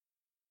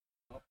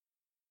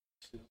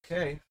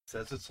Okay, it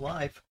says it's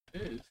live.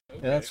 It is.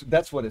 Okay. Yeah,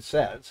 that's what it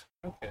says.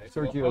 Okay.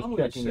 Sergio's I'm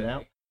gonna checking it say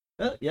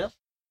out. Yep.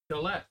 The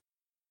left.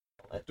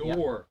 Yep.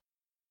 Door.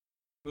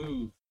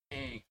 Move.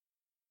 Hang.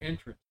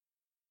 Entrance.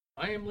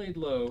 I am laid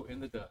low in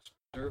the dust.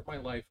 Preserve my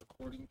life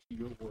according to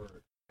your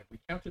word. I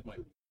recounted my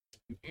weakness.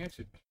 You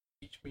answered me.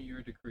 Teach me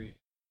your decree.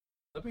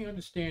 Let me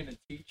understand and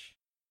teach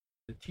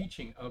the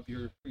teaching of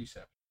your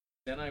precepts.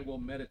 Then I will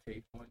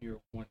meditate on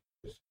your wonders.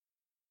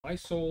 My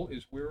soul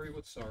is weary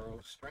with sorrow.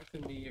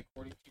 Strengthen me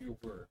according to your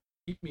word.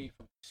 Keep me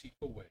from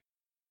deceitful ways.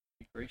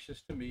 Be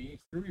gracious to me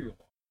through your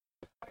law.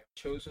 I have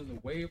chosen the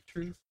way of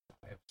truth.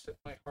 I have set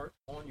my heart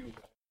on your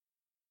will.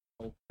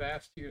 Hold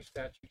fast to your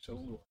statutes, O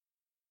Lord.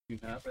 Do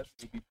not let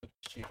me be put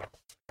to shame.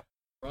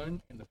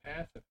 Run in the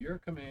path of your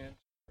commands,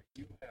 for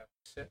you have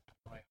set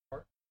my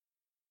heart.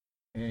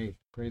 Hey,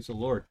 praise the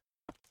Lord.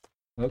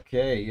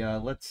 Okay,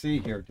 let's see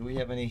here. Do we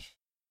have any?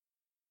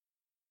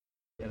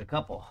 Got a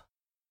couple.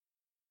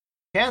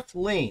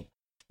 Kathleen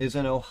is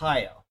in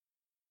Ohio.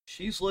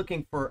 She's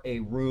looking for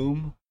a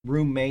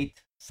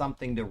roommate,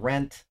 something to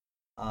rent.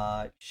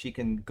 She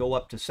can go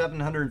up to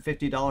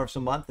 $750 a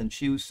month, and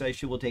she says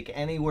she will take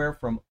anywhere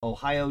from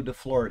Ohio to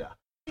Florida.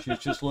 She's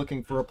just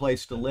looking for a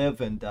place to live,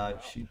 and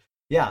she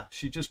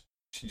just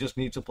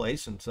needs a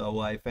place. And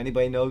so, if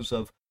anybody knows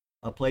of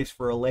a place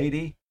for a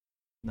lady,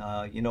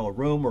 a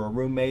room or a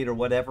roommate or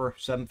whatever,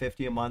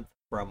 $750 a month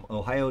from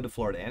Ohio to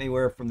Florida,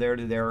 anywhere from there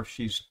to there.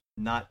 She's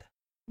not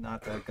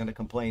going to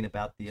complain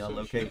about the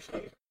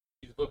location.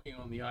 She's looking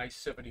on the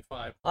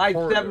I-75.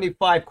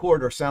 I-75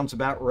 corridor sounds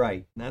about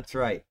right. That's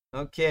right.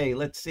 Okay,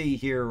 let's see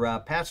here.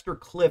 Pastor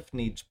Cliff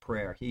needs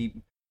prayer.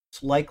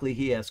 It's likely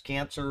he has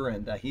cancer,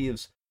 and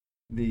he's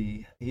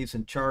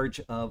in charge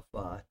of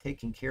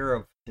taking care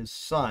of his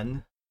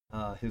son,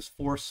 his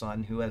fourth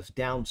son, who has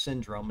Down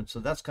syndrome, and so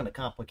that's going to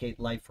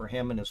complicate life for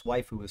him and his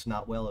wife, who is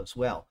not well as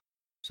well.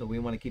 So we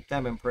want to keep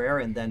them in prayer.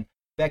 And then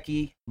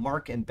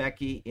Mark and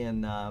Becky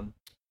in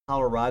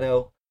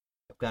Colorado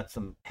have got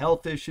some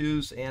health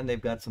issues, and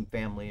they've got some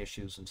family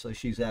issues, and so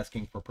she's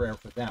asking for prayer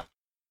for them.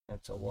 And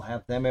so we'll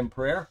have them in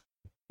prayer.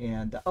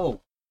 And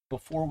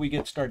before we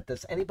get started,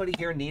 does anybody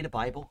here need a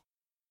Bible?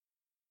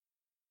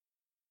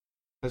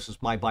 This is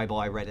my Bible.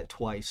 I read it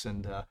twice,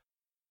 and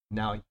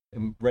now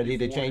I'm ready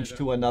to change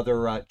to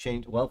another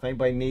change. Well, if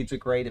anybody needs it,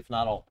 great. If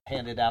not, I'll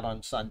hand it out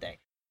on Sunday.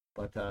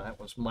 But that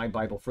was my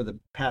Bible for the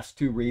past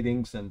two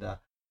readings, and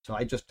so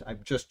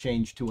I've just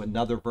changed to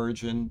another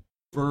version.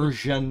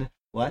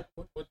 What?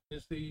 What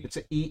is the? It's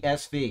an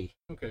ESV.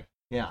 Okay.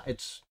 Yeah,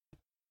 it's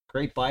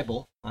great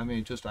Bible. I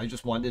mean, I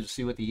just wanted to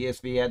see what the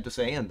ESV had to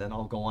say, and then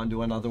I'll go on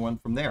to another one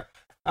from there.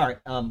 All right,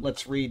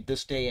 let's read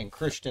this day in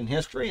Christian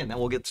history, and then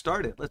we'll get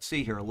started. Let's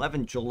see here,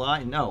 11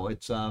 July. No,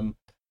 it's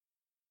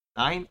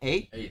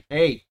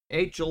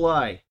 8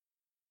 July.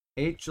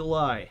 8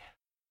 July.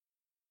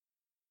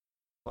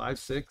 5,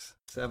 6,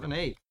 7,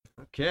 8.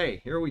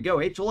 Okay, here we go.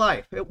 8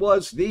 July. It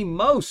was the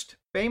most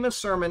famous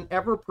sermon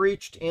ever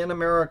preached in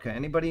America.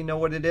 Anybody know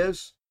what it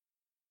is?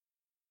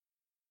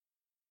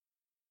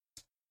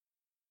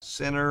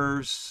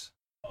 Sinners.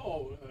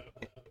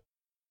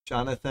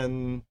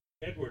 Jonathan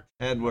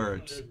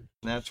Edwards.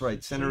 That's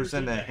right. Sinners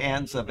in the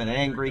hands of an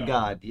angry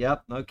God.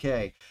 Yep.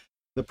 Okay.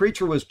 The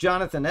preacher was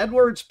Jonathan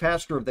Edwards,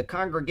 pastor of the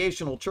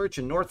Congregational Church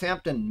in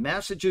Northampton,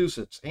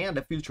 Massachusetts, and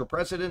a future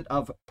president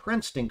of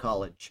Princeton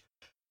College.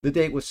 The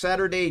date was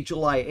Saturday,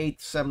 July 8,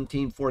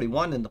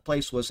 1741, and the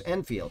place was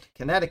Enfield,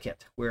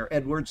 Connecticut, where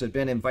Edwards had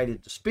been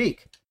invited to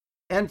speak.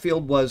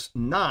 Enfield was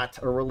not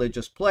a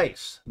religious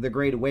place. The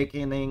Great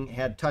Awakening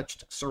had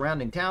touched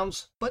surrounding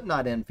towns, but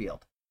not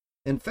Enfield.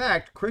 In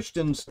fact,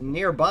 Christians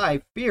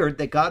nearby feared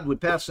that God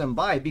would pass them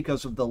by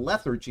because of the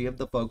lethargy of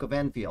the folk of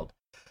Enfield.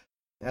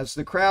 As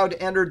the crowd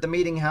entered the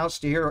meeting house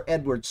to hear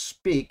Edwards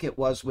speak, it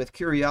was with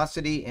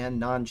curiosity and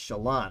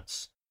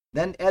nonchalance.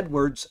 Then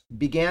Edwards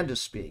began to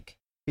speak.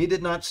 He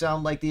did not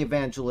sound like the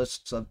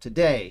evangelists of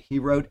today. He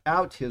wrote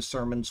out his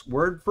sermons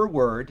word for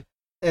word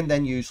and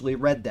then usually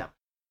read them.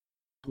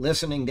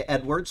 Listening to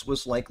Edwards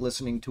was like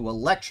listening to a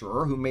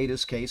lecturer who made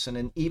his case in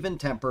an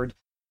even-tempered,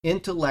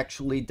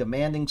 intellectually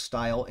demanding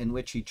style in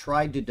which he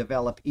tried to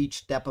develop each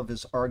step of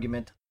his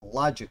argument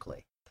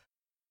logically.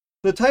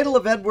 The title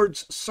of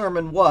Edwards'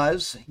 sermon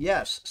was,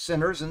 yes,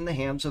 Sinners in the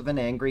Hands of an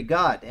Angry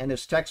God, and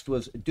his text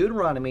was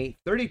Deuteronomy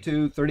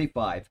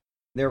 32:35.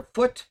 Their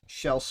foot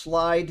shall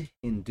slide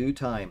in due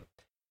time.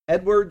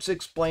 Edwards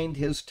explained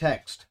his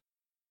text.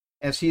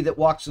 As he that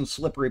walks in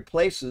slippery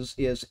places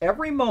is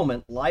every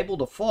moment liable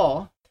to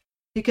fall,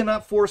 he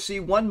cannot foresee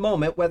one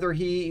moment whether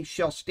he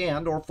shall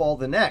stand or fall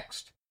the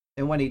next.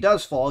 And when he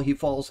does fall, he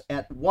falls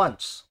at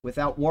once,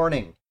 without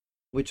warning,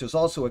 which is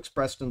also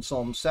expressed in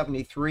Psalm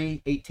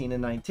 73, 18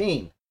 and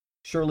 19.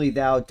 Surely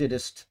thou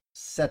didst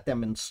set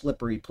them in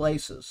slippery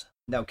places.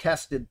 Thou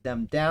castest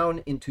them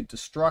down into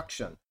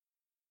destruction.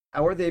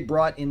 How are they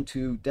brought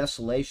into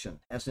desolation,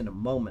 as in a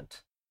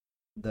moment?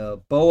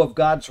 The bow of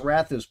God's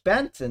wrath is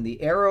bent, and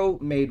the arrow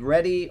made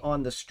ready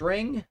on the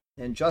string,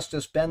 and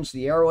justice bends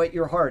the arrow at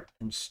your heart,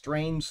 and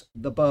strains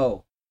the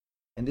bow.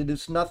 And it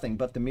is nothing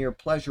but the mere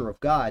pleasure of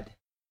God,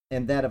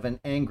 and that of an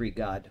angry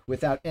God,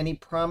 without any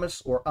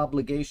promise or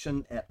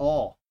obligation at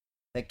all,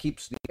 that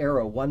keeps the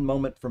arrow one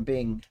moment from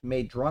being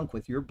made drunk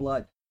with your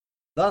blood.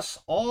 Thus,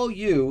 all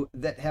you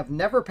that have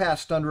never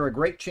passed under a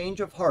great change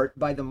of heart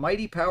by the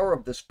mighty power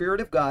of the Spirit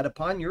of God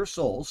upon your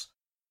souls,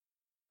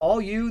 all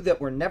you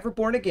that were never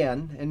born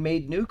again and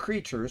made new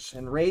creatures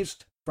and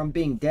raised from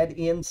being dead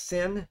in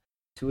sin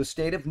to a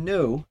state of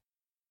new,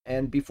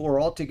 and before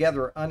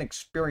altogether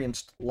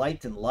unexperienced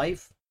light and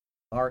life,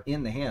 are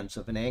in the hands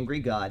of an angry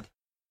God.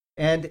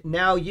 And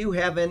now you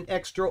have an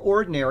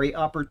extraordinary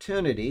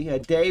opportunity, a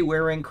day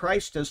wherein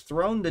Christ has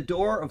thrown the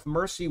door of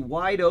mercy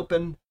wide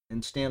open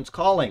and stands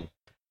calling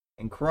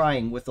and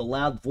crying with a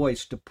loud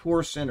voice to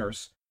poor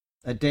sinners,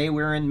 a day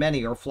wherein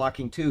many are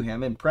flocking to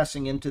him and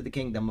pressing into the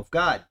kingdom of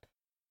God.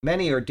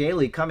 Many are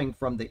daily coming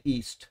from the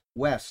east,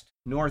 west,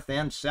 north,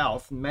 and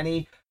south,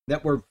 many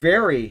that were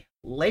very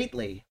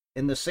lately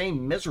in the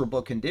same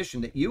miserable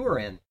condition that you are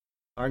in,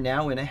 are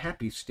now in a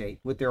happy state,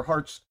 with their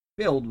hearts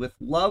filled with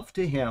love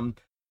to him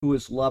who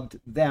has loved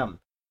them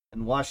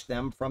and washed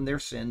them from their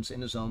sins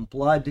in his own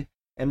blood,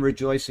 and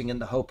rejoicing in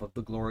the hope of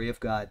the glory of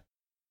God.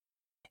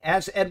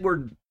 As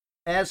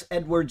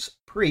Edwards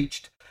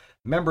preached,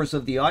 members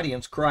of the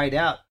audience cried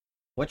out,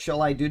 "What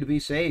shall I do to be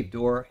saved?"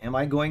 or "Am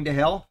I going to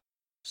hell?"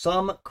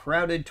 Some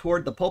crowded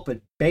toward the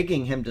pulpit,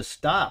 begging him to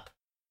stop.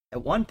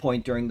 At one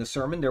point during the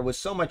sermon, there was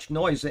so much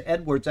noise that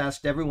Edwards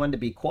asked everyone to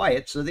be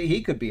quiet so that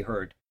he could be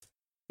heard.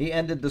 He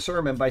ended the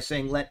sermon by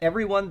saying, "Let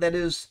everyone that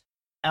is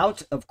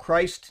out of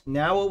Christ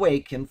now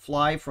awake and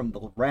fly from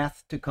the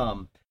wrath to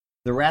come.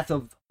 The wrath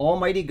of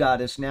Almighty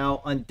God is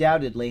now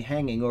undoubtedly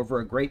hanging over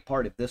a great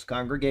part of this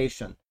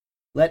congregation.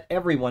 Let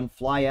everyone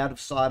fly out of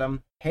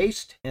Sodom.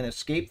 Haste and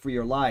escape for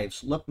your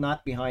lives. Look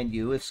not behind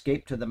you.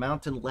 Escape to the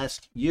mountain,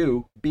 lest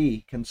you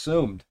be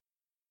consumed."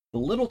 The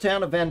little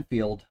town of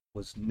Enfield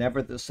was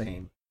never the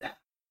same.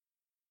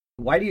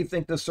 Why do you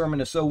think this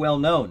sermon is so well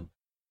known?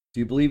 Do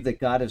you believe that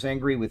God is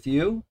angry with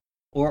you?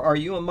 Or are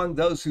you among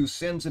those whose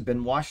sins have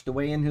been washed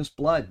away in his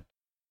blood?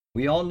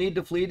 We all need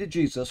to flee to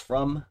Jesus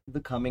from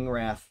the coming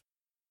wrath.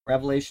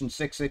 Revelation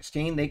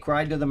 6:16, they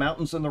cried to the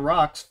mountains and the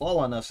rocks, "Fall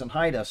on us and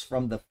hide us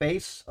from the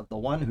face of the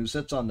one who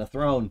sits on the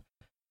throne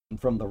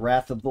and from the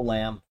wrath of the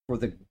Lamb. For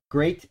the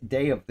great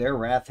day of their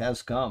wrath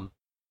has come,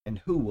 and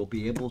who will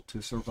be able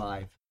to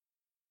survive?"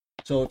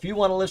 So if you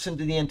want to listen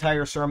to the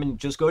entire sermon,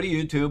 just go to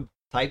YouTube,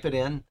 type it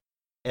in,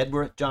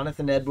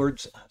 Jonathan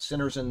Edwards,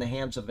 "Sinners in the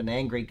Hands of an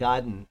Angry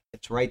God," and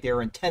it's right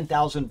there in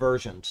 10,000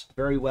 versions.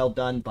 Very well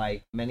done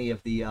by many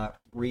of the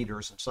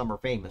readers, and some are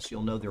famous.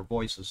 You'll know their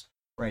voices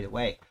right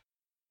away.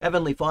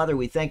 Heavenly Father,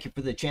 we thank you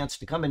for the chance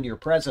to come into your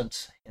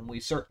presence, and we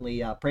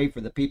certainly pray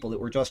for the people that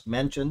were just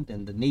mentioned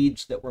and the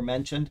needs that were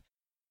mentioned.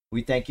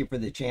 We thank you for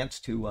the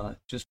chance to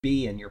just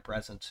be in your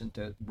presence and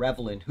to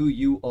revel in who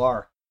you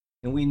are.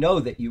 And we know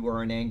that you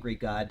are an angry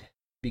God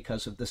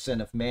because of the sin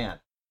of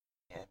man.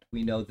 And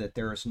we know that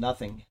there is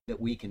nothing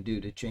that we can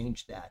do to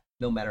change that.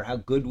 No matter how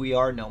good we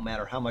are, no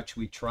matter how much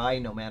we try,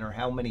 no matter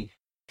how many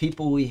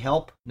people we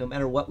help, no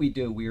matter what we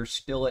do, we are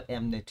still at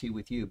enmity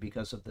with you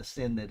because of the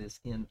sin that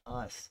is in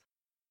us.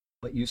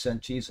 But you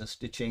sent Jesus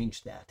to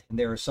change that. And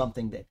there is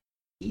something that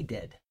he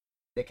did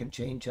that can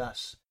change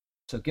us.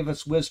 So give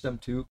us wisdom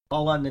to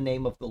call on the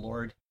name of the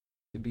Lord,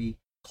 to be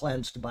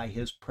cleansed by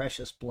his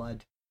precious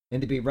blood,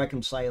 and to be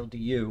reconciled to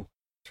you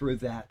through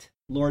that.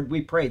 Lord,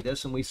 we pray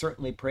this, and we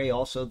certainly pray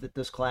also that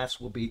this class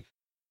will be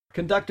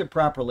conducted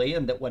properly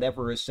and that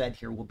whatever is said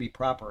here will be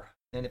proper.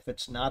 And if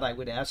it's not, I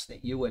would ask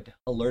that you would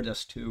alert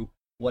us to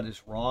what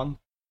is wrong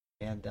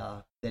and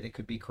that it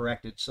could be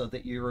corrected so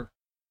that your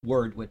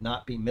word would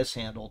not be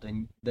mishandled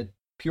and the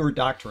pure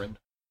doctrine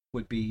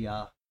would be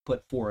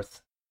put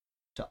forth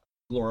to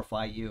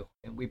glorify you.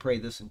 And we pray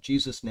this in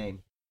Jesus'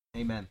 name.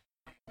 Amen.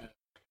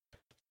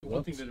 The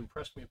one thing that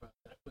impressed me about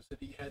that was that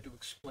he had to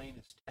explain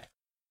his text.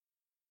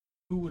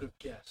 Who would have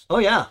guessed? Oh,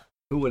 yeah.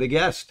 Who would have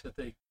guessed? That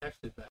they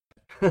texted back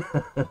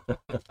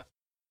then.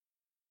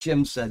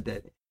 Jim said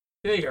that.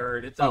 They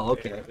heard. It's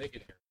okay. There. They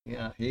could hear.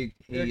 Yeah,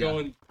 They're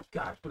going,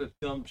 gosh, what a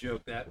dumb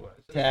joke that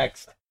was.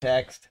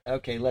 Text.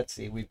 Okay, let's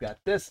see. We've got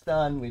this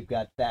done. We've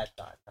got that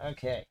done.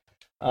 Okay.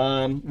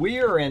 We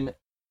are in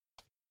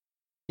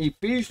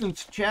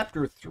Ephesians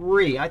chapter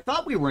 3. I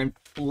thought we were in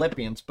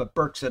Philippians, but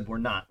Burke said we're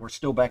not. We're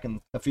still back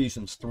in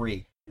Ephesians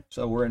 3.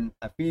 So we're in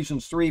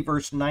Ephesians 3,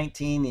 verse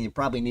 19, and you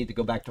probably need to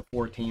go back to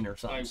 14 or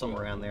something,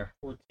 somewhere around there.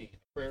 14,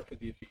 prayer for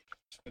the Ephesians.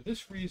 For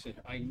this reason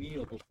I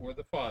kneel before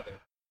the Father,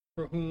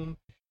 for whom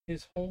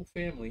his whole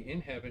family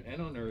in heaven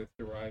and on earth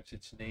derives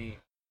its name.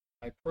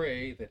 I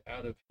pray that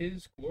out of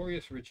his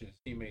glorious riches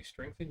he may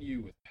strengthen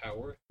you with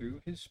power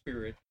through his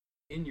Spirit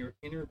in your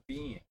inner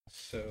being,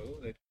 so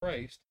that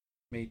Christ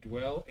may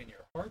dwell in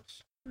your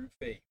hearts through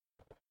faith.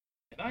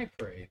 And I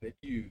pray that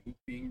you,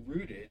 being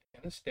rooted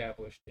and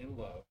established in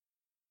love,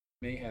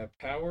 may have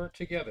power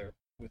together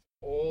with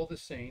all the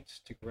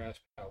saints to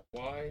grasp how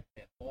wide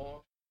and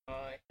long,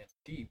 high and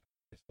deep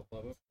is the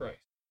love of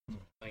Christ.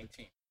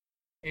 19.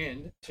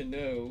 And to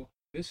know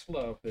this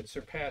love that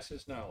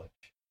surpasses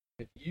knowledge,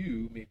 that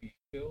you may be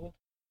filled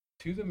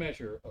to the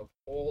measure of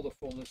all the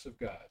fullness of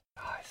God.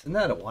 Isn't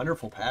that a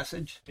wonderful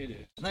passage? It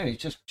is. I mean,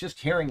 just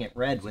hearing it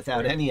read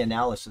without any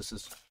analysis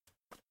is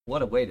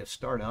what a way to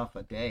start off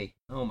a day.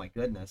 Oh my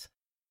goodness.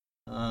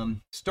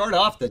 Start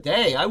off the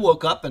day. I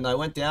woke up and I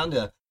went down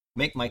to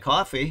make my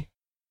coffee,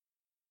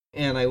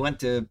 and I went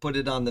to put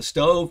it on the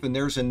stove, and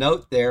there's a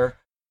note there.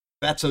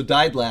 Fatso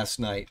died last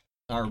night.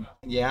 Our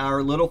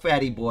little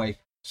fatty boy.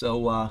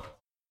 So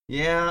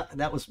yeah,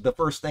 that was the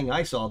first thing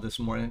I saw this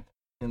morning,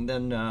 and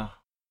then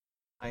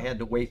I had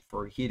to wait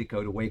for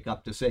Hideko to wake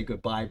up to say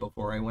goodbye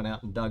before I went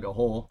out and dug a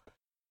hole.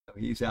 So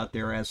he's out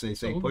there, as they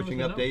say,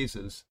 pushing up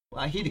daisies.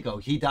 Well,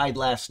 Hideko, he died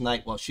last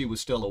night while she was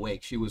still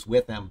awake. She was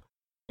with him,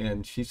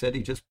 and she said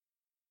he just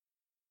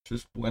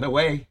went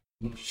away.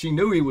 She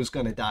knew he was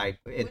going to die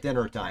at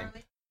dinner time.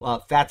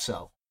 Well,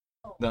 Fatso,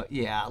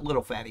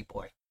 little fatty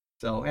boy.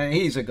 So, and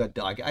he's a good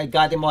dog. I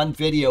got him on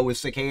video with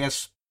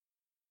Zacchaeus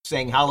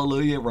saying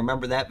hallelujah.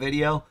 Remember that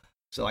video?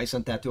 So I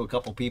sent that to a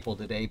couple people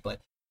today.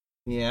 But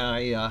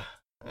yeah,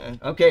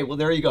 okay, well,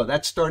 there you go.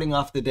 That's starting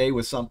off the day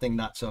with something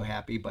not so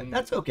happy, but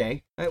that's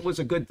okay. It was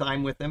a good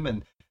time with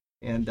him.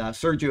 And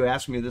Sergio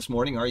asked me this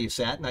morning, are you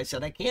sad? And I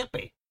said, I can't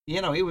be.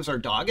 You know, he was our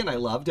dog and I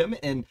loved him.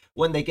 And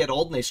when they get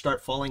old and they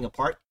start falling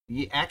apart,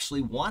 you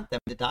actually want them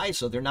to die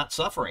so they're not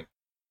suffering,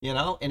 you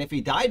know? And if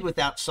he died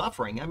without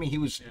suffering, I mean, he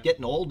was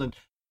getting old, and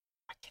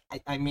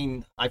I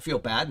mean, I feel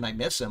bad and I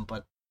miss him,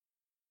 but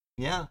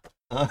yeah.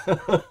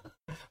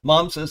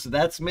 Mom says,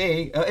 that's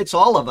me. It's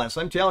all of us.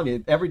 I'm telling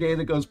you, every day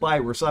that goes by,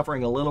 we're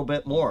suffering a little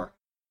bit more.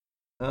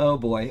 Oh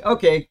boy.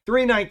 Okay,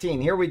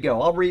 3:19. Here we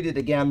go. I'll read it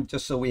again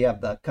just so we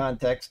have the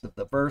context of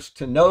the verse.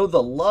 To know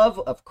the love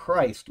of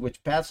Christ,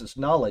 which passes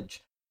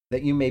knowledge,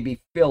 that you may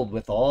be filled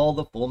with all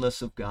the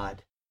fullness of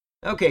God.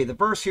 Okay, the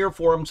verse here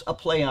forms a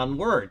play on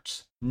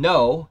words,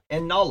 know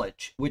and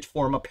knowledge, which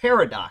form a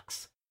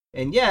paradox,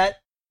 and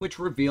yet which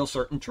reveal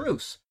certain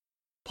truths.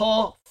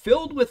 Paul,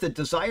 filled with the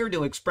desire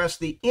to express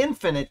the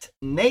infinite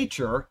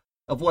nature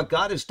of what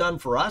God has done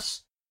for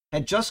us,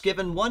 had just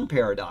given one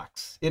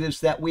paradox. It is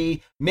that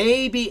we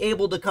may be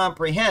able to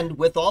comprehend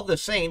with all the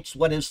saints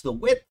what is the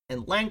width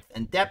and length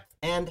and depth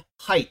and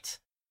height.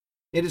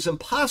 It is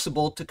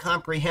impossible to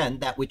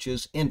comprehend that which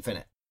is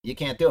infinite. You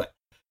can't do it.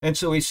 And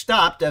so he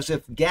stopped as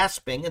if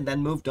gasping and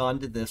then moved on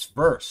to this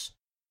verse.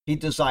 He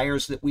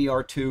desires that we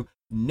are to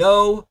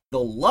know the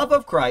love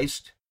of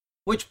Christ,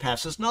 which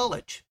passes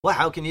knowledge. Well,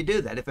 how can you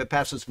do that? If it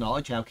passes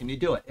knowledge, how can you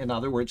do it? In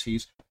other words,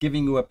 he's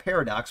giving you a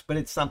paradox, but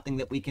it's something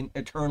that we can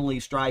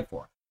eternally strive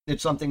for.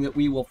 It's something that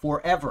we will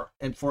forever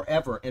and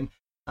forever. And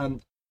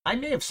I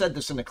may have said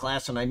this in a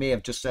class, and I may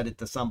have just said it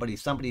to somebody.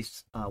 Somebody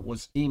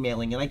was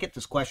emailing, and I get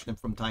this question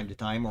from time to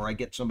time, or I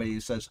get somebody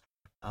who says,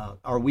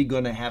 are we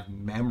going to have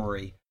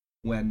memory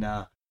when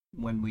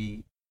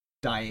we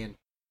die and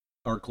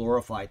are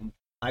glorified? And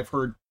I've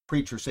heard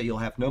preachers say you'll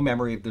have no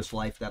memory of this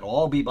life. That'll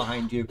all be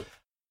behind you.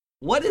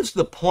 What is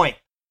the point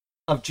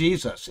of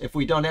Jesus if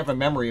we don't have a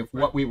memory of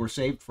what we were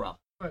saved from?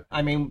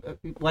 I mean,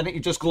 why don't you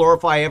just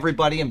glorify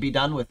everybody and be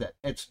done with it?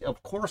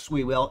 Of course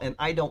we will, and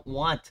I don't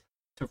want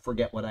to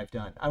forget what I've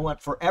done. I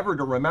want forever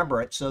to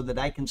remember it so that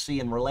I can see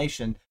in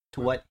relation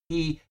to what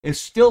he is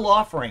still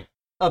offering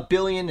 1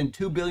 billion and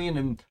 2 billion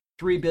and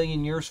 3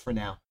 billion years from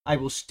now. I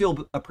will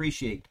still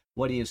appreciate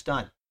what he has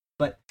done.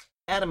 But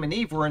Adam and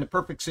Eve were in a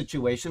perfect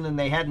situation, and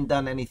they hadn't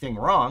done anything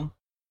wrong,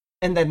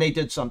 and then they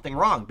did something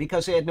wrong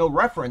because they had no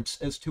reference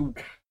as to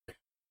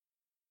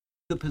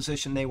the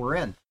position they were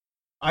in.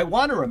 I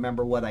want to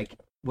remember what I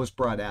was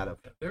brought out of.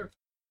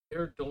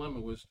 Their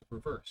dilemma was the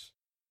reverse.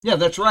 Yeah,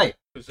 that's right.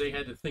 Because they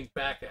had to think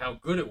back to how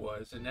good it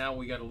was, and now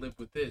we got to live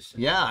with this.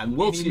 And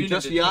we'll see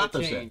just the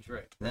opposite. Change,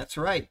 right. That's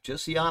right,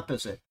 just the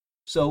opposite.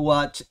 So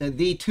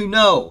the to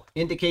know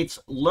indicates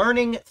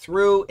learning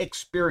through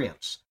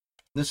experience.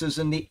 This is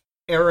in the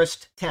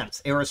aorist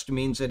tense. Aorist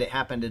means that it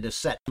happened at a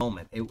set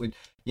moment. It would,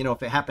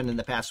 if it happened in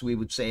the past, we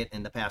would say it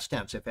in the past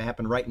tense. If it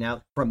happened right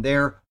now, from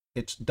there,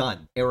 it's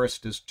done.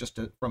 Aorist is just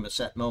from a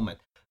set moment.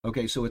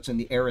 Okay, so it's in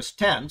the aorist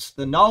tense.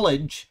 The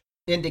knowledge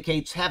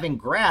indicates having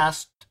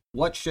grasped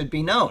what should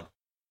be known.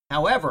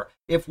 However,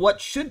 if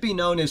what should be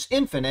known is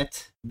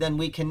infinite, then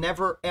we can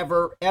never,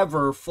 ever,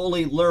 ever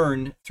fully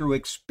learn through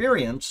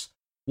experience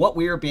what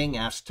we are being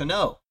asked to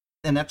know.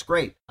 And that's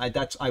great.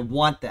 I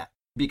want that,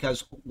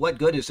 because what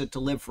good is it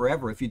to live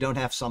forever if you don't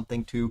have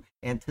something to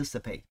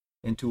anticipate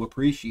and to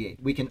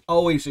appreciate? We can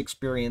always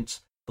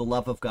experience the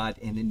love of God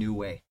in a new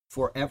way,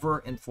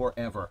 forever and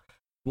forever.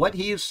 What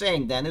he is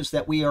saying then is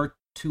that we are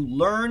to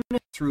learn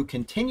through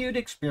continued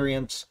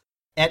experience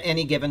at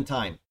any given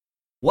time.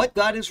 What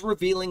God is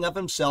revealing of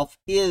himself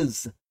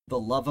is the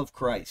love of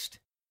Christ.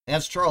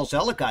 As Charles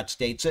Ellicott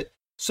states it,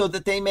 so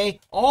that they may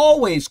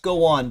always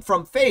go on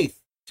from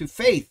faith to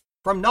faith,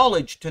 from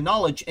knowledge to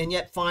knowledge, and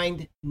yet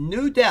find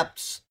new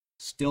depths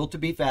still to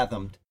be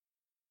fathomed.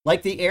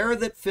 Like the air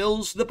that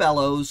fills the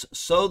bellows,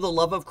 so the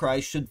love of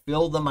Christ should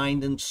fill the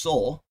mind and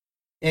soul,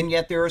 and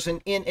yet there is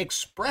an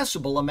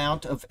inexpressible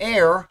amount of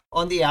air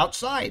on the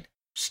outside,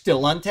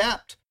 still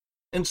untapped.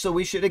 And so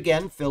we should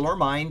again fill our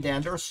mind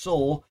and our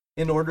soul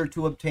in order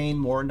to obtain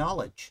more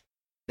knowledge.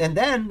 And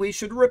then we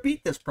should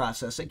repeat this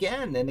process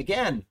again and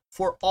again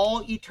for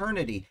all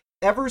eternity,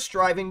 ever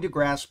striving to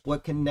grasp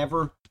what can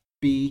never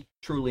be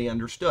truly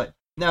understood.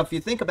 Now, if you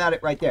think about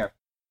it right there,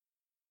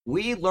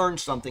 we learn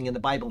something in the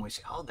Bible and we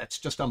say, oh, that's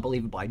just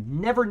unbelievable. I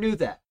never knew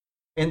that.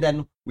 And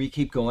then we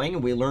keep going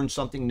and we learn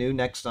something new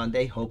next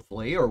Sunday,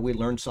 hopefully, or we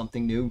learn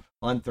something new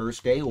on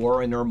Thursday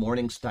or in our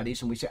morning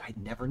studies and we say, I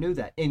never knew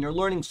that. And you're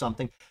learning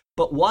something.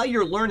 But while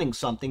you're learning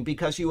something,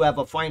 because you have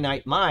a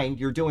finite mind,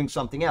 you're doing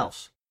something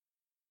else.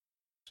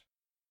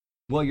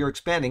 Well, you're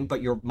expanding,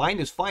 but your mind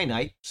is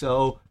finite,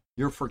 so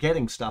you're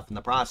forgetting stuff in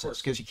the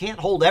process because you can't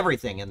hold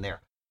everything in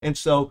there. And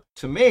so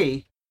to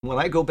me, when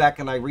I go back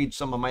and I read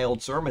some of my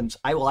old sermons,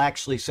 I will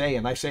actually say,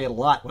 and I say it a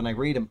lot when I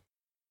read them,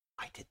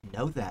 I didn't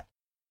know that.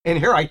 And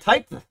here I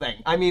type the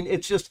thing. I mean,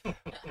 it's just,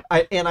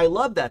 and I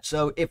love that.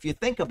 So if you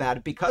think about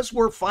it, because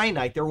we're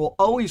finite, there will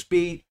always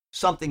be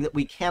something that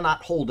we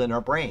cannot hold in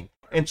our brain.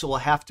 And so we'll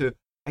have to,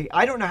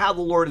 I don't know how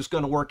the Lord is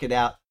going to work it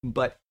out,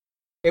 but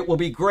it will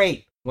be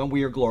great when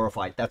we are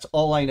glorified. That's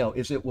all I know,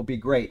 is it will be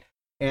great.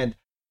 And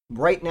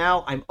right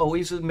now, I'm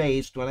always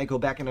amazed when I go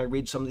back and I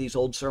read some of these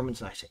old sermons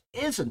and I say,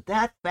 isn't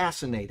that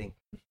fascinating?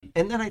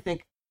 And then I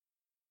think,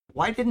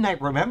 why didn't I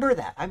remember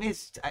that? I mean,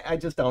 I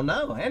just don't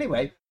know.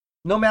 Anyway,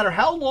 no matter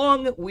how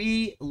long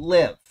we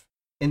live,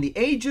 in the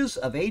ages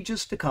of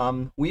ages to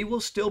come, we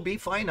will still be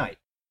finite.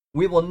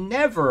 We will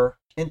never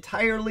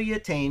entirely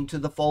attain to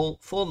the full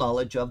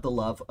knowledge of the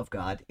love of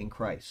God in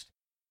Christ.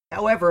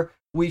 However,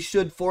 we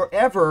should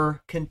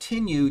forever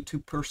continue to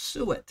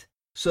pursue it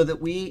so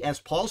that we, as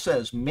Paul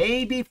says,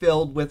 may be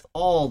filled with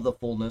all the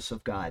fullness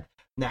of God.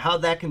 Now, how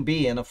that can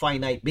be in a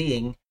finite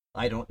being,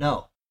 I don't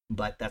know.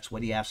 But that's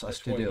what he asks us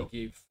to do.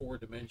 He gave 4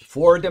 dimensions.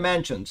 4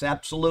 dimensions,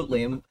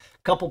 absolutely. And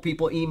a couple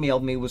people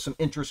emailed me with some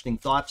interesting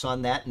thoughts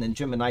on that, and then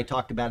Jim and I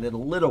talked about it a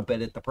little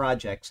bit at the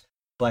projects.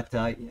 But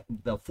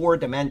the 4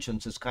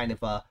 dimensions is kind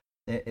of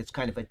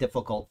a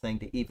difficult thing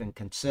to even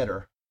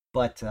consider.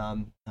 But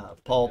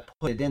Paul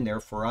put it in there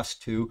for us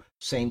to,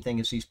 same thing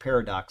as these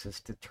paradoxes,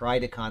 to try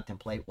to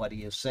contemplate what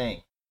he is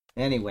saying.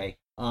 Anyway,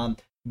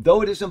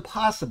 though it is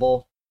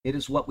impossible, it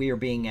is what we are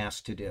being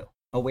asked to do.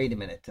 Oh, wait a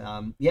minute.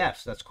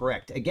 Yes, that's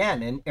correct.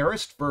 Again, an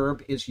aorist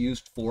verb is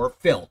used for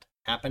filled,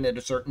 happened at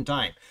a certain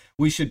time.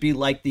 We should be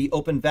like the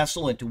open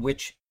vessel into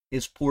which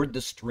is poured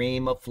the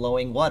stream of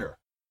flowing water.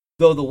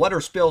 Though the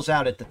water spills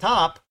out at the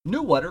top,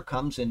 new water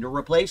comes in to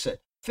replace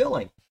it,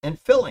 filling and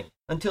filling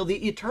until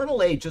the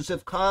eternal ages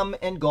have come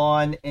and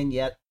gone, and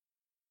yet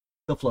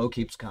the flow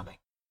keeps coming.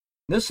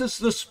 This is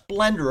the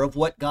splendor of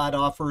what God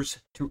offers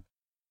to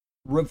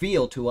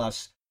reveal to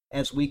us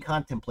as we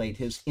contemplate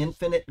his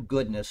infinite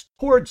goodness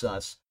towards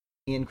us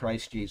in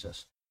Christ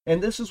Jesus.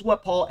 And this is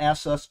what Paul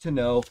asks us to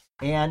know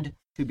and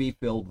to be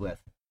filled with.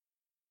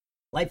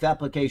 Life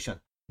application.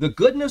 The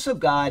goodness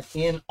of God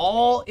in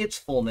all its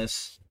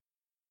fullness.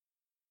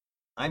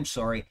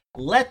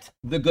 Let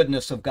the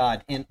goodness of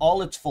God in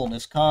all its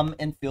fullness come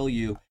and fill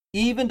you,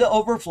 even to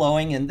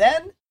overflowing, and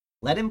then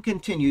let him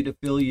continue to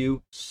fill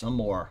you some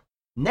more.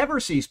 Never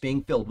cease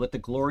being filled with the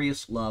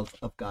glorious love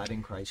of God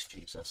in Christ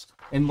Jesus.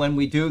 And when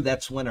we do,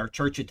 that's when our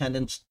church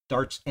attendance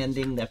starts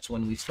ending. That's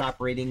when we stop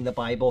reading the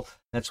Bible.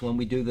 That's when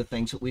we do the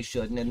things that we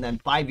shouldn't. And then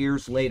 5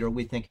 years later,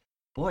 we think,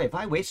 boy, have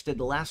I wasted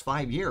the last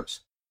 5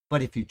 years.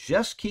 But if you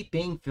just keep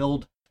being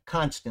filled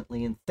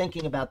constantly and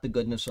thinking about the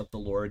goodness of the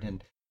Lord,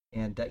 and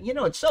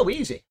it's so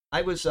easy.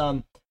 I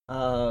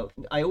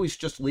always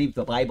just leave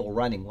the Bible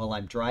running while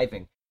I'm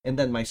driving. And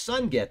then my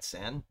son gets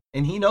in,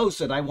 and he knows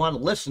that I want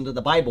to listen to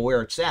the Bible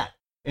where it's at.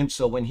 And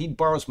so when he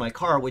borrows my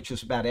car, which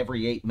is about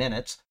every 8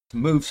 minutes, to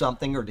move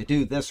something or to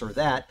do this or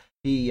that,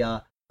 he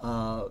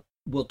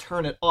will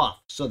turn it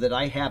off so that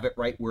I have it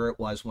right where it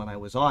was when I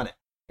was on it.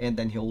 And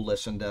then he'll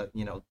listen to,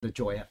 the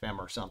Joy FM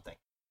or something.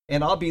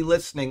 And I'll be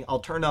listening, I'll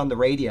turn on the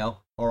radio,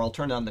 or I'll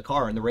turn on the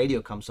car and the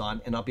radio comes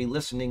on, and I'll be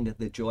listening to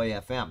the Joy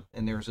FM.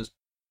 And there's this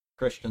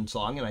Christian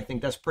song, and I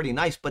think that's pretty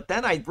nice. But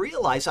then I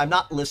realize I'm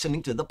not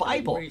listening to the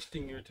Bible. You're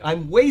wasting your time.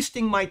 I'm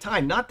wasting my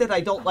time. Not that I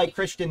don't like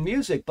Christian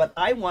music, but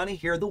I want to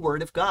hear the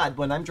Word of God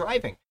when I'm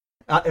driving,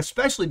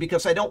 especially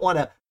because I don't want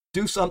to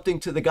do something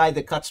to the guy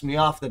that cuts me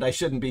off that I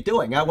shouldn't be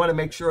doing. I want to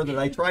make sure that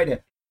I try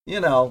to,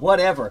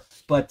 whatever.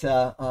 But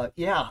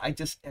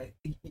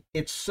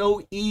it's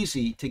so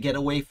easy to get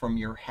away from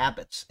your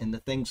habits and the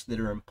things that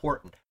are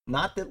important.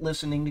 Not that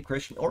listening to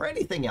Christian or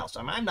anything else.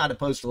 I'm not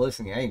opposed to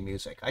listening to any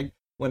music.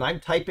 When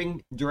I'm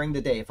typing during the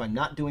day, if I'm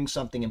not doing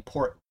something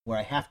important where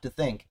I have to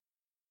think,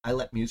 I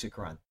let music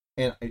run.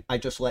 And I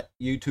just let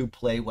YouTube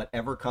play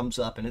whatever comes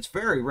up. And it's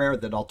very rare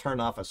that I'll turn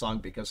off a song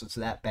because it's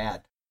that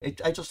bad.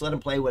 I just let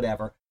them play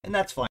whatever. And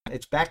that's fine.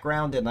 It's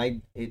background,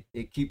 and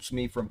it keeps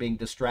me from being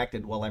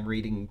distracted while I'm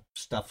reading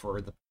stuff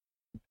for the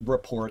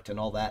report and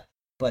all that.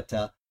 But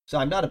so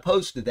I'm not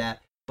opposed to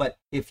that. But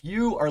if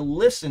you are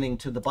listening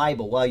to the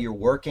Bible while you're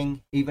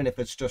working, even if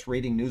it's just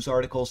reading news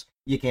articles,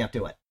 you can't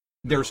do it.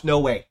 There's no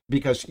way,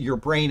 because your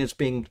brain is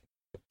being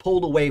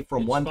pulled away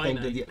from one thing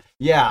to the other.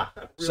 Yeah.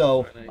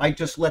 So I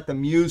just let the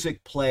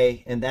music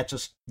play, and that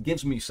just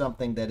gives me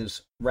something that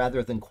is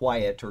rather than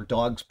quiet or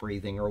dogs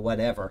breathing or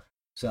whatever.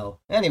 So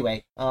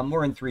anyway,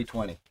 we're in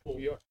 320.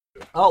 We are.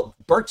 Oh,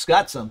 Bert's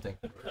got something.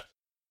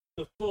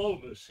 The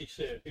fullness, he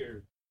said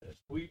here, that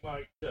we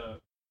might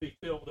be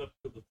filled up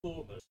to the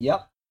fullness.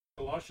 Yep.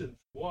 Colossians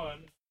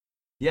 1,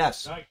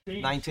 Yes.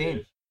 19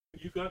 says,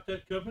 you got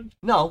that coming?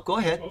 No, go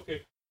ahead.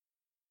 Okay.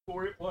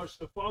 For it was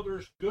the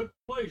Father's good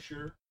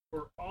pleasure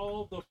for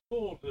all the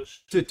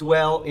fullness To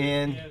dwell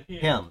in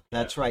him.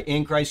 That's right.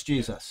 In Christ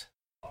Jesus.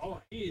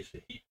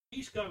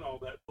 He's got all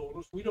that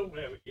fullness. We don't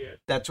have it yet.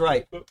 That's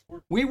right. But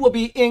We will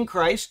be in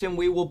Christ and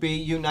we will be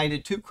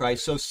united to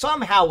Christ. So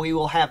somehow we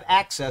will have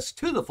access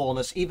to the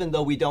fullness, even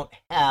though we don't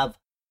have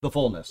the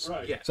fullness.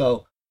 right. Yeah.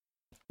 So,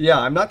 yeah,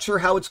 I'm not sure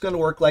how it's going to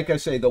work. Like I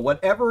say, though,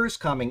 whatever is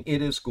coming,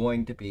 it is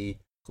going to be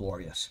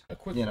glorious. A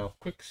quick,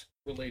 quick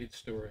related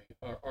story.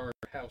 Our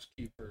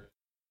housekeeper,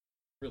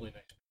 really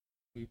nice.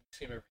 We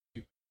see him every 2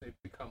 weeks. They've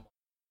become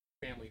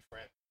family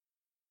friends,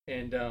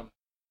 and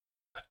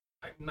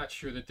I'm not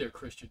sure that they're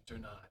Christians or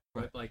not.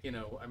 But like, you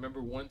know, I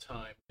remember one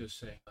time just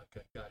saying,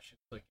 like, gosh,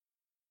 it's like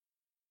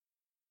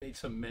made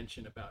some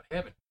mention about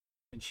heaven,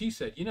 and she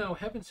said, you know,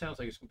 heaven sounds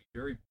like it's going to be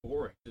very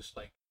boring, just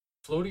like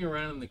floating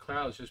around in the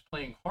clouds, just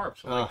playing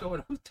harps. I'm like,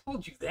 going, who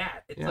told you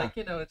that? It's like,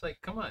 you know, it's like,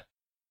 come on.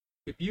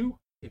 If you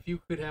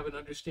could have an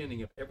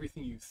understanding of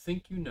everything you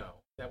think you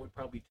know, that would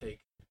probably take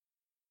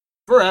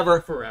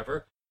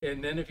forever.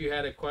 And then if you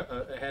had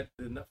had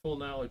the full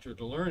knowledge, or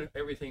to learn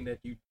everything that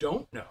you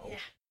don't know,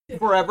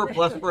 forever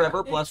plus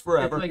forever plus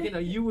forever. It's like, you know,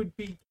 you would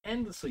be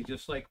endlessly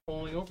just like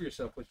falling over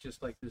yourself with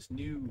just like this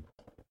new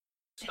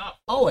stuff.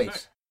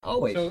 Always.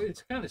 So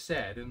it's kind of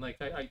sad. And like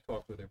I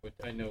talked with her, but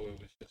I know it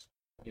was just,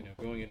 you know,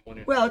 going in one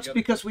end. Well, it's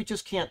because we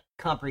just can't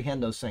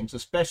comprehend those things,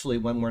 especially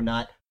when we're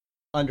not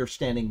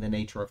understanding the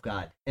nature of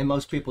God. And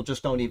most people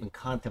just don't even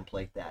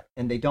contemplate that.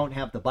 And they don't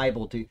have the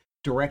Bible to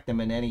direct them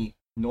in any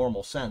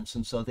normal sense.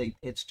 And so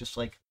it's just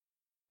like,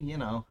 you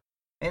know,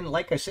 and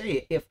like I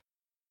say, if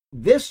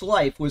this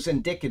life was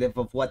indicative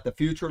of what the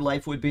future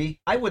life would be,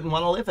 I wouldn't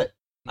want to live it.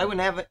 I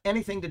wouldn't have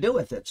anything to do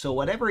with it. So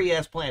whatever he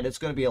has planned, it's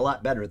going to be a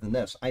lot better than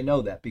this. I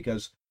know that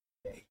because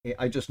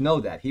I just know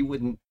that. He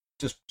wouldn't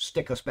just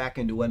stick us back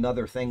into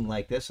another thing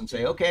like this and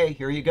say, okay,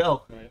 here you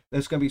go. Right.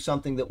 There's going to be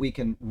something that we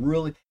can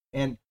really,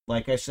 and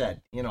like I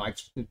said, you know,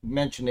 I've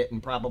mentioned it in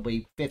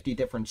probably 50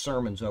 different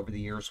sermons over the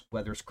years,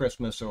 whether it's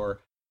Christmas or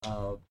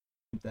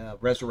the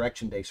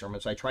Resurrection Day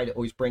sermons. I try to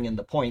always bring in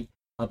the point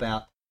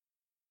about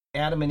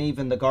Adam and Eve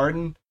in the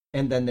garden,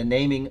 and then the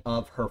naming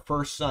of her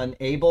first son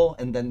Abel,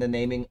 and then the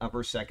naming of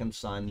her second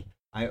son,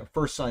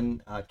 first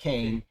son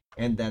Cain,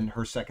 and then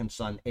her second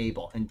son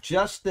Abel. And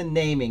just the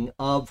naming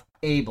of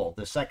Abel,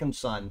 the second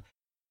son,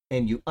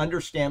 and you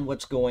understand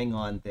what's going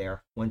on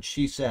there when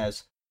she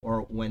says,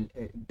 or when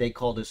they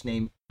called his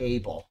name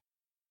Abel,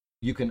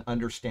 you can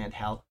understand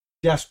how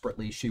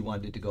desperately she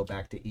wanted to go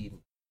back to Eden.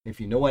 If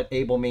you know what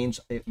Abel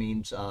means, it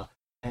means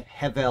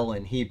hevel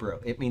in Hebrew.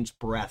 It means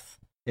breath.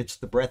 It's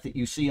the breath that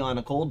you see on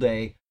a cold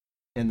day,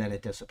 and then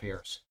it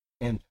disappears.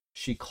 And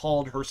she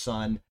called her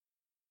son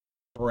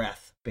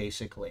breath,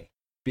 basically,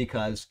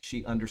 because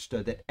she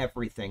understood that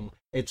everything,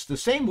 it's the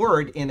same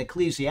word in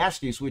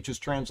Ecclesiastes, which is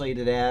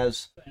translated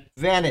as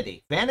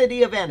vanity,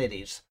 vanity of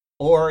vanities,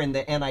 or in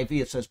the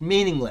NIV it says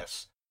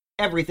meaningless.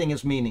 Everything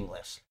is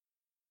meaningless.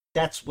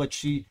 That's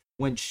what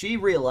when she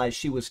realized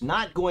she was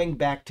not going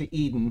back to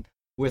Eden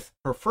with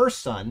her first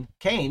son,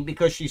 Cain,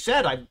 because she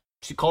said,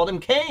 she called him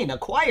Cain,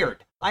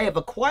 acquired. I have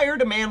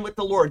acquired a man with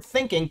the Lord,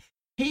 thinking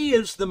he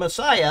is the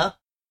Messiah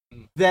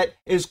that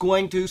is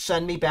going to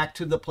send me back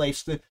to the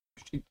place that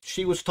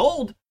she was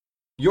told,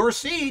 your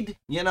seed,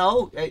 you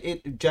know,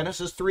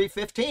 Genesis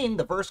 3:15,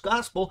 the first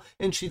gospel,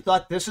 and she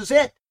thought, this is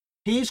it.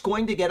 He's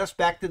going to get us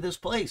back to this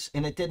place,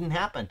 and it didn't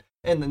happen.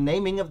 And the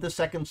naming of the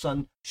second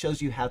son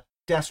shows you how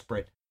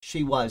desperate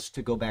she was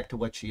to go back to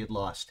what she had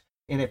lost.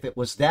 And if it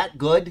was that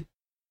good,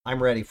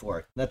 I'm ready for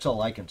it. That's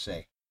all I can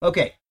say.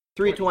 Okay,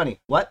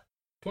 320. What?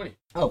 20.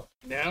 Oh.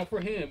 Now for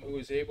him who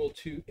is able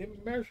to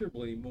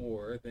immeasurably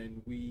more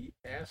than we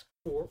ask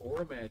for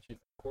or imagine,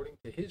 according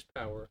to his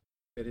power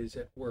that is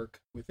at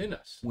work within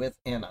us.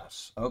 Within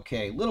us.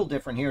 Okay, a little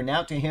different here.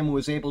 Now to him who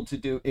is able to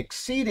do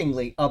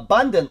exceedingly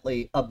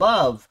abundantly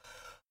above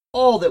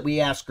all that we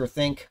ask or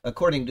think,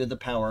 according to the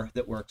power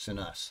that works in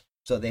us.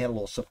 So they had a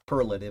little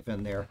superlative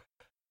in there.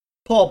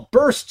 Paul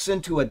bursts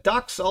into a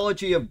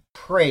doxology of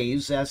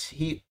praise, as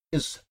he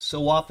is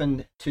so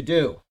often to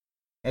do.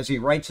 As he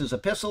writes his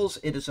epistles,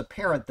 it is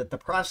apparent that the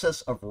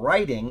process of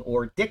writing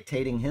or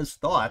dictating his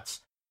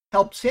thoughts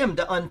helps him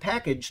to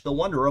unpackage the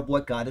wonder of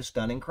what God has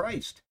done in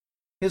Christ.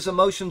 His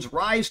emotions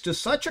rise to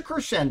such a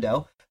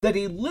crescendo that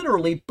he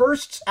literally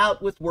bursts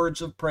out with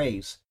words of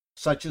praise.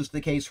 Such is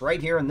the case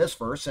right here in this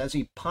verse as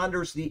he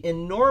ponders the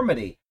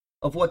enormity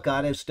of what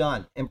God has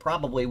done, and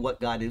probably what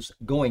God is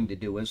going to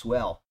do as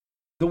well.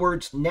 The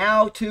words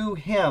now to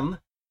him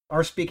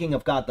are speaking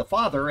of God the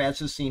Father,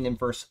 as is seen in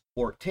verse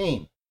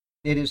 14.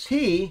 It is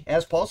he,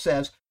 as Paul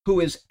says, who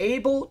is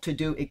able to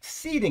do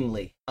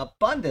exceedingly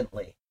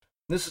abundantly.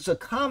 This is a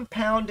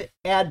compound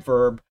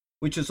adverb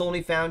which is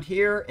only found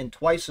here and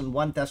twice in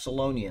 1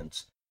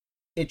 Thessalonians.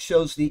 it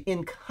shows the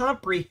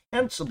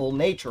incomprehensible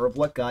nature of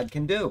what God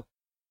can do.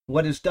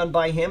 What is done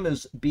by him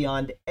is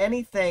beyond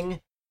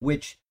anything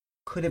which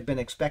could have been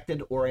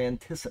expected or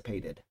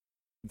anticipated.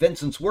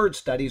 Vincent's word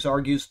studies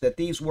argues that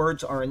these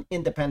words are an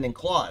independent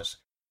clause.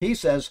 He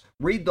says,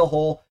 read the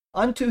whole,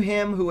 unto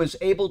him who is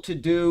able to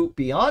do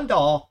beyond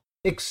all,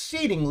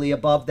 exceedingly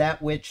above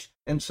that which,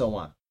 and so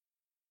on.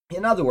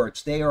 In other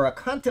words, they are a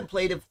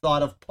contemplative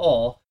thought of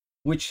Paul,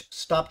 which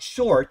stopped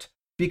short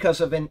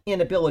because of an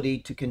inability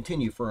to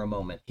continue for a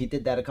moment. He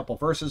did that a couple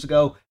verses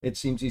ago. It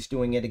seems he's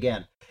doing it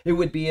again. It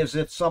would be as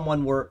if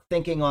someone were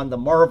thinking on the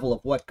marvel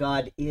of what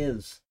God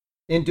is.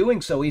 In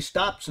doing so, he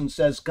stops and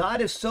says,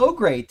 God is so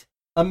great,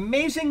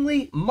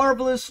 amazingly,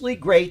 marvelously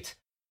great,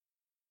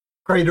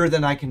 greater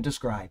than I can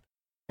describe.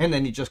 And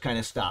then he just kind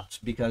of stops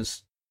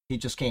because he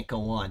just can't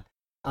go on.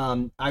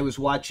 I was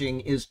watching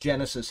Is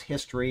Genesis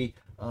History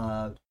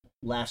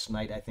last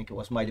night, I think it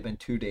was, might have been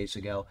 2 days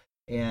ago,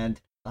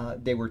 and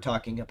they were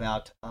talking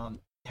about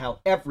how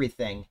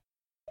everything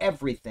is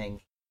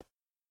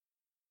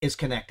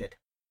connected.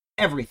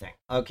 Everything.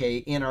 Okay,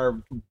 in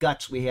our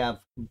guts we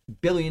have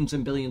billions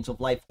and billions of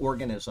life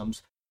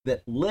organisms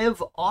that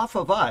live off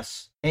of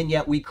us, and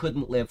yet we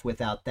couldn't live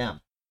without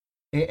them.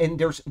 And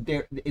there's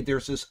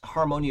this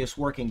harmonious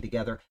working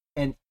together,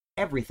 and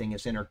everything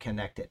is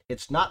interconnected.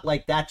 It's not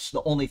like that's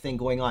the only thing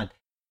going on.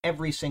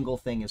 Every single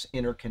thing is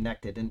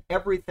interconnected, and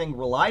everything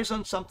relies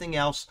on something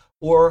else,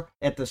 or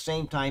at the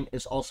same time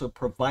is also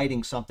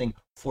providing something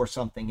for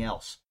something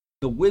else.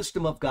 The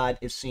wisdom of God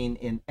is seen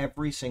in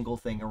every single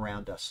thing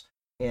around us.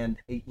 And,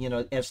 you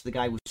know, as the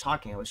guy was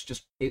talking, I was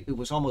just, it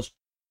was almost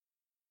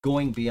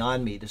going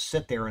beyond me to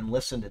sit there and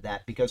listen to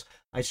that, because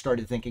I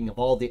started thinking of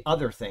all the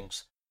other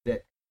things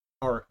that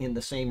are in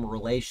the same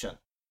relation.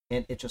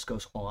 And it just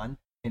goes on,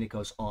 and it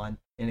goes on,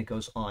 and it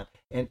goes on.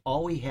 And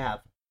all we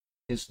have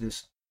is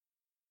this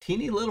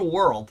teeny little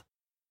world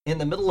in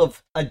the middle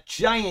of a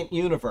giant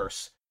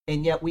universe,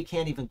 and yet we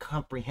can't even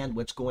comprehend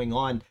what's going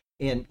on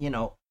in, you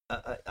know,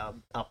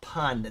 a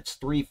pond that's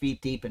 3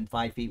 feet deep and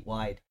 5 feet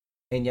wide.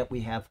 And yet we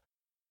have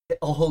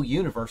a whole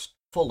universe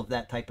full of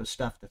that type of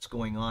stuff that's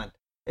going on.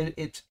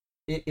 It's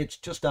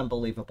just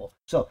unbelievable.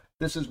 So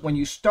this is when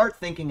you start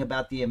thinking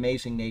about the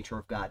amazing nature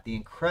of God, the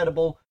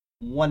incredible,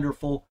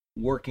 wonderful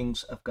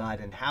workings of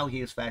God, and how he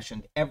has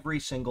fashioned every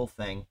single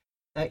thing.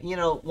 You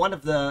know, one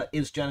of the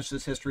Is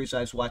Genesis Histories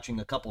I was watching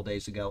a couple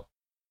days ago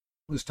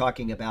was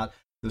talking about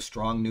the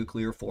strong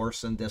nuclear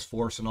force and this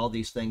force and all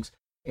these things.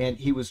 And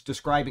he was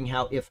describing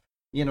how if,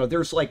 you know,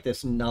 there's like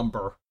this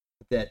number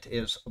that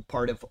is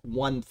part of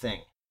one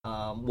thing.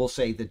 We'll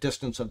say the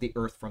distance of the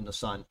Earth from the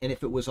sun. And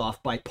if it was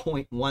off by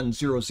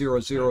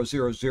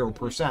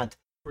 0.100000%,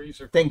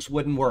 things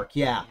wouldn't work.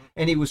 Yeah.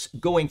 And he was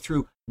going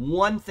through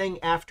one thing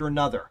after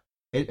another.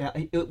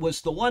 It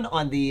was the one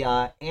on the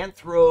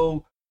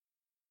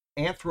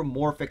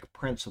anthropomorphic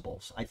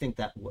principles, I think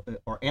that,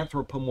 or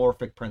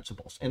anthropomorphic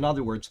principles. In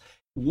other words,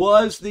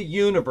 was the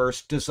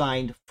universe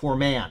designed for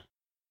man?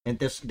 And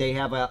this, they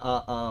have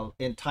a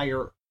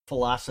entire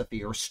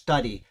philosophy or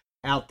study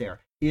out there.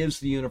 Is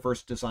the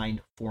universe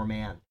designed for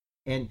man?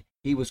 And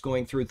he was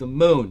going through the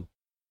moon.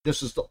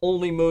 This is the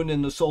only moon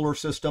in the solar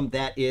system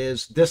that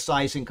is this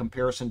size in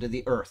comparison to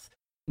the Earth.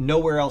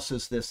 Nowhere else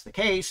is this the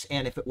case.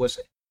 And if it was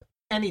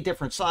any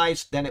different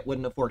size, then it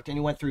wouldn't have worked. And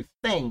he went through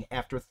thing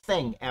after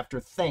thing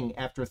after thing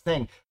after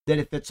thing, that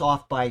if it's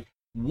off by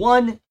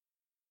one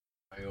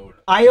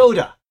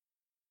iota,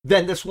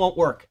 then this won't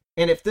work.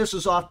 And if this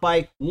is off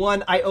by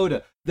one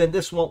iota, then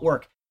this won't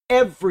work.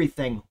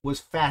 Everything was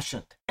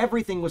fashioned.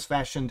 Everything was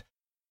fashioned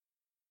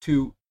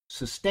to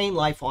sustain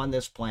life on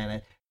this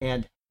planet,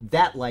 and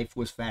that life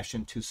was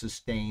fashioned to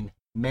sustain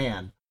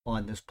man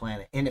on this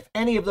planet. And if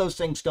any of those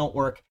things don't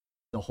work,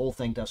 the whole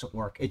thing doesn't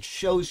work. It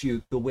shows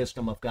you the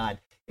wisdom of God.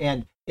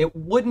 And it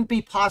wouldn't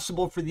be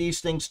possible for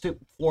these things to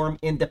form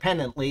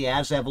independently,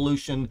 as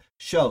evolution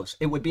shows.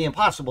 It would be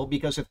impossible,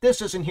 because if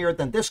this isn't here,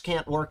 then this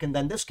can't work, and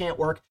then this can't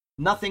work.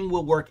 Nothing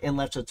will work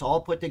unless it's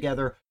all put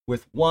together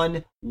with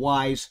one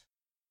wise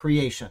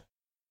creation.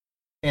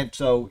 And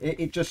so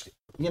it just,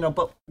 you know,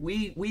 but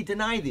we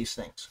deny these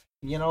things.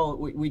 You know,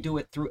 we do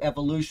it through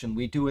evolution.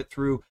 We do it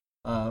through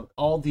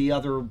all the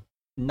other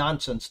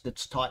nonsense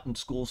that's taught in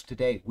schools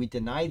today. We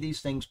deny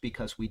these things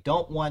because we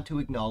don't want to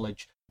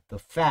acknowledge the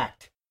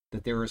fact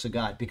that there is a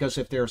God. Because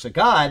if there's a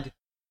God,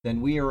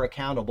 then we are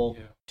accountable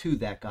to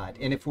that God.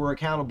 And if we're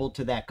accountable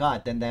to that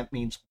God, then that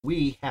means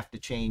we have to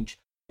change,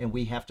 and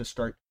we have to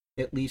start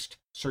at least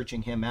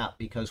searching him out,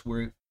 because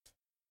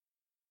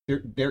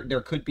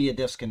there could be a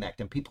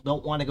disconnect, and people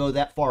don't want to go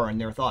that far in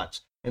their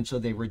thoughts, and so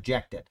they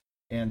reject it.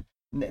 And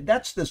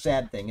that's the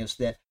sad thing, is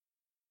that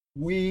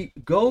we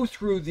go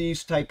through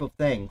these type of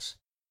things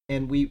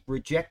and we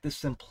reject the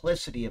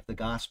simplicity of the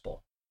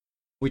gospel,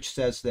 which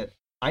says that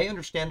I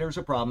understand there's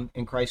a problem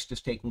and Christ is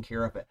taking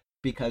care of it,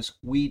 because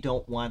we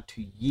don't want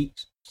to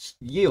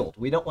yield.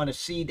 We don't want to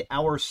cede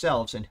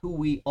ourselves and who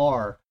we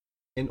are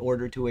in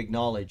order to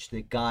acknowledge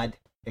that God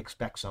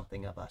expects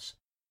something of us.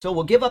 So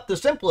we'll give up the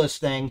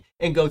simplest thing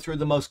and go through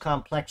the most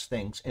complex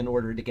things in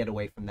order to get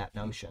away from that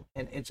notion.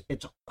 And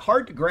it's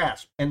hard to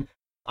grasp. And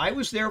I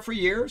was there for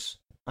years.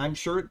 I'm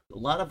sure a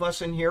lot of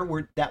us in here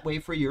were that way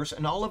for years.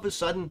 And all of a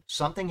sudden,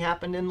 something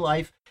happened in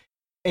life,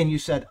 and you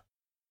said,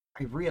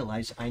 I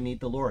realize I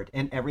need the Lord.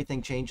 And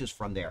everything changes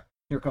from there.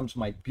 Here comes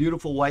my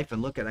beautiful wife,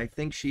 and look at, I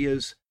think she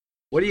is,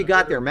 what do you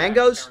got there,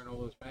 mangoes?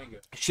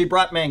 She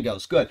brought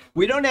mangoes, good.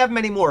 We don't have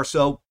many more,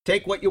 so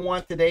take what you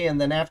want today,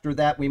 and then after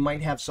that, we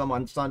might have some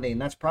on Sunday,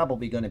 and that's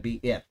probably going to be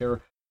it.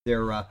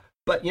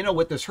 But you know,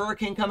 with this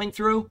hurricane coming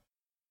through,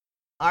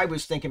 I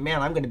was thinking,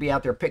 man, I'm going to be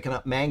out there picking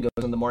up mangoes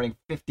in the morning,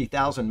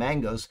 50,000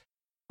 mangoes.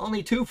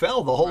 Only 2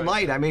 fell the whole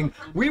night. I mean,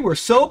 we were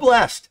so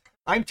blessed.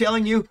 I'm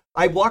telling you,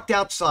 I walked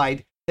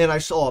outside, and I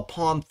saw a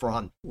palm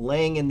frond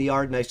laying in the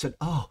yard, and I said,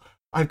 oh,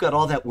 I've got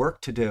all that work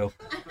to do.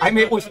 I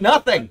mean, it was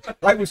nothing.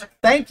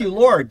 Thank you,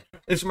 Lord.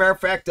 As a matter of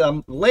fact,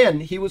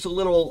 Lynn, he was a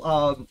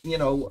little,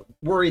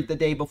 worried the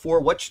day before.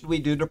 What should we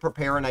do to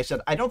prepare? And I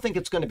said, I don't think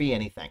it's going to be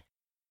anything.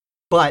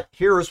 But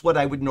here's what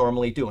I would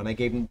normally do. And I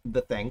gave him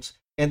the things.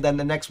 And then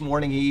the next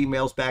morning he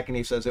emails back and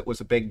he says it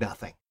was a big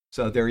nothing.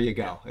 So there you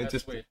go. Yeah,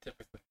 that's the way it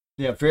typically.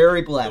 Yeah,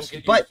 very blessed.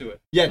 Don't get used to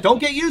it. Yeah, don't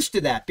get used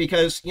to that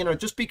because,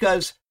 just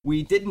because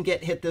we didn't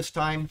get hit this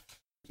time,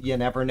 you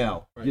never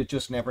know. Right. You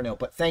just never know.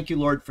 But thank you,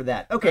 Lord, for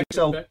that. Okay,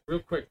 real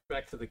quick,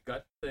 back to the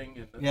gut thing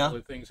and the other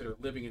things that are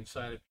living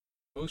inside of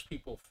you. Most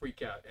people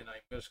freak out, and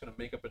I'm just going to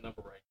make up a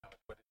number right now,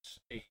 but it's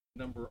a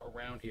number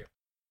around here.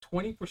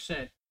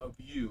 20% of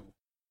you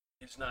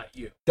is not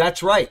you.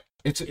 That's right.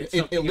 It's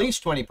at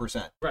least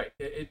 20%. Right.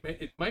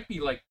 It might be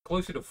like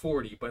closer to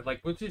 40, but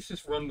like let's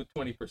just run with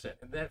 20%,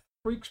 and that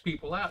freaks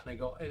people out. And I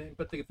go,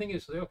 but the thing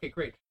is, okay,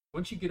 great.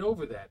 Once you get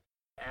over that,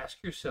 ask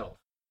yourself,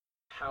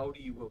 how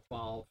do you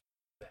evolve?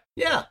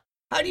 Yeah.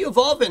 How do you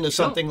evolve into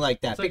something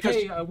like that? It's like, because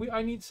hey,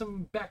 I need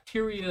some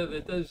bacteria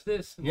that does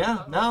this.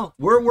 No,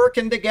 we're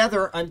working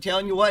together. I'm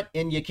telling you what,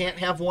 and you can't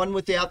have one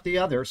without the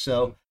other.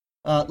 So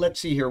let's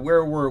see here.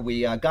 Where were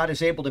we? God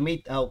is able to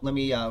meet. Let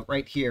me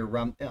right here.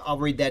 I'll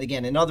read that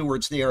again. In other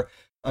words, there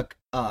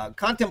a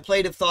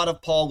contemplative thought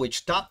of Paul which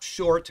stopped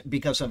short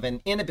because of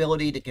an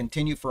inability to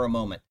continue for a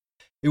moment.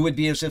 It would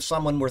be as if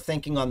someone were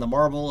thinking on the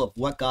marvel of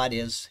what God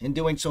is. In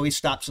doing so, he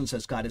stops and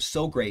says, God is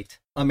so great,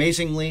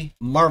 amazingly,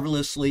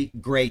 marvelously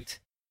great,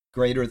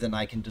 greater than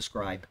I can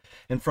describe.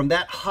 And from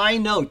that high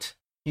note,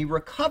 he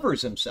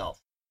recovers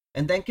himself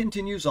and then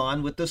continues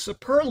on with the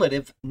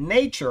superlative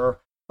nature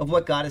of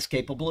what God is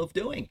capable of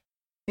doing.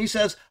 He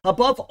says,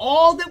 above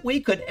all that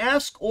we could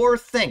ask or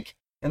think.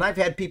 And I've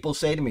had people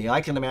say to me, I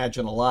can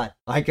imagine a lot.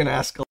 I can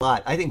ask a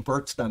lot. I think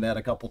Bert's done that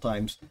a couple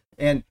times.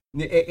 And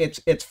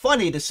it's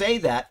funny to say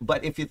that,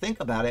 but if you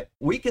think about it,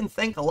 we can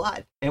think a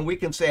lot and we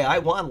can say, I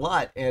want a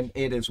lot. And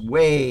it is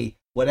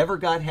whatever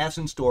God has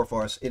in store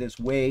for us, it is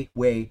way,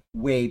 way,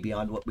 way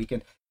beyond what we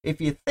can. If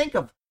you think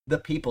of the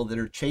people that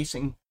are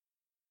chasing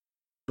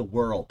the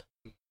world,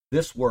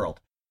 this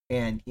world,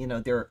 and,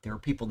 there are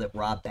people that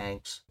rob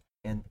banks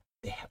and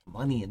they have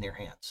money in their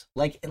hands,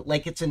 like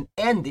it's an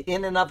end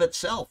in and of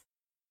itself.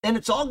 And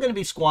it's all going to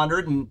be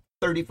squandered in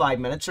 35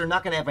 minutes. They're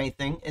not going to have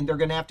anything, and they're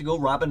going to have to go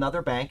rob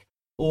another bank,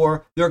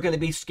 or they're going to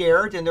be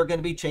scared, and they're going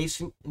to be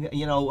chasing,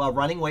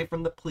 running away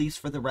from the police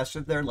for the rest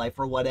of their life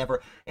or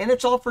whatever. And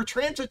it's all for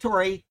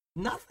transitory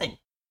nothing.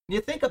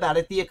 You think about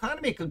it, the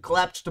economy could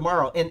collapse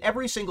tomorrow, and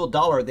every single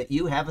dollar that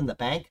you have in the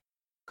bank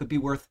could be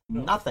worth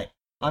nothing.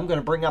 I'm going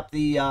to bring up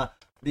the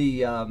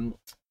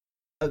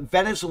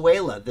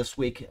Venezuela this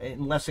week,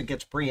 unless it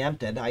gets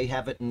preempted. I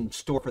have it in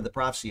store for the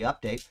prophecy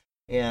update,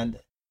 and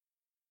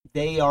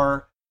they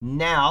are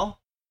now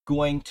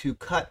going to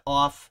cut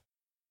off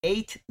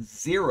 8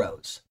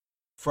 zeros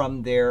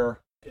from their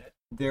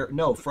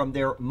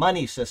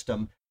money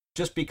system,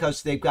 just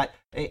because they've got,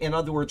 in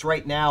other words,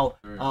 right now,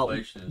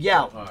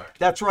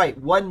 that's right,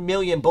 1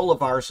 million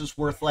bolivars is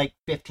worth like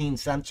 15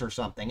 cents or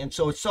something, and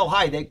so it's so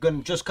high they're going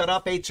to just cut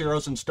off 8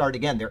 zeros and start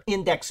again. They're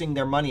indexing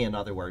their money, in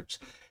other words,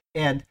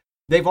 and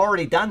they've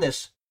already done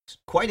this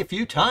quite a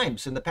few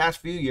times in the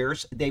past few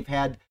years. They've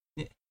had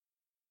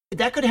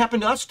that could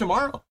happen to us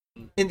tomorrow.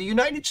 In the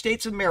United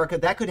States of America,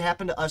 that could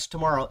happen to us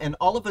tomorrow. And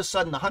all of a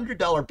sudden, the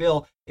 $100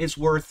 bill is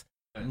worth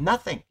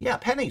nothing. Yeah,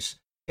 pennies.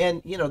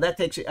 And, that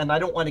takes you, and I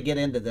don't want to get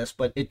into this,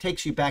 but it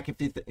takes you back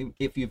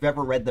if you've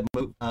ever read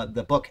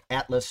the book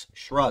Atlas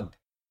Shrugged,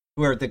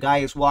 where the guy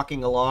is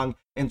walking along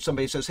and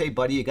somebody says, hey,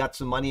 buddy, you got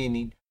some money? And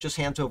he just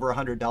hands over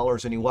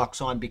 $100 and he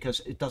walks on because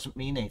it doesn't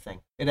mean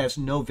anything. It has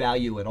no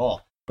value at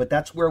all. But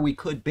that's where we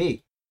could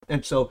be.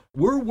 And so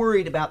we're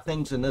worried about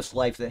things in this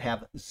life that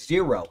have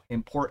zero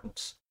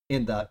importance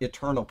in the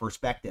eternal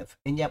perspective.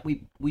 And yet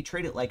we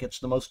treat it like it's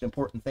the most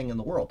important thing in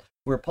the world,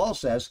 where Paul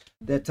says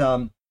that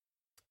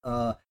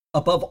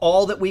above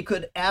all that we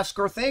could ask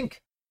or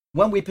think,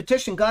 when we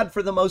petition God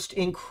for the most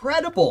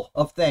incredible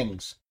of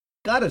things,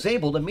 God is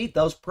able to meet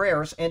those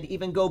prayers and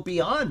even go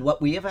beyond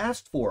what we have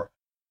asked for.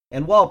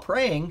 And while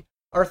praying,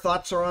 our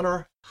thoughts are on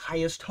our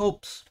highest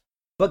hopes.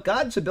 But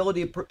God's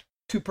ability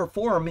to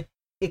perform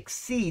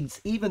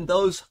exceeds even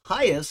those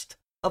highest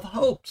of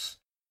hopes.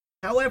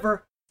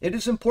 However, it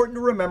is important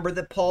to remember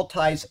that Paul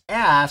ties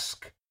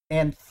ask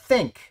and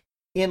think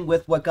in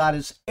with what God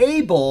is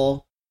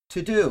able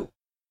to do,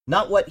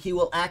 not what he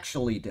will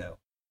actually do.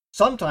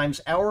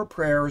 Sometimes our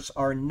prayers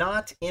are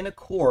not in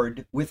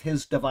accord with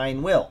his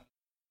divine will.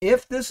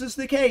 If this is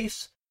the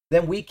case,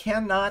 then we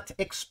cannot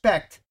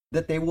expect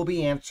that they will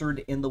be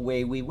answered in the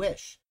way we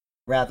wish.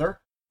 Rather,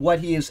 what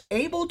he is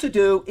able to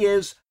do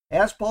is,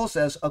 as Paul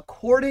says,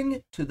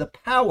 according to the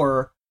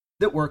power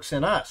that works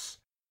in us.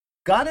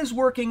 God is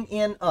working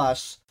in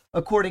us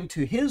according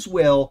to his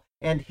will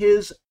and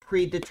his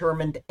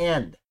predetermined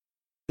end.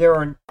 There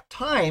are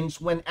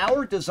times when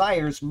our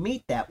desires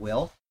meet that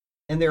will,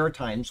 and there are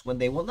times when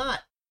they will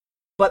not.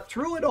 But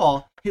through it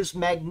all, his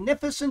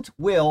magnificent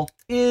will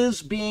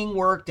is being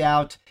worked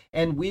out,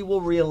 and we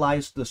will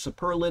realize the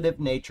superlative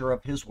nature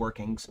of his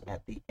workings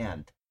at the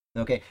end.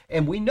 Okay,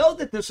 and we know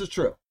that this is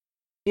true.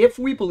 If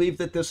we believe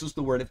that this is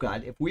the Word of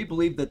God, if we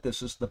believe that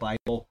this is the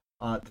Bible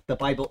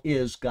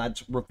is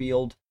God's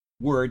revealed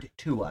word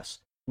to us,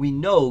 we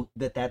know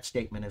that that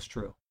statement is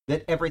true,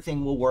 that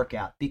everything will work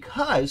out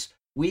because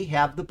we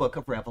have the book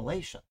of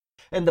Revelation.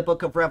 And the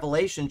book of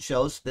Revelation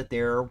shows that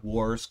there are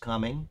wars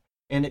coming,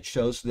 and it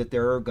shows that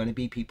there are going to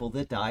be people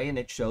that die, and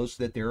it shows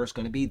that there is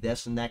going to be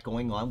this and that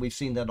going on. We've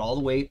seen that all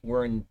the way.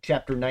 We're in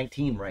chapter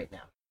 19 right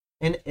now.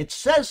 And it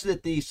says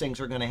that these things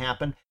are going to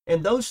happen,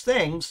 and those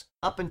things,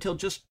 up until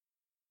just,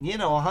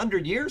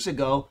 100 years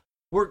ago,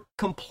 were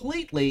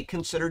completely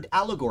considered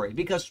allegory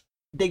because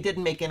they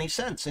didn't make any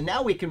sense. And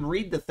now we can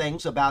read the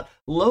things about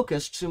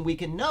locusts, and we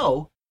can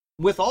know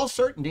with all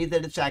certainty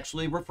that it's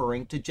actually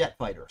referring to jet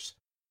fighters.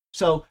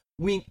 So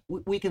we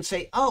can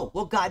say, oh,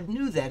 well, God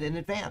knew that in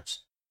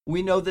advance.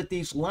 We know that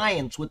these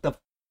lions with the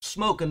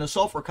smoke and the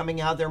sulfur coming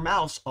out of their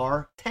mouths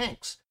are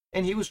tanks.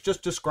 And he was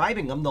just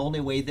describing them the only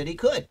way that he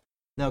could.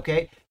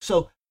 Okay,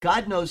 so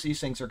God knows these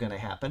things are going to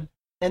happen.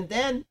 And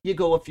then you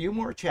go a few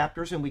more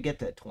chapters and we get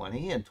to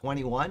 20 and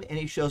 21, and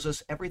he shows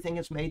us everything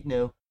is made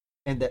new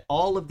and that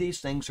all of these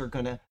things are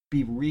going to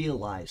be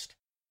realized.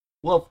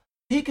 Well,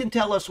 he can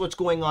tell us what's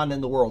going on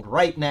in the world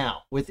right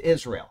now with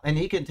Israel, and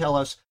he can tell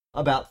us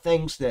about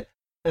things that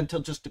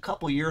until just a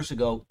couple years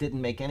ago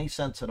didn't make any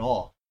sense at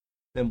all.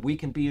 Then we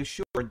can be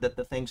assured that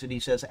the things that he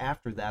says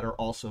after that are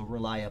also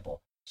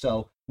reliable.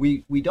 So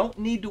we don't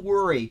need to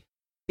worry,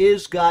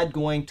 is God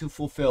going to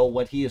fulfill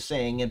what he is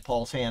saying in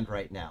Paul's hand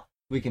right now?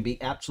 We can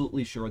be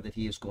absolutely sure that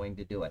he is going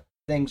to do it.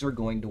 Things are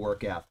going to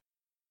work out.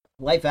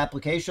 Life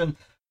application,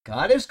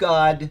 God is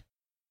God,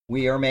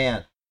 we are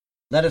man.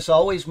 Let us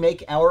always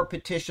make our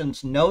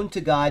petitions known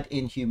to God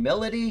in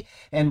humility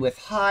and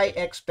with high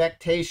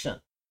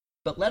expectation.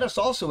 But let us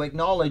also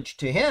acknowledge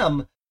to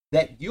him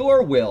that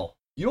your will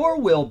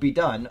be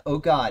done, O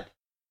God.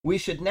 We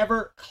should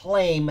never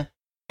claim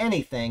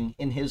anything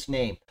in his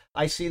name.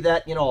 I see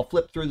that, I'll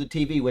flip through the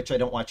TV, which I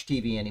don't watch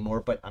TV anymore,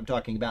 but I'm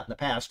talking about in the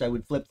past. I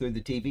would flip through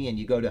the TV and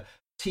you go to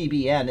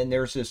TBN and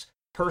there's this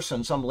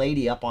person, some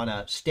lady up on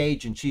a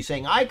stage, and she's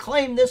saying, I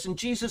claim this in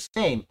Jesus'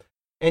 name.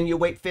 And you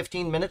wait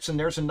 15 minutes and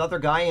there's another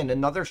guy in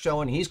another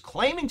show and he's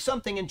claiming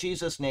something in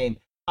Jesus' name.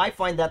 I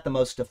find that the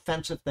most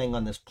offensive thing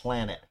on this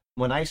planet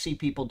when I see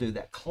people do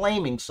that,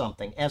 claiming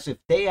something as if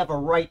they have a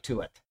right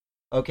to it.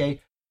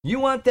 Okay? You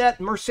want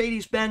that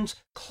Mercedes-Benz?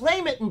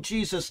 Claim it in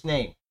Jesus'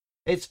 name.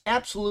 It's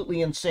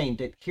absolutely insane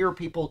to hear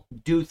people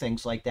do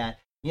things like that.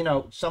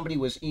 Somebody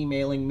was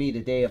emailing me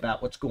today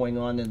about what's going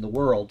on in the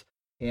world.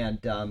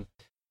 And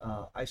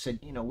I said,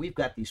 we've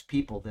got these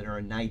people that are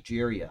in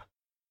Nigeria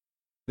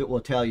that will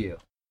tell you,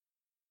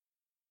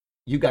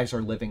 you guys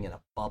are living in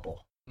a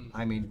bubble.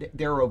 I mean,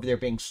 they're over there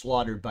being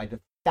slaughtered by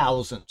the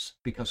thousands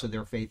because of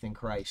their faith in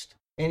Christ.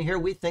 And here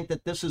we think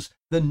that this is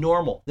the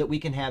normal, that we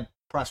can have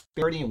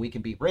prosperity and we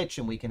can be rich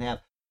and we can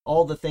have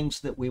all the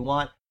things that we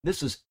want.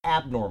 This is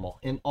abnormal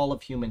in all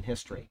of human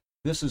history.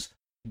 This is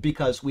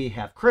because we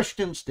have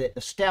Christians that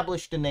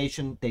established a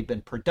nation, they've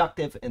been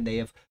productive, and they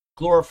have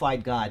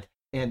glorified God,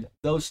 and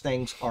those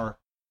things are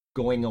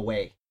going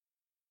away.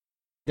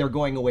 They're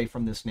going away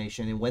from this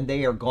nation, and when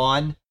they are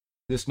gone,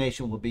 this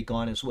nation will be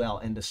gone as well.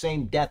 And the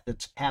same death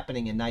that's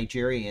happening in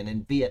Nigeria and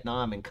in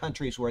Vietnam and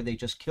countries where they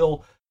just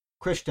kill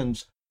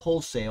Christians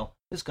wholesale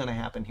is going to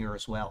happen here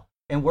as well.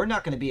 And we're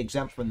not going to be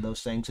exempt from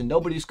those things, and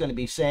nobody's going to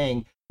be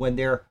saying when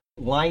they're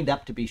lined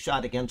up to be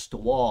shot against a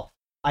wall,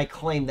 I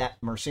claim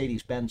that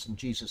Mercedes-Benz in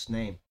Jesus'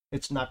 name.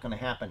 It's not going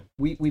to happen.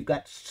 We've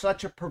got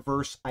such a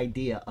perverse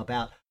idea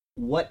about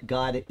what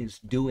God is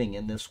doing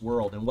in this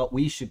world and what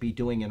we should be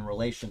doing in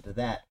relation to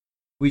that.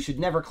 We should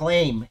never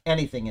claim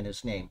anything in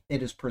his name.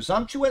 It is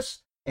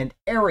presumptuous and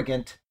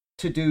arrogant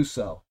to do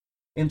so.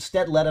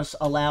 Instead, let us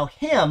allow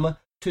him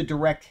to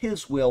direct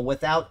his will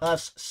without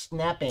us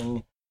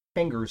snapping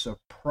fingers of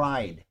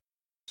pride.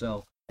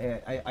 So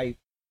I'm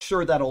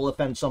sure that'll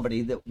offend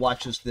somebody that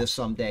watches this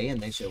someday and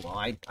they say, well,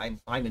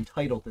 I'm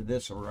entitled to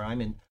this, or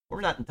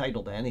we're not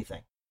entitled to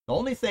anything. The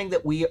only thing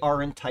that we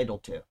are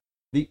entitled to,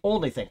 the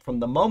only thing from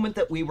the moment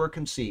that we were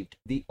conceived,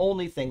 the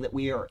only thing that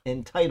we are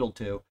entitled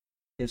to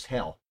is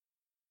hell.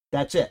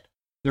 That's it.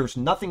 There's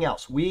nothing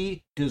else.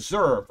 We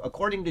deserve,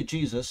 according to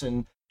Jesus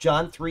in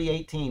John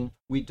 3:18,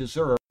 we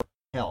deserve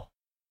hell.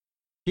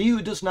 He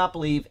who does not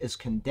believe is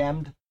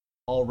condemned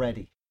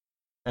already.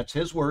 That's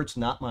his words,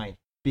 not mine.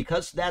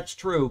 Because that's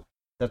true,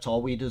 that's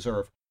all we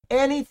deserve.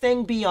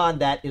 Anything beyond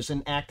that is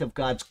an act of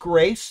God's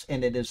grace,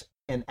 and it is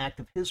an act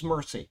of his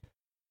mercy.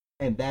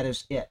 And that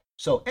is it.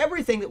 So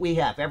everything that we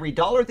have, every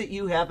dollar that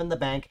you have in the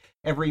bank,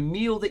 every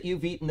meal that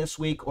you've eaten this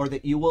week or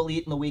that you will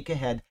eat in the week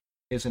ahead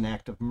is an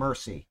act of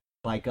mercy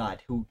by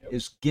God, who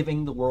is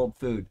giving the world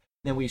food.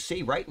 Then we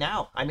see right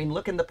now, I mean,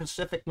 look in the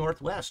Pacific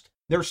Northwest.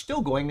 They're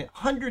still going at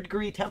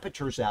 100-degree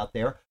temperatures out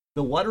there.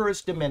 The water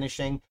is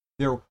diminishing.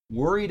 They're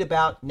worried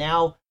about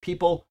now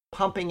people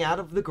pumping out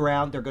of the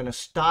ground. They're going to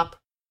stop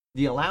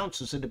the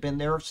allowances that have been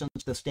there since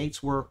the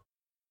states were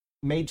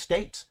made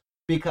states,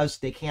 because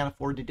they can't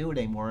afford to do it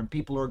anymore, and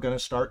people are going to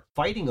start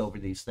fighting over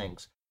these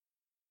things.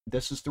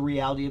 This is the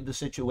reality of the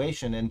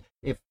situation. And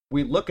if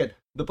we look at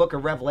the book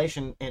of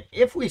Revelation, and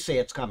if we say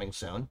it's coming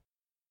soon,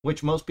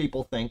 which most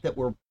people think that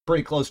we're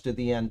pretty close to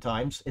the end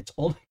times, it's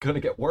only going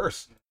to get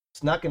worse.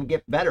 It's not going to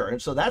get better.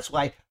 And so that's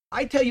why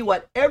I tell you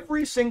what,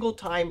 every single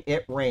time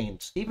it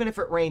rains, even if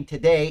it rained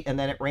today and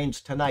then it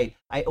rains tonight,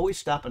 I always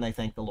stop and I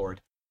thank the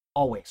Lord.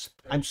 Always.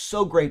 I'm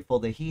so grateful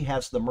that he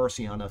has the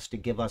mercy on us to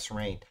give us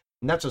rain.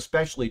 And that's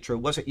especially true.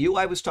 Was it you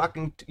I was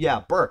talking to?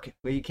 Yeah, Burke.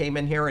 He came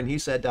in here and he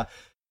said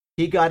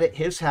he got at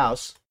his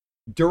house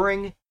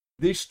during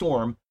the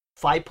storm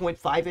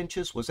 5.5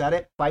 inches. Was that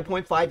it?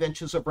 5.5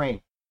 inches of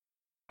rain.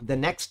 The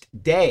next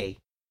day,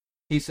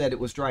 he said it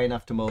was dry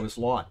enough to mow his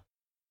lawn.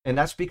 And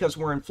that's because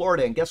we're in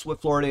Florida. And guess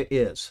what Florida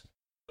is?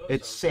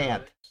 It's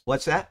sand.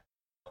 What's that?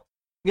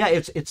 Yeah,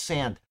 it's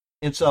sand.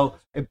 And so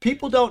if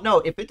people don't know,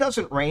 if it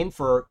doesn't rain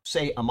for,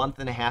 say, a month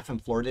and a half in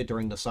Florida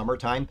during the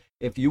summertime,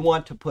 if you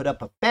want to put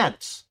up a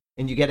fence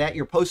and you get at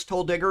your post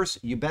hole diggers,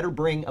 you better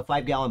bring a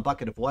 5-gallon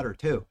bucket of water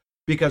too.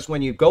 Because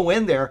when you go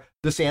in there,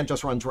 the sand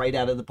just runs right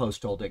out of the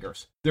post hole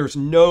diggers. There's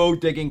no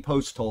digging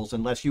post holes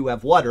unless you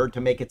have water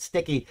to make it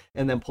sticky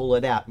and then pull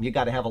it out. And you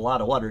got to have a lot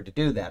of water to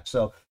do that.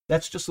 So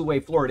that's just the way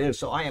Florida is.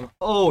 So I am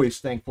always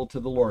thankful to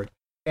the Lord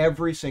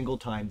every single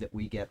time that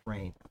we get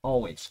rain.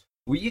 Always.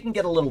 Well, you can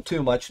get a little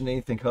too much and then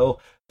you think, oh,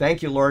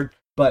 thank you, Lord.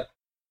 But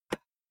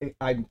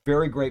I'm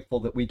very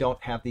grateful that we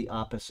don't have the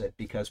opposite,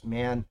 because,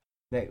 man,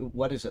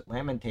 what is it?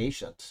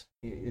 Lamentations.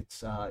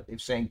 It's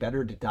saying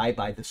better to die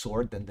by the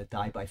sword than to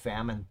die by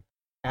famine.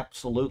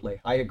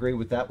 Absolutely. I agree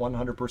with that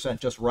 100%.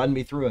 Just run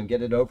me through and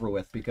get it over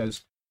with,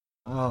 because,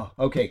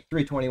 okay,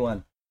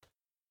 3:21.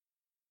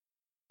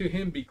 To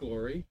him be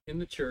glory in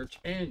the church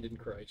and in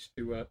Christ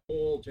throughout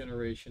all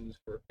generations,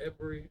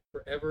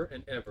 forever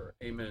and ever.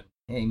 Amen.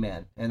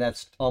 Amen. And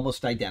that's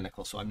almost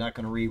identical, so I'm not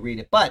going to reread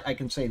it. But I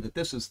can say that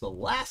this is the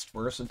last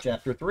verse of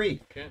chapter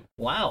 3. Okay.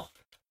 Wow.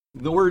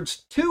 The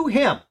words "to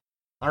him"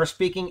 are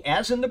speaking,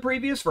 as in the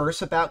previous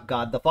verse, about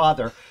God the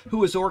Father,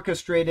 who has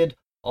orchestrated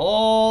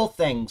all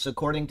things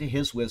according to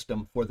his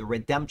wisdom for the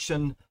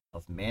redemption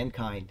of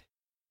mankind.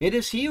 It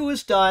is he who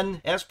has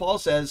done, as Paul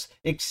says,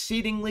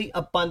 exceedingly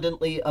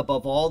abundantly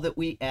above all that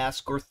we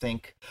ask or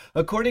think,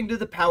 according to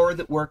the power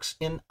that works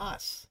in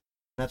us.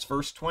 That's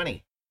verse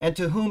 20. And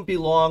to whom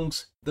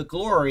belongs the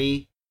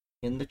glory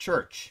in the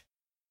church.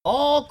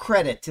 All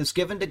credit is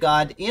given to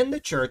God in the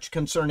church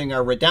concerning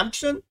our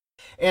redemption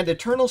and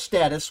eternal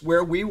status,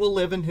 where we will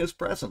live in his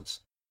presence.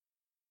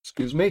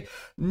 Excuse me.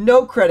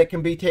 No credit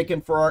can be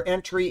taken for our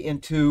entry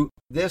into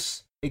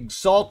this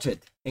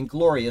exalted and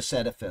glorious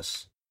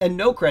edifice, and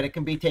no credit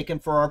can be taken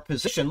for our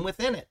position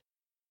within it.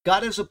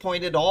 God has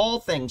appointed all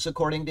things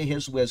according to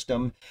his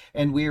wisdom,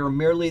 and we are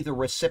merely the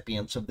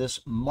recipients of this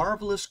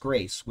marvelous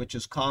grace which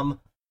has come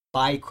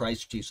by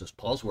Christ Jesus.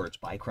 Paul's words,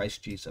 by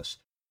Christ Jesus.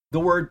 The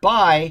word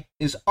 "by"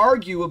 is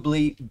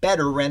arguably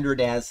better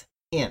rendered as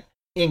in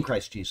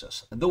Christ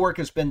Jesus. The work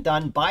has been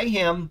done by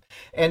him,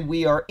 and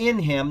we are in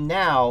him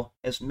now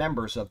as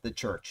members of the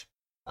church.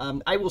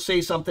 I will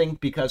say something,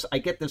 because I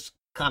get this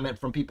comment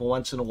from people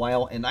once in a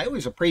while, and I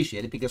always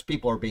appreciate it because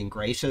people are being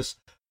gracious,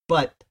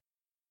 but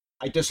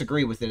I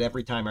disagree with it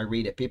every time I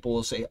read it. People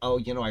will say, oh,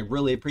 I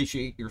really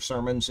appreciate your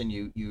sermons and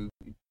you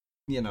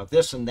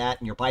this and that,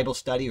 and your Bible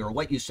study, or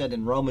what you said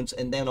in Romans,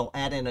 and then I'll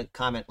add in a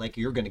comment like,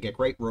 you're going to get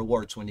great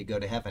rewards when you go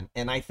to heaven.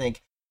 And I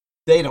think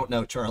they don't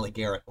know Charlie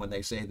Garrett when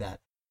they say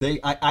that.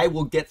 I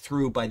will get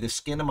through by the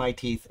skin of my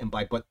teeth and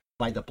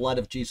by the blood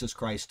of Jesus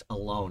Christ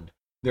alone.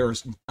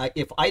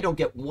 If I don't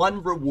get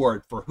one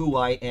reward for who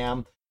I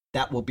am,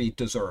 that will be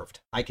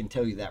deserved. I can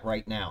tell you that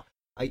right now.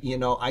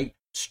 I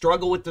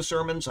struggle with the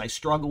sermons. I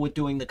struggle with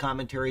doing the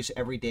commentaries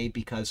every day,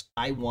 because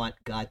I want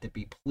God to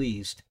be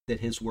pleased that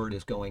his word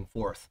is going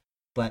forth.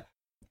 But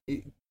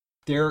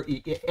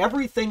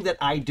everything that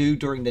I do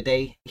during the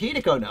day,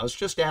 Hideko knows,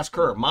 just ask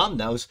her, Mom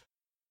knows,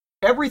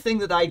 everything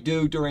that I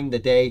do during the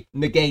day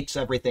negates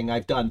everything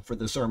I've done for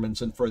the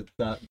sermons and for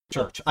the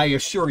church. I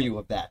assure you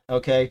of that,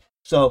 okay?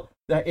 So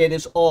it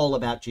is all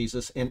about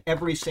Jesus, and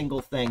every single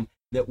thing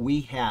that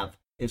we have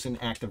is an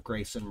act of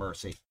grace and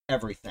mercy.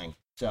 Everything.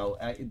 So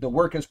the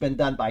work has been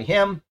done by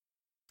him,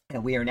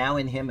 and we are now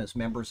in him as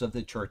members of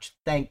the church.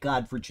 Thank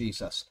God for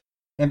Jesus.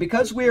 And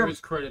because we are... There is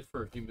credit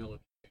for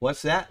humility.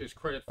 What's that? There's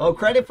credit. Oh,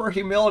 credit for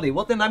humility.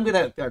 Well, then I'm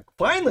going to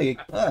finally.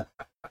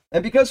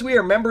 And because we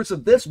are members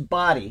of this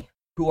body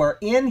who are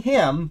in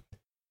him,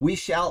 we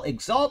shall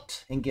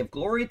exalt and give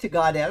glory to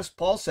God, as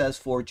Paul says,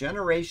 for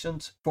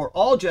generations, for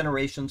all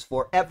generations,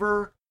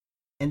 forever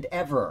and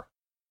ever.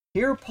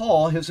 Here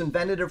Paul has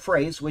invented a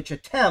phrase which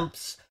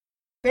attempts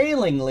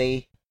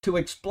failingly to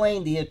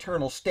explain the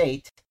eternal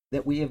state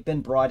that we have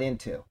been brought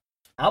into.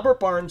 Albert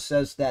Barnes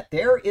says that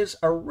there is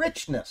a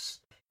richness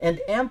and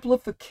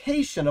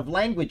amplification of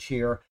language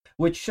here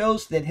which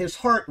shows that his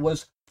heart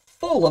was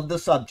full of the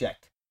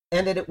subject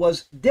and that it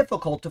was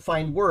difficult to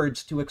find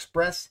words to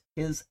express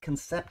his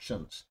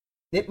conceptions.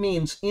 It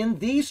means, in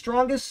the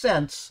strongest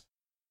sense,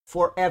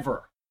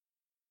 forever.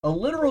 A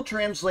literal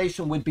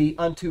translation would be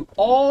unto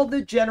all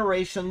the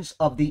generations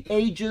of the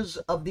ages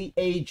of the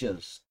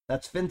ages.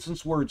 That's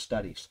Vincent's Word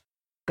Studies.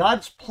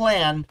 God's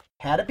plan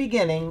had a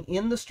beginning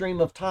in the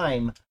stream of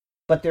time,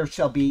 but there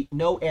shall be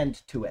no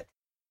end to it,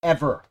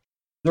 ever.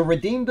 The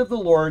redeemed of the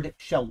Lord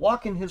shall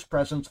walk in his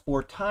presence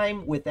for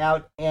time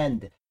without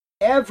end,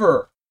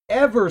 ever,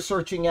 ever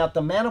searching out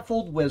the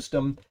manifold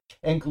wisdom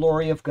and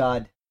glory of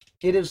God.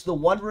 It is the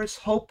wondrous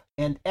hope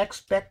and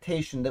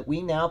expectation that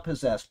we now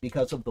possess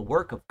because of the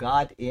work of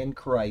God in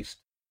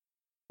Christ.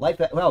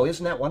 Wow,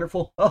 isn't that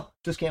wonderful? Oh,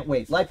 just can't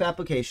wait. Life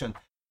application.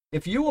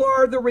 If you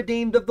are the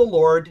redeemed of the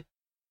Lord,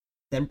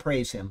 then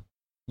praise him.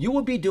 You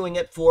will be doing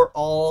it for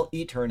all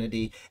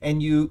eternity,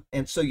 and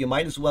so you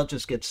might as well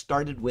just get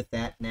started with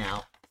that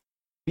now.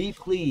 Be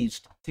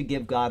pleased to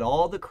give God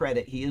all the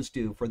credit he is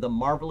due for the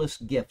marvelous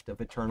gift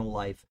of eternal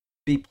life.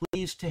 Be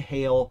pleased to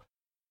hail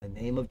the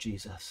name of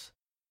Jesus.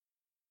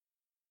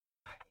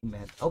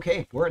 Amen.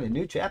 Okay, we're in a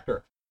new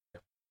chapter.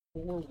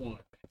 4:1.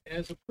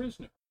 As a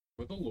prisoner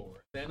for the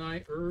Lord, then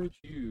I urge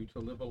you to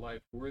live a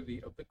life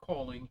worthy of the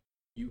calling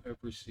you have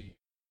received.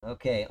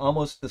 Okay,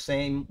 almost the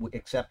same,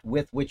 except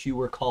with which you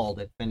were called.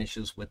 It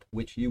finishes with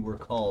which you were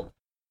called.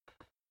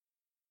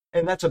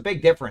 And that's a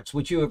big difference,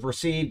 which you have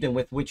received and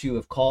with which you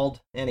have called.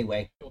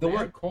 Anyway, Well, the they are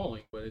word,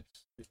 calling, but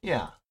it's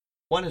yeah,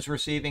 one is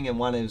receiving and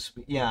one is,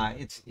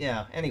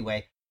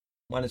 anyway,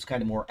 one is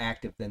kind of more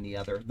active than the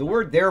other. The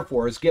word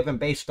therefore is given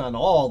based on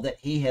all that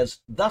he has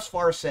thus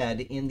far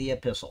said in the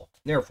epistle.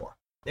 Therefore,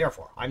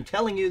 I'm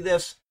telling you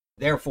this,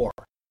 therefore.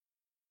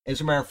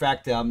 As a matter of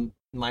fact,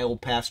 my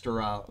old pastor,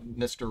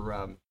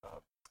 Mr.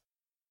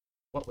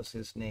 What was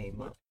his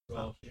name?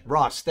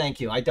 Ross,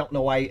 thank you. I don't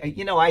know why.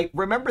 I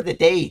remember the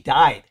day he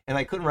died, and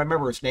I couldn't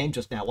remember his name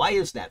just now. Why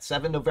is that?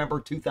 7 November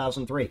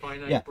 2003.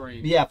 Finite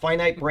brain. Yeah,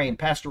 finite brain.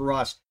 Pastor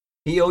Ross.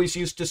 He always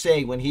used to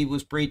say when he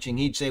was preaching,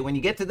 he'd say, when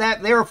you get to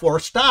that therefore,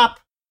 stop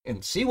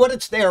and see what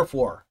it's there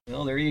for.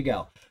 Well, there you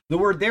go. The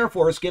word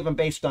therefore is given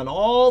based on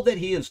all that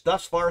he has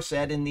thus far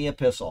said in the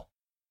epistle.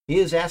 He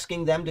is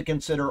asking them to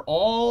consider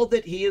all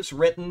that he has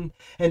written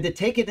and to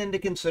take it into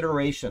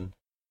consideration.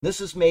 This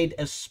is made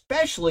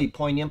especially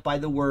poignant by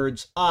the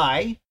words,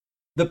 I,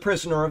 the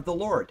prisoner of the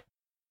Lord.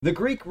 The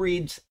Greek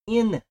reads,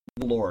 in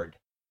the Lord.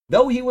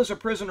 Though he was a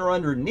prisoner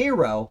under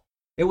Nero,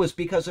 it was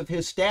because of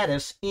his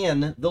status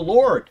in the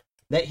Lord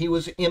that he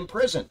was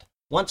imprisoned.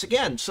 Once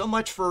again, so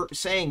much for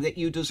saying that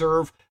you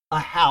deserve a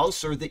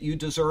house or that you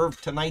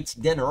deserve tonight's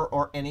dinner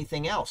or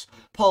anything else.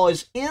 Paul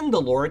is in the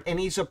Lord, and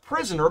he's a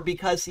prisoner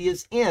because he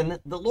is in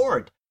the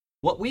Lord.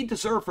 What we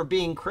deserve for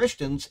being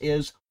Christians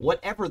is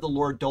whatever the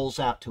Lord doles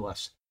out to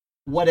us,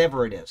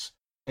 whatever it is.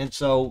 And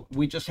so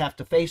we just have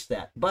to face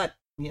that. But,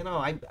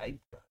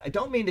 I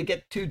don't mean to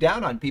get too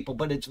down on people,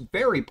 but it's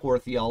very poor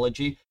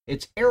theology.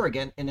 It's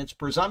arrogant and it's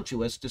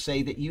presumptuous to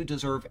say that you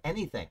deserve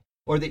anything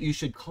or that you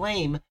should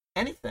claim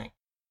anything.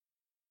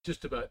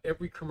 Just about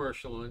every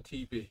commercial on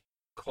TV.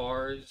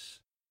 Cars.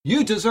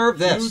 You deserve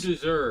this. You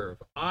deserve.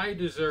 I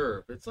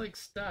deserve. It's like,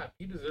 stop.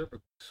 You deserve a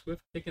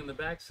swift kick in the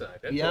backside.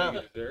 That's what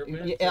you deserve,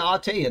 man. Yeah, I'll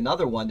tell you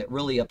another one that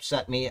really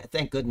upset me.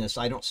 Thank goodness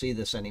I don't see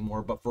this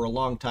anymore, but for a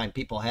long time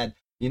people had,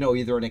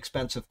 either an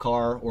expensive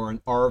car or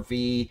an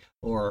RV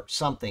or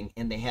something,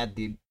 and they had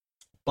the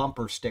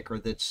bumper sticker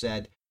that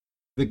said,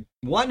 the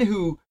one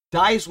who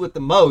dies with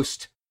the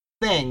most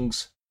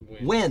things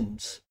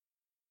wins.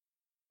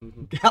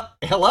 Mm-hmm.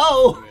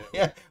 Hello?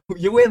 Yeah.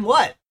 You win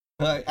what?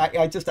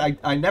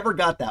 I never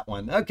got that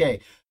one. Okay.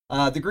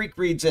 The Greek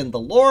reads in the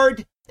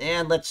Lord,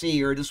 and let's see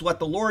here. It is what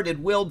the Lord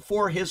had willed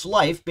for his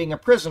life, being a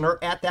prisoner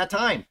at that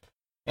time,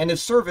 and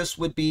his service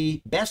would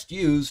be best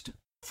used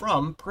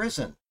from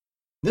prison.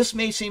 This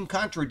may seem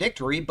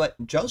contradictory,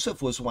 but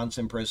Joseph was once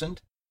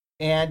imprisoned,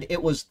 and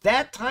it was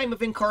that time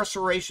of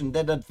incarceration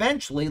that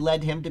eventually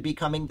led him to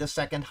becoming the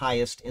second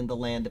highest in the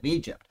land of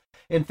Egypt.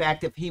 In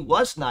fact, if he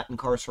was not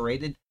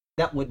incarcerated,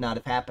 that would not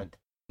have happened.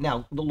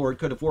 Now, the Lord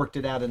could have worked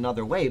it out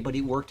another way, but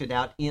he worked it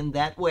out in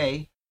that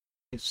way,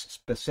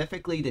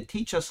 specifically to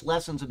teach us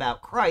lessons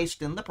about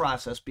Christ in the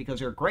process, because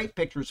there are great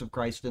pictures of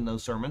Christ in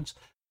those sermons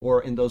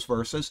or in those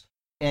verses.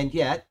 And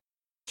yet,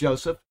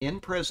 Joseph in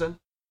prison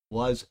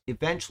was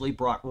eventually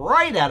brought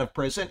right out of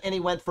prison, and he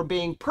went from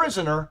being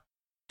prisoner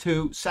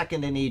to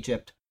second in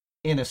Egypt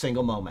in a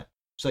single moment.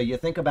 So you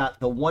think about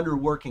the wonder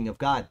working of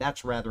God.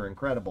 That's rather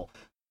incredible.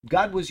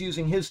 God was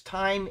using his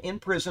time in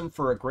prison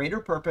for a greater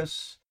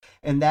purpose,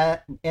 and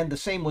the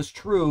same was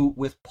true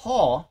with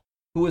Paul,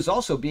 who was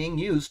also being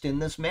used in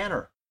this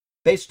manner.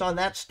 Based on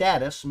that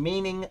status,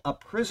 meaning a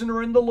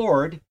prisoner in the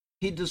Lord,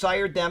 he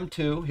desired them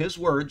to, his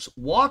words,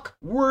 walk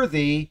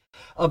worthy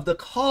of the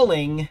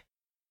calling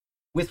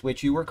with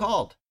which you were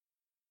called.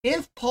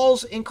 If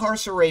Paul's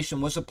incarceration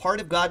was a part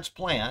of God's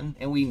plan,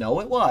 and we know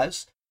it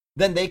was,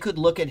 then they could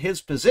look at his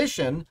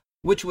position,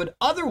 which would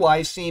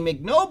otherwise seem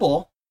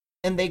ignoble,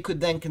 and they could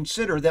then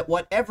consider that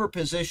whatever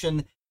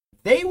position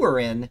they were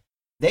in,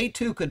 they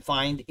too could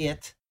find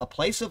it a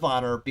place of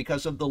honor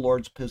because of the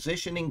Lord's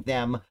positioning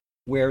them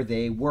where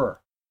they were.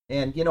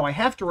 And, I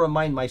have to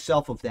remind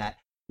myself of that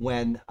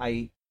when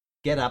I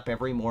get up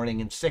every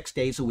morning, and 6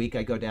 days a week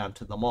I go down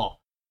to the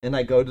mall. And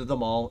I go to the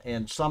mall,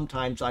 and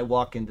sometimes I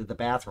walk into the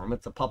bathroom.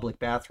 It's a public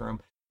bathroom,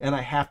 and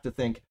I have to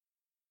think,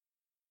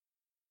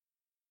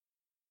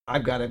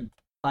 I've got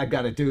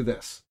to do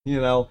this,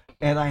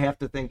 and I have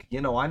to think,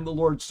 I'm the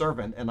Lord's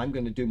servant, and I'm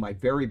going to do my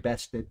very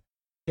best at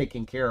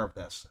taking care of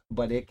this.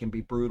 But it can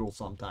be brutal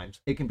sometimes.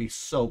 It can be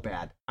so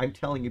bad. I'm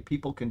telling you,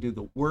 people can do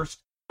the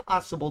worst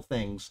possible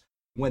things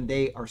when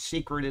they are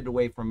secreted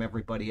away from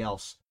everybody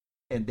else,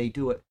 and they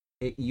do it.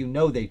 They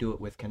do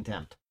it with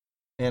contempt.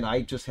 And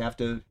I just have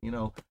to,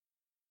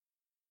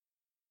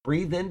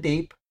 breathe in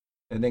deep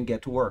and then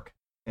get to work.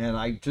 And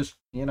I just,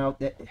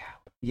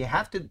 you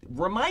have to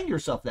remind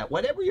yourself that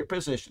whatever your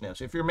position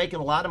is, if you're making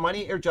a lot of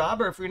money at your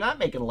job or if you're not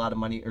making a lot of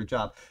money at your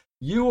job,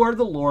 you are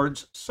the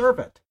Lord's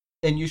servant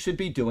and you should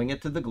be doing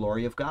it to the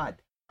glory of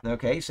God.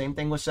 Okay, same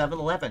thing with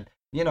 7-Eleven.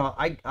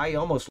 I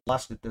almost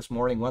lost it this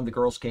morning. One of the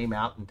girls came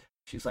out and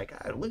she's like,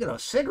 look at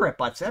those cigarette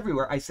butts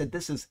everywhere. I said,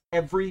 this is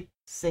every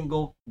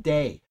single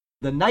day.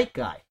 The night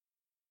guy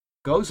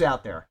goes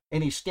out there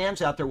and he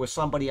stands out there with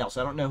somebody else.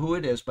 I don't know who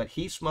it is, but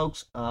he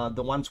smokes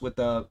the ones with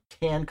the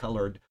tan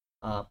colored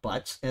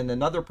butts, and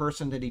another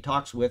person that he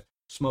talks with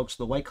smokes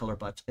the white color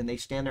butts, and they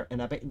stand there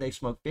and I bet they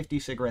smoke 50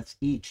 cigarettes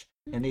each,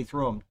 and they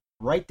throw them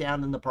right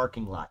down in the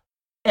parking lot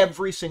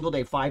every single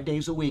day. 5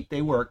 days a week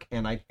they work,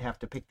 and I have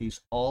to pick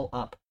these all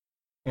up.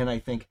 And I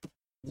think,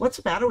 what's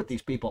the matter with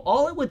these people?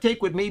 All it would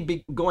take would me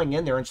be going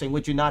in there and saying,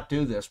 would you not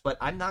do this? But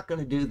I'm not going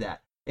to do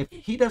that. If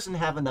he doesn't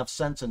have enough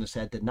sense in his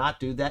head to not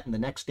do that, and the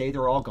next day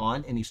they're all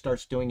gone and he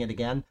starts doing it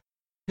again,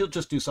 he'll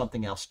just do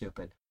something else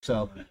stupid.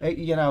 So,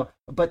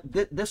 but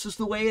this is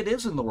the way it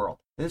is in the world.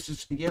 This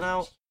is,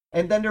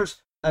 and then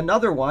there's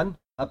another one,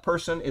 a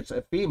person, it's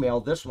a female,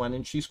 this one,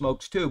 and she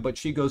smokes too, but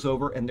she goes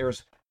over and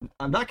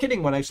I'm not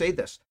kidding when I say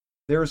this,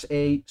 there's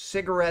a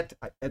cigarette,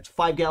 it's a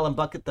 5-gallon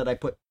bucket that I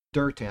put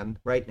dirt in,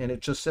 right? And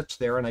it just sits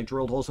there, and I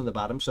drilled holes in the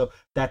bottom. So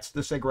that's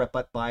the cigarette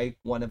butt by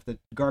one of the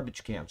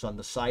garbage cans on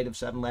the side of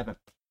 7-Eleven.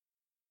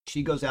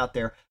 She goes out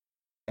there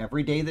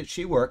every day that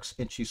she works,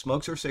 and she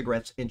smokes her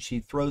cigarettes, and she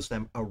throws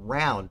them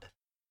around,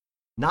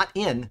 not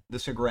in the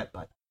cigarette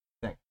butt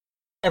thing,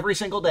 every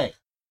single day,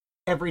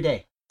 every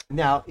day.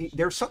 Now,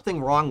 there's something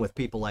wrong with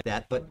people like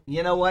that, but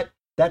you know what?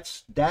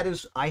 That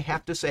is, I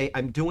have to say,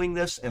 I'm doing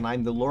this, and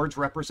I'm the Lord's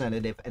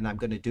representative, and I'm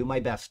going to do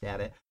my best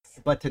at it.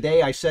 But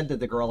today I said to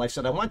the girl, I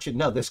said, I want you to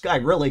know this guy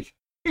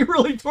he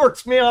really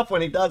torques me off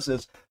when he does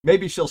this.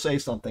 Maybe she'll say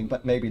something,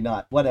 but maybe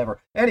not. Whatever.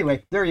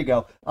 Anyway, there you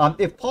go.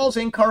 If Paul's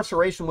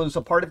incarceration was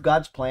a part of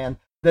God's plan,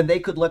 then they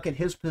could look at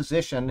his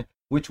position,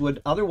 which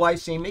would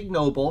otherwise seem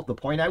ignoble, the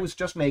point I was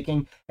just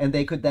making, and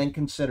they could then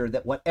consider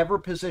that whatever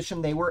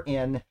position they were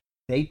in,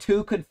 they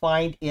too could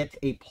find it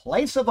a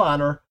place of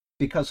honor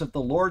because of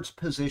the Lord's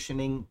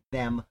positioning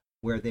them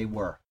where they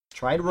were.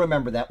 Try to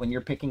remember that when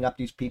you're picking up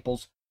these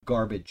people's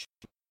garbage.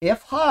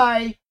 If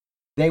high,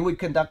 they would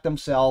conduct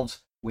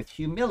themselves with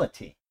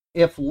humility.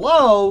 If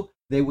low,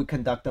 they would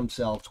conduct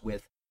themselves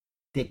with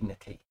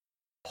dignity.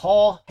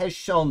 Paul has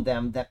shown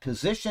them that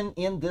position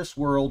in this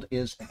world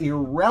is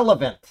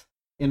irrelevant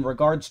in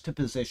regards to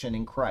position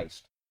in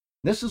Christ.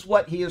 This is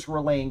what he is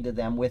relaying to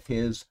them with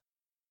his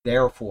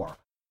therefore.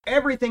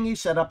 Everything he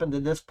said up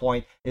until this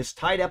point is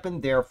tied up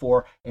in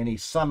therefore, and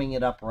he's summing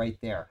it up right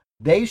there.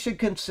 They should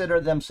consider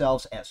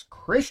themselves as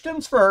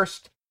Christians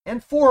first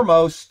and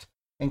foremost,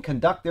 and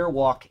conduct their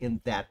walk in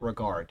that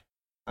regard.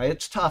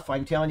 It's tough.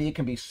 I'm telling you, it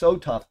can be so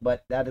tough,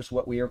 but that is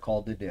what we are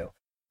called to do.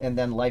 And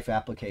then life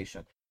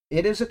application.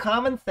 It is a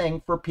common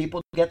thing for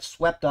people to get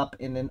swept up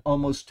in an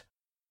almost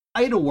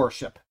idol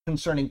worship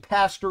concerning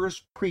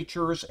pastors,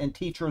 preachers, and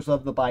teachers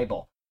of the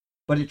Bible.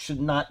 But it should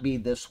not be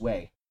this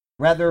way.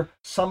 Rather,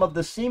 some of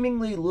the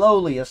seemingly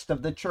lowliest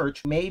of the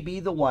church may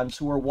be the ones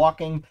who are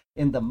walking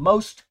in the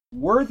most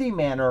worthy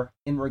manner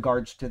in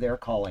regards to their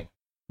calling.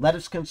 Let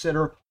us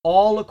consider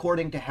all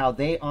according to how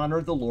they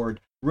honor the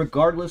Lord,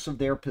 regardless of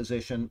their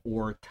position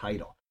or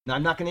title. Now,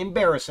 I'm not going to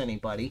embarrass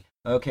anybody,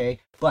 okay?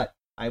 But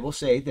I will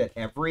say that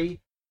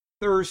every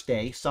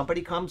Thursday,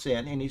 somebody comes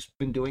in, and he's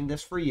been doing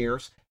this for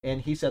years,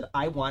 and he said,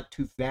 I want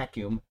to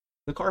vacuum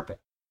the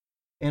carpet.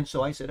 And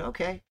so I said,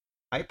 okay,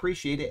 I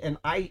appreciate it. And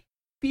I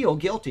feel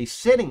guilty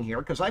sitting here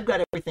because I've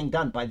got everything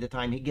done by the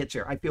time he gets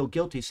here. I feel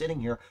guilty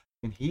sitting here,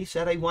 and he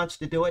said he wants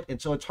to do it.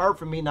 And so it's hard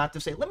for me not to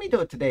say, let me do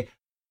it today.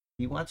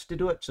 He wants to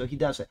do it, so he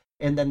does it.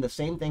 And then the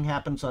same thing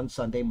happens on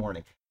Sunday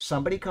morning.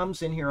 Somebody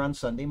comes in here on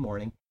Sunday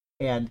morning,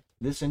 and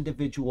this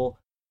individual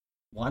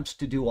wants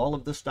to do all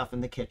of the stuff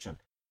in the kitchen.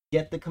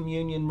 Get the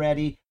communion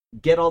ready,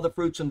 get all the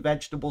fruits and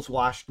vegetables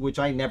washed, which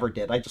I never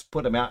did. I just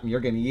put them out and you're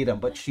going to eat them.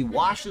 But she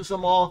washes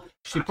them all.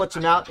 She puts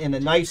them out in a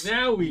nice...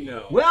 Now we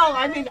know. Well,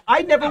 I mean,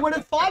 I never would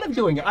have thought of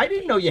doing it. I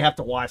didn't know you have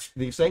to wash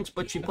these things,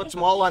 but she puts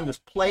them all on this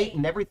plate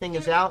and everything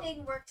is out.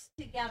 Everything works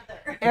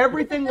together.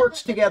 Everything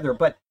works together.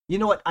 But you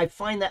know what? I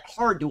find that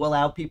hard to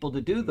allow people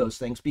to do those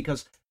things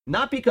because,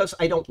 not because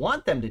I don't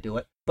want them to do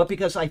it, but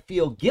because I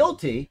feel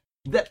guilty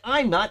that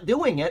I'm not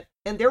doing it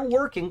and they're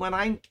working when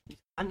I'm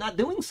not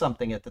doing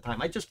something at the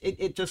time. It just,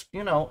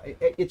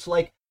 it's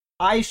like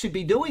I should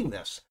be doing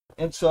this.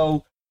 And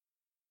so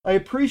I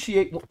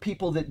appreciate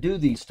people that do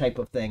these type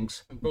of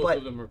things. And both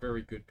of them are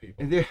very good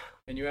people.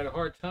 And you had a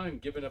hard time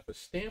giving up a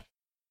stamp.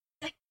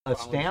 A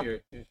stamp?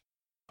 Volunteer.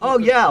 Oh,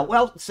 yeah.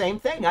 Well, same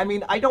thing. I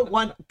mean, I don't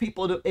want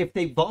people to, if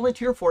they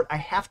volunteer for it, I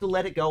have to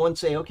let it go and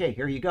say, okay,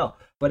 here you go.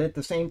 But at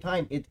the same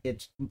time,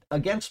 it's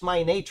against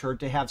my nature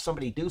to have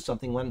somebody do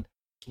something when,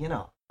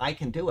 I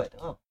can do it.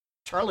 Oh,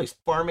 Charlie's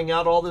farming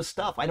out all this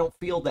stuff. I don't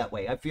feel that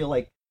way. I feel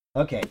like,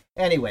 okay.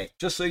 Anyway,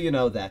 just so you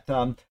know that.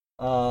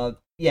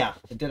 Yeah,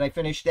 did I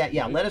finish that?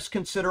 Yeah, let us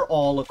consider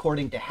all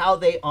according to how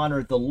they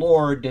honor the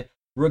Lord,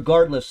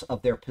 regardless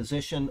of their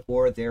position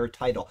or their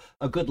title.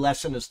 A good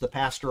lesson is the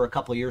pastor a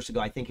couple of years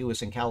ago. I think he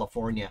was in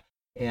California.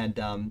 And,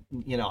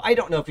 I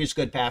don't know if he's a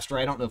good pastor.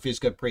 I don't know if he's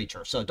a good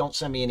preacher. So don't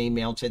send me an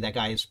email and say that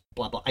guy is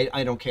blah, blah.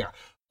 I don't care.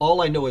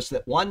 All I know is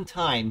that one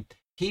time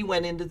he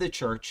went into the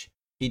church.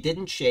 He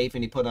didn't shave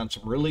and he put on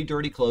some really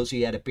dirty clothes.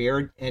 He had a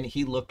beard and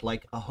he looked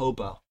like a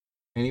hobo.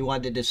 And he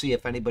wanted to see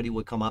if anybody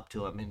would come up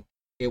to him. And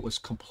it was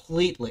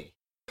completely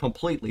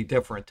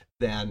different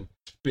than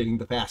being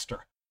the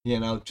pastor.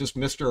 Just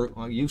Mr.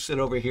 Well, you sit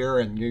over here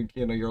and you're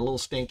a little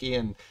stinky,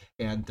 and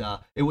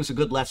it was a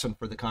good lesson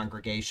for the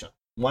congregation.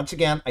 Once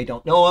again, I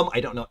don't know him.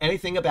 I don't know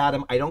anything about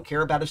him. I don't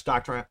care about his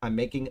doctrine. I'm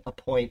making a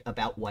point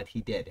about what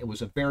he did. It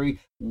was a very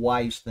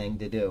wise thing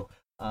to do.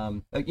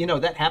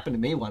 That happened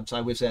to me once.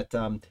 I was at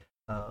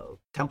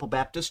Temple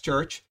Baptist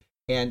Church,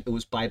 and it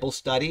was Bible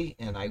study,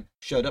 and I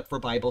showed up for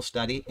Bible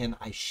study, and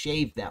I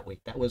shaved that week.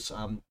 That was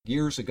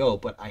years ago,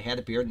 but I had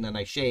a beard, and then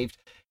I shaved,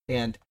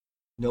 and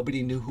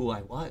nobody knew who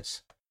I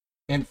was.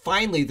 And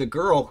finally, the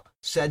girl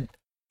said,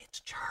 "It's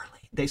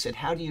Charlie." They said,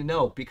 "How do you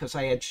know?" Because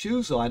I had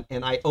shoes on,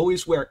 and I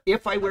always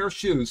if I wear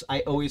shoes,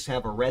 I always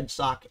have a red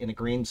sock and a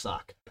green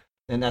sock.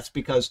 And that's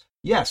because,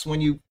 yes,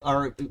 when you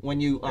are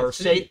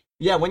say,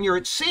 yeah, when you're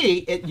at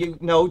sea,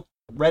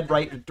 red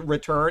right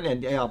return,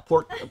 and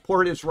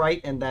port is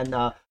right, and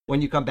then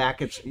when you come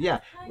back, it's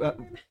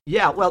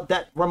well,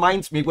 that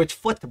reminds me which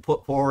foot to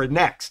put forward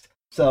next.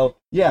 So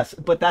yes,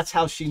 but that's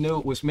how she knew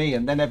it was me,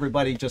 and then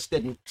everybody just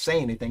didn't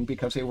say anything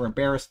because they were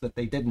embarrassed that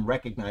they didn't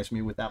recognize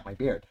me without my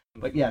beard.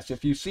 But yes,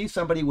 if you see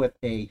somebody with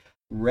a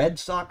red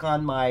sock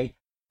on my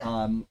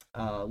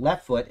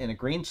left foot and a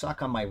green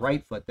sock on my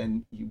right foot,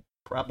 then you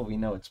probably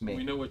know it's me.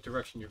 We know what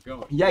direction you're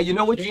going. Yeah, you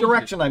know which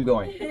direction I'm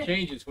going. It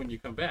changes when you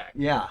come back.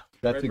 Yeah,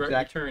 that's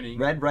exactly.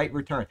 Red, right,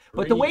 return.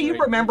 But the way you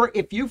remember,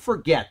 if you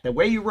forget, the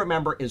way you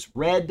remember is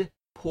red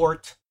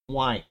port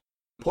wine.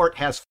 Port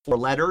has 4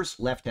 letters,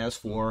 left has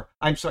 4.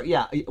 I'm sorry,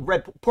 yeah,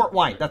 red port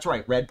wine. That's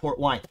right, red port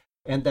wine.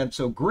 And then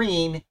so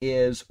green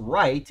is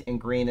right, and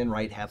green and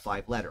right have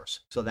 5 letters.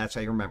 So that's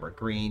how you remember,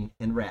 green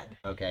and red.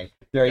 Okay,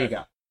 there you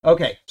go.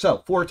 Okay,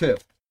 so 4-2.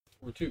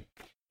 4-2.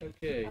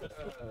 Okay.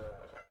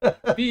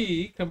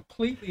 Be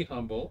completely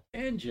humble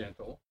and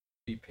gentle.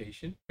 Be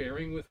patient,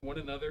 bearing with one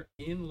another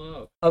in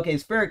love. Okay,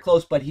 it's very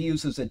close, but this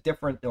uses a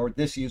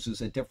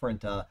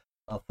different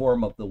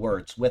form of the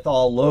words. With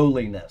all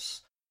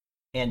lowliness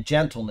and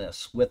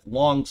gentleness, with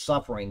long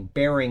suffering,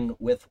 bearing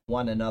with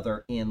one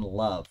another in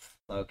love.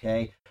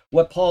 Okay,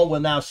 what Paul will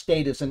now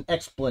state is an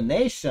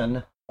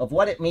explanation of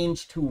what it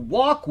means to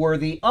walk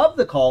worthy of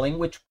the calling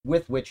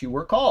with which you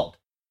were called.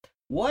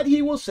 What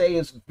he will say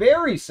is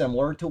very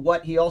similar to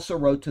what he also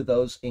wrote to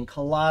those in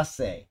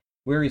Colossae,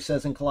 where he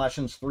says in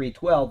Colossians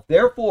 3:12,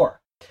 "Therefore,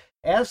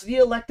 as the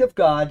elect of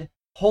God,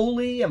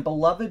 holy and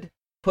beloved,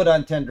 put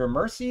on tender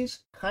mercies,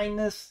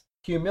 kindness,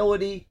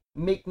 humility,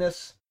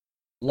 meekness,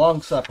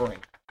 long-suffering."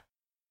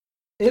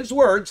 His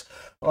words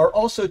are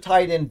also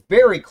tied in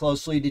very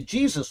closely to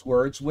Jesus'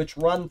 words, which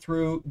run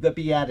through the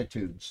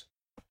Beatitudes.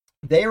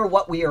 They are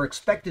what we are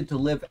expected to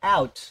live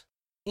out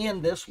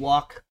in this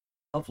walk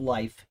of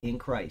life in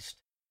Christ.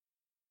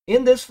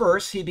 In this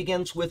verse, he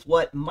begins with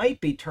what might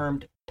be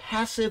termed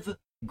passive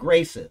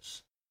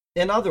graces.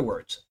 In other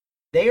words,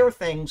 they are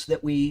things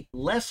that we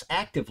less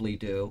actively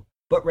do,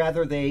 but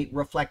rather they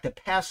reflect a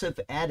passive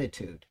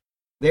attitude.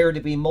 They are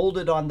to be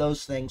molded on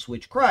those things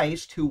which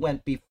Christ, who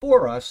went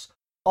before us,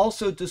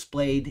 also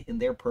displayed in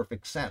their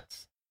perfect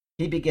sense.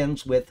 He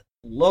begins with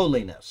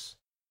lowliness.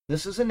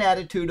 This is an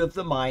attitude of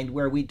the mind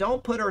where we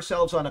don't put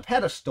ourselves on a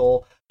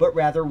pedestal, but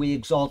rather we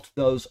exalt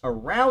those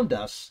around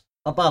us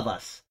above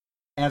us,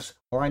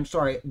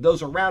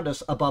 those around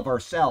us above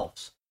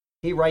ourselves.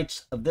 he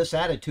writes of this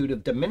attitude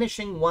of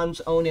diminishing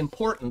one's own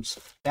importance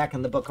back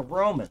in the book of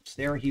Romans.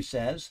 There he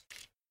says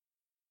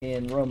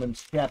in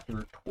Romans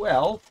chapter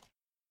 12,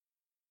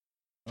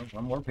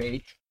 one more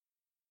page,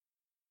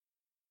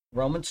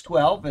 Romans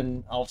 12,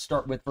 and I'll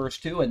start with verse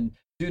 2, and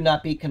do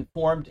not be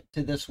conformed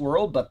to this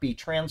world, but be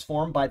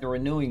transformed by the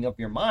renewing of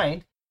your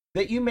mind,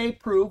 that you may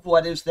prove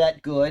what is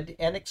that good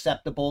and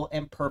acceptable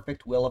and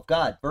perfect will of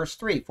God. Verse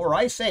 3, for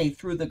I say,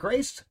 through the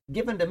grace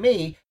given to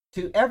me,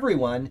 to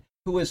everyone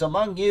who is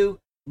among you,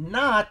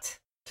 not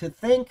to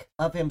think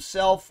of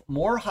himself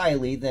more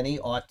highly than he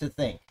ought to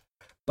think,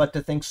 but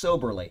to think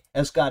soberly,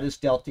 as God has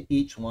dealt to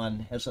each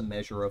one as a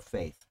measure of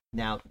faith.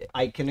 Now,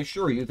 I can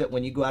assure you that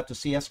when you go out to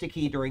Siesta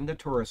Key during the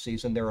tourist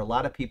season, there are a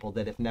lot of people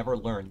that have never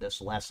learned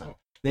this lesson.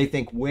 They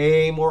think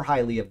way more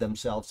highly of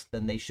themselves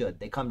than they should.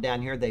 They come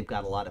down here, they've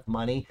got a lot of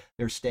money,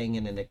 they're staying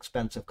in an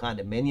expensive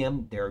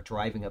condominium, they're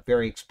driving a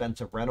very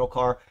expensive rental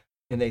car,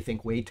 and they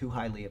think way too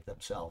highly of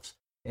themselves.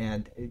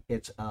 And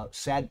it's a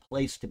sad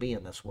place to be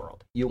in this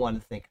world. You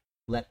want to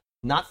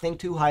not think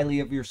too highly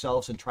of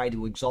yourselves and try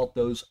to exalt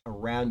those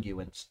around you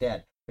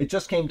instead. It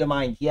just came to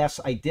mind, yes,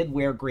 I did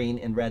wear green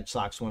and red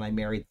socks when I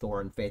married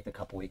Thor and Faith a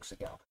couple weeks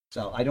ago.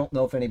 So I don't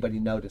know if anybody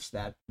noticed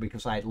that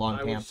because I had long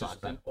pants on. I was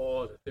just in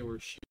awe that there were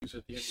shoes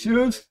at the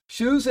end.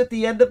 Shoes at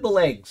the end of the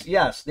legs.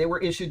 Yes, they were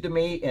issued to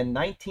me in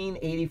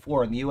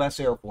 1984 in the U.S.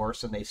 Air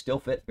Force, and they still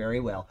fit very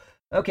well.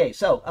 Okay,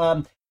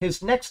 so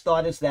his next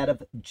thought is that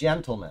of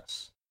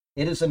gentleness.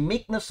 It is a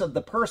meekness of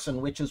the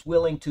person which is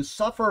willing to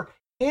suffer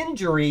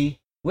injury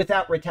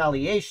without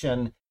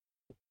retaliation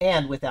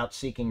and without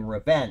seeking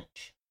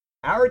revenge.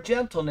 Our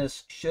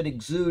gentleness should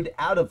exude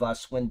out of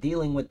us when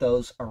dealing with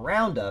those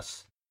around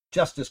us,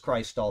 just as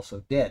Christ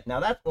also did. Now,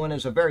 that one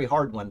is a very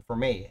hard one for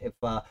me. If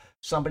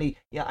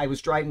I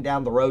was driving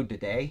down the road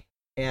today,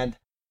 and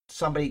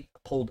somebody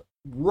pulled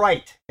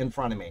right in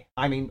front of me.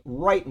 I mean,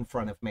 right in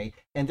front of me,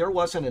 and there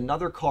wasn't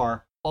another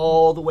car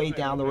all the way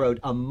down the road,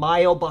 a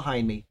mile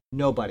behind me,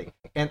 nobody.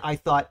 And I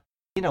thought,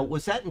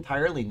 was that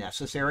entirely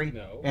necessary?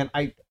 No. And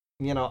I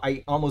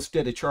almost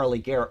did a Charlie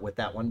Garrett with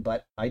that one,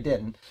 but I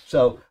didn't.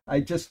 So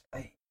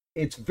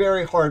it's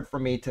very hard for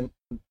me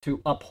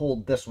to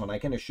uphold this one, I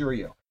can assure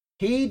you.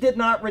 He did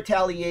not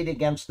retaliate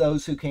against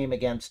those who came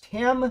against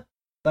him,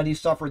 but he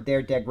suffered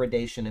their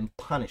degradation and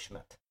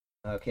punishment.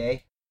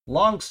 Okay?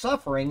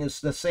 Long-suffering is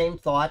the same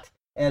thought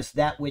as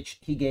that which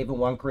he gave in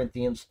 1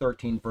 Corinthians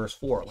 13, verse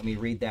 4. Let me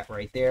read that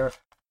right there.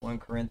 1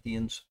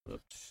 Corinthians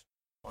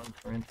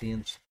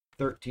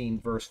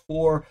 13, verse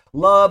 4.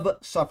 Love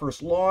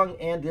suffers long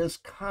and is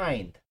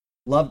kind.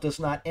 Love does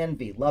not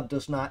envy. Love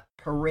does not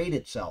parade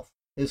itself,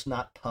 is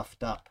not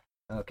puffed up.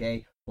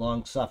 Okay?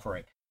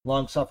 Long-suffering.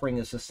 Long-suffering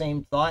is the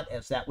same thought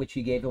as that which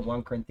he gave in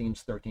 1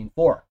 Corinthians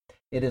 13:4.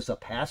 It is a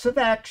passive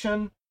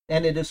action,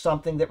 and it is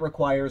something that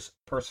requires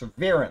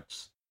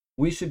perseverance.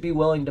 We should be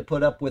willing to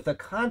put up with a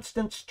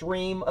constant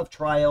stream of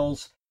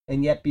trials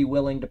and yet be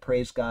willing to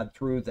praise God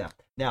through them.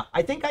 Now,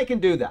 I think I can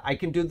do that. I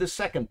can do the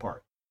second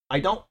part. I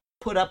don't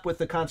put up with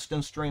the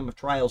constant stream of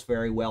trials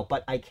very well,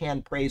 but I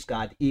can praise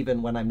God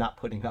even when I'm not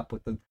putting up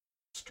with the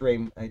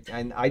stream.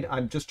 And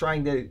I'm just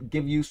trying to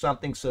give you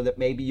something so that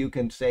maybe you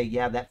can say,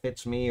 yeah, that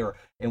fits me,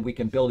 and we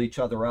can build each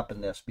other up in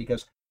this,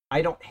 because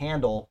I don't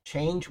handle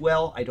change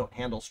well. I don't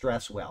handle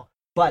stress well.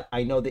 But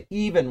I know that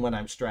even when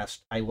I'm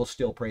stressed, I will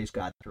still praise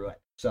God through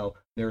it. So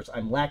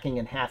I'm lacking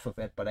in half of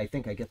it, but I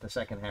think I get the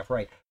second half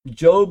right.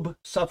 Job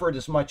suffered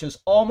as much as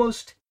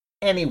almost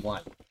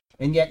anyone,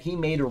 and yet he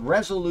made a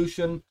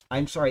resolute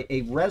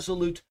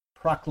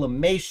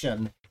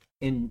proclamation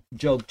in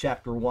Job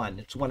chapter 1.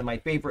 It's one of my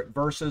favorite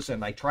verses,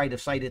 and I try to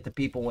cite it to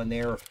people when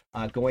they're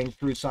going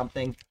through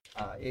something.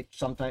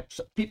 Sometimes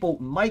people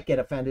might get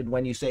offended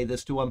when you say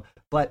this to them,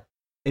 but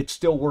it's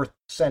still worth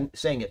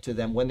saying it to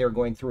them when they're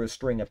going through a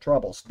string of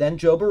troubles. Then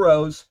Job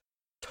arose,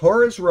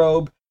 tore his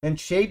robe, and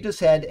shaved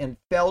his head, and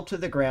fell to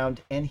the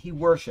ground, and he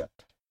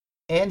worshipped.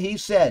 And he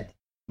said,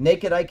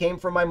 naked I came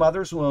from my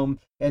mother's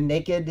womb, and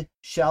naked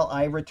shall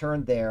I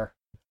return there.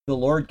 The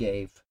Lord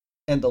gave,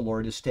 and the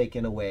Lord has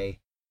taken away.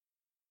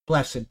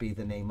 Blessed be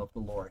the name of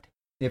the Lord.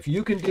 If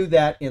you can do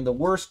that in the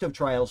worst of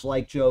trials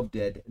like Job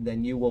did,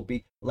 then you will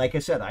be, like I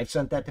said, I've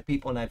sent that to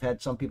people, and I've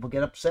had some people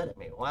get upset at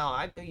me.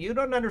 Well, you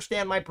don't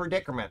understand my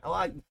predicament.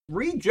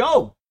 Read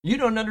Job. You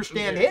don't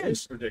understand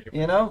his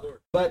predicament.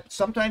 But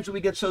sometimes we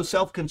get so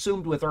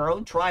self-consumed with our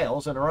own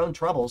trials and our own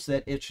troubles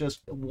that it's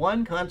just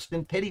one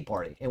constant pity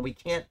party, and we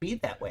can't be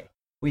that way.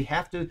 We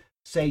have to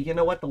say, you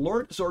know what, the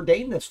Lord has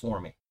ordained this for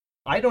me.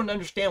 I don't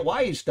understand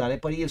why he's done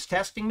it, but he is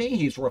testing me,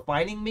 he's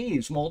refining me,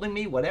 he's molding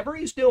me, whatever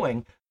he's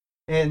doing.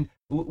 And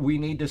we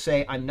need to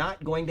say, I'm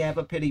not going to have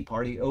a pity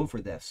party over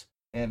this.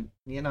 And,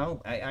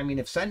 I mean,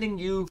 if sending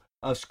you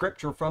a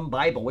scripture from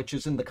Bible, which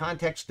is in the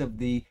context of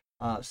the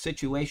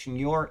situation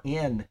you're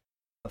in,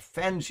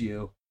 offends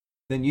you,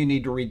 then you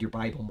need to read your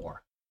Bible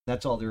more.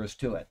 That's all there is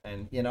to it.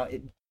 And,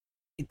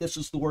 this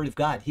is the Word of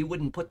God. He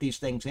wouldn't put these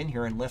things in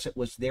here unless it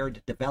was there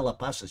to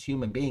develop us as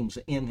human beings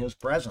in his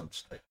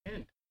presence.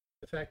 And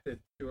the fact that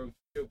Job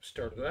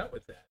started out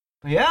with that.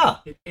 Yeah.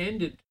 It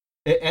ended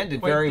It ended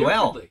quite very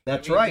well. differently.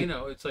 That's I mean, right. You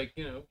know, it's like,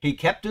 you know, He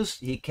kept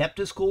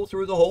his cool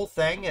through the whole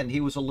thing, and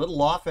he was a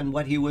little off in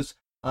what he was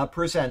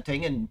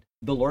presenting, and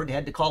the Lord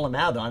had to call him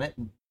out on it.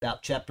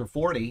 About chapter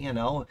 40, you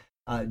know,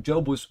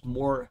 Job was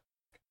more.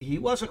 He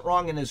wasn't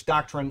wrong in his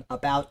doctrine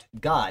about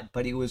God,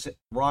 but he was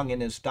wrong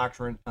in his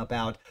doctrine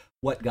about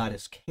what God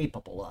is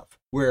capable of,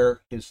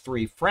 where his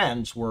three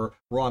friends were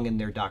wrong in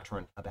their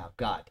doctrine about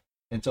God.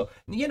 And so,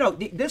 you know,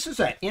 this is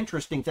an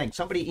interesting thing.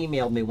 Somebody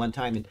emailed me one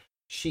time and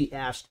she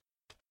asked,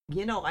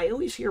 you know, I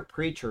always hear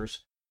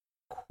preachers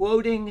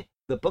quoting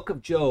the book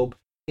of Job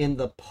in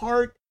the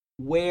part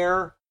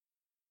where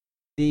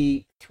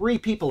the three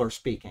people are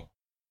speaking.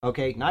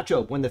 Okay, not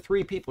Job, when the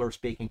three people are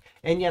speaking.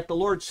 And yet the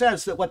Lord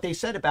says that what they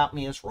said about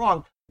me is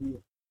wrong.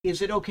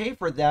 Is it okay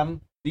for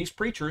them, these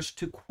preachers,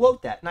 to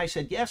quote that? And I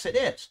said, yes, it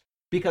is.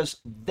 Because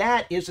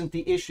that isn't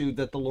the issue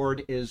that the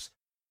Lord is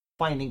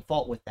finding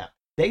fault with them.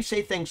 They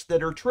say things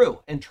that are true,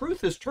 and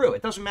truth is true.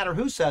 It doesn't matter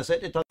who says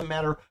it. It doesn't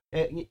matter.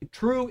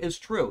 True is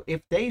true.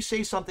 If they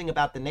say something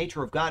about the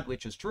nature of God,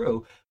 which is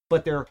true,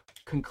 but their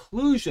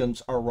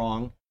conclusions are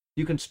wrong,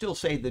 you can still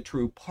say the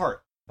true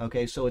part.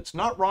 Okay, so it's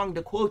not wrong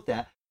to quote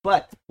that.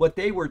 But what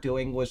they were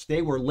doing was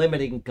they were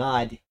limiting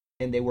God,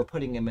 and they were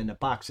putting him in a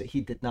box that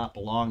he did not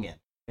belong in.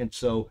 And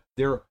so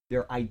their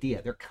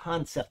idea, their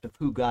concept of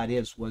who God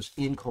is was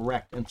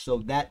incorrect. And so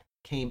that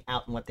came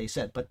out in what they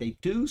said. But they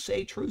do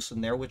say truths in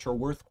there which are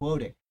worth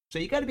quoting. So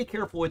you got to be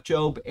careful with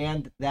Job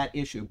and that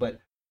issue. But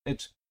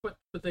it's but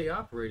they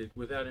operated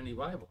without any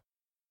Bible.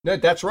 no,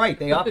 that's right.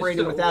 They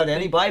operated So without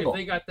any Bible. If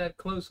they got that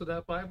close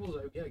without Bibles,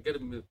 yeah, get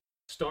them a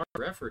star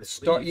effort.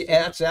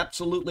 That's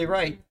absolutely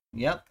right.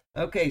 Yep.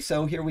 Okay,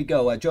 so here we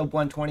go. Job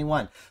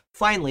 121.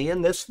 Finally,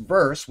 in this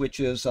verse, which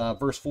is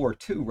verse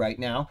 4:2 right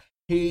now,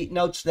 he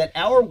notes that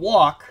our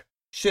walk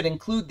should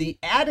include the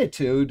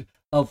attitude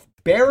of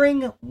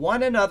bearing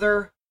one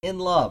another in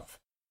love.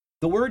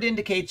 The word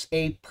indicates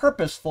a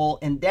purposeful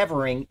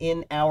endeavoring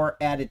in our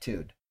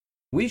attitude.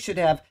 We should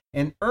have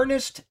an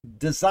earnest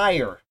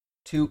desire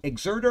to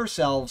exert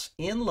ourselves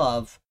in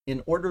love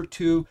in order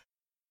to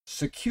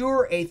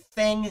secure a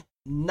thing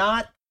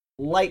not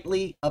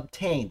lightly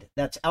obtained.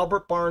 That's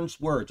Albert Barnes'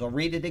 words. I'll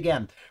read it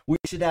again. We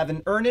should have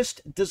an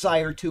earnest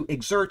desire to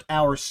exert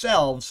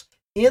ourselves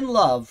in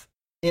love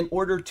in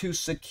order to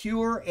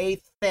secure a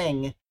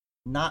thing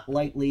not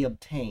lightly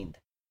obtained.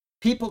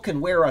 People can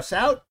wear us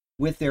out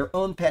with their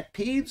own pet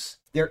peeves,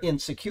 their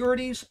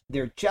insecurities,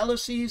 their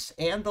jealousies,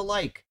 and the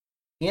like.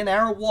 In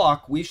our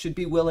walk, we should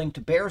be willing to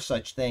bear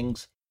such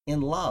things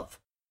in love,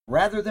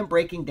 rather than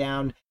breaking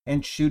down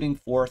and shooting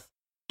forth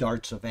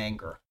darts of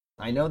anger.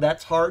 I know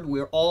that's hard.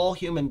 We're all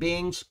human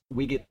beings.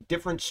 We get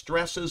different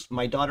stresses.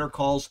 My daughter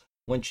calls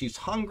when she's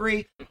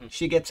hungry,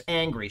 she gets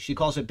angry. She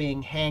calls it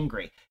being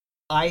hangry.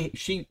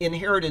 She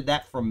inherited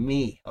that from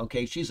me.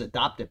 Okay, she's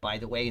adopted, by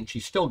the way, and she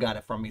still got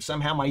it from me.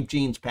 Somehow my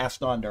genes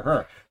passed on to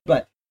her.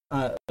 But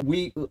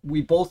we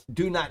both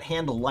do not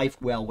handle life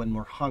well when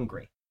we're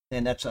hungry,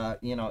 and that's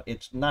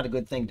it's not a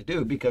good thing to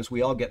do because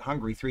we all get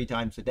hungry 3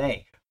 times a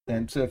day.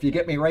 And so if you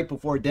get me right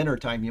before dinner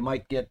time, you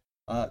might get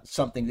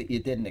something that you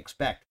didn't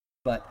expect.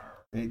 But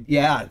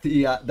yeah,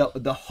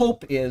 the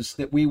hope is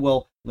that we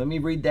will. Let me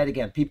read that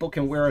again. People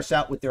can wear us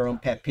out with their own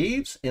pet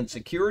peeves,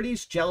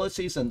 insecurities,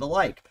 jealousies, and the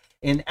like.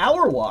 In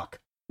our walk,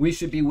 we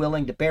should be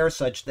willing to bear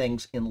such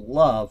things in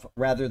love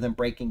rather than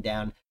breaking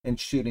down and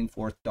shooting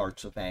forth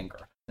darts of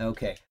anger.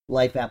 Okay,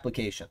 life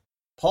application.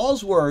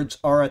 Paul's words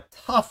are a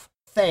tough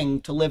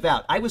thing to live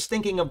out. I was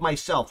thinking of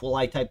myself while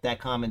I typed that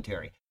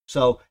commentary.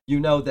 So you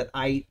know that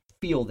I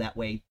feel that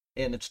way,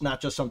 and it's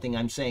not just something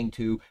I'm saying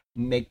to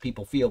make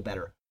people feel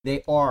better.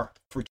 They are,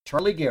 for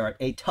Charlie Garrett,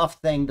 a tough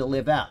thing to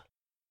live out.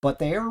 But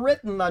they are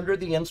written under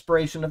the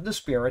inspiration of the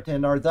Spirit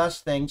and are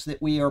thus things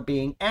that we are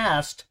being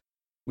asked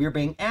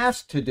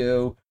to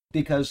do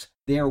because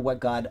they are what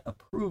God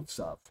approves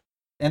of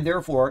and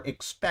therefore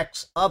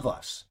expects of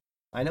us.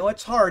 I know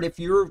it's hard if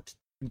you're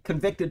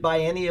convicted by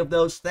any of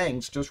those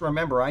things. Just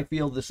remember, I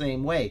feel the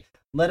same way.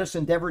 Let us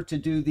endeavor to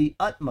do the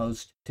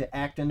utmost to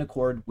act in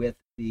accord with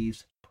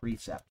these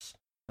precepts.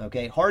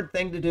 Okay, hard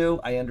thing to do.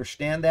 I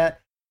understand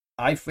that.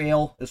 I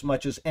fail as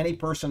much as any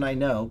person I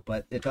know,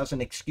 but it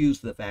doesn't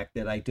excuse the fact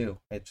that I do.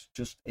 It's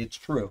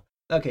true.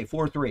 Okay,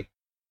 4:3.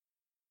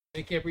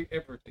 Make every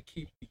effort to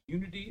keep the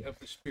unity of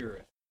the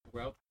Spirit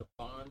through the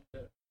bond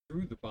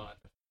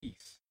of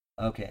peace.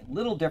 Okay,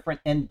 little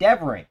different.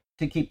 Endeavoring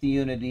to keep the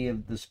unity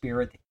of the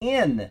Spirit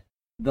in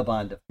the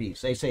bond of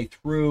peace. They say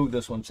through,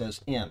 this one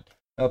says in.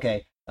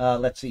 Okay,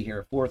 let's see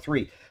here,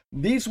 4:3.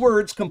 These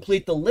words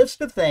complete the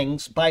list of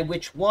things by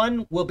which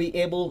one will be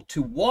able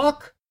to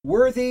walk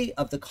worthy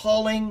of the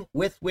calling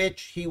with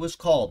which he was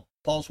called.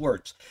 Paul's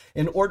words.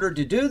 In order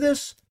to do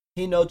this,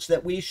 he notes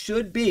that we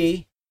should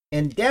be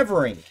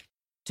endeavoring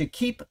to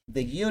keep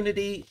the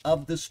unity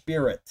of the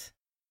Spirit.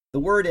 The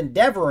word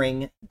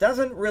endeavoring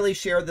doesn't really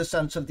share the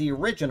sense of the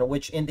original,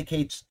 which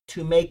indicates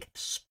to make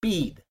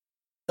speed.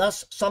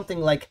 Thus, something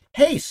like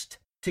haste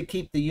to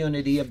keep the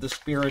unity of the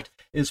Spirit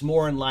is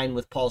more in line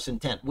with Paul's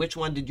intent. Which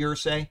one did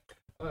yours say?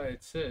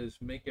 It says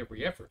make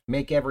every effort.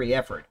 Make every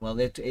effort. Well,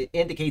 it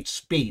indicates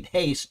speed,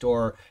 haste,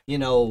 or,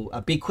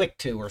 be quick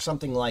to, or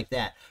something like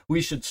that.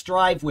 We should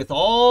strive with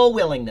all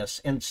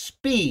willingness and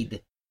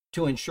speed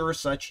to ensure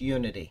such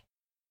unity.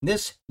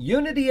 This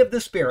unity of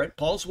the Spirit,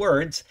 Paul's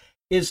words,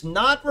 is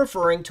not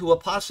referring to a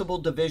possible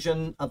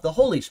division of the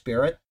Holy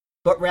Spirit,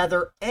 but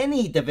rather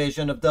any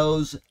division of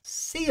those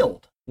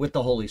sealed with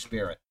the Holy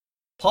Spirit.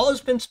 Paul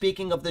has been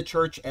speaking of the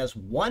church as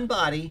one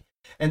body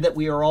and that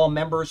we are all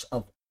members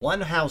of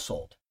one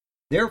household.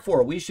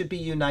 Therefore, we should be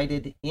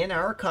united in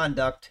our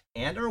conduct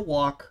and our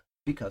walk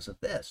because of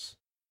this.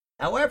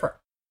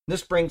 However,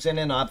 this brings in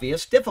an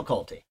obvious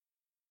difficulty.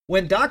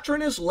 When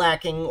doctrine is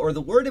lacking or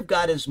the Word of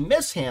God is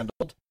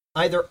mishandled,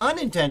 either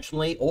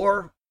unintentionally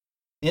or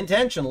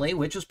intentionally,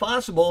 which is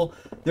possible,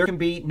 there can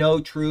be no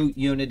true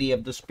unity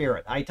of the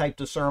Spirit. I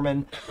typed a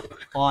sermon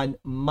on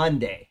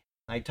Monday.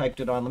 I typed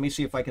it on, let me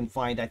see if I can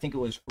find, I think it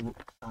was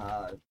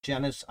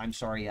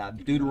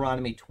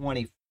Deuteronomy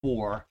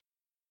 24,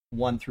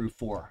 1 through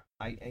 4.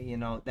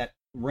 That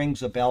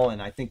rings a bell,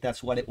 and I think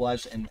that's what it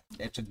was, and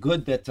it's a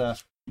good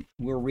that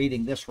we're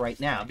reading this right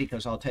now,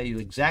 because I'll tell you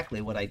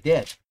exactly what I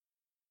did.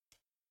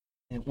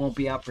 It won't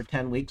be out for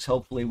 10 weeks.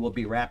 Hopefully we'll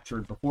be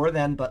raptured before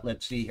then, but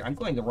let's see here. I'm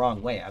going the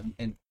wrong way. I'm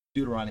in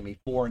Deuteronomy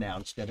 4 now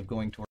instead of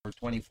going toward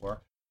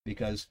 24,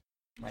 because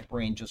my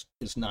brain just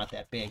is not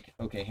that big.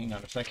 Okay, hang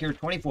on a sec here.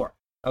 24.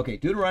 Okay,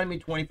 Deuteronomy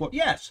 24.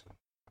 Yes.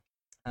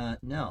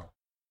 No.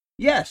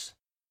 Yes.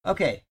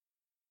 Okay.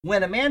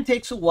 When a man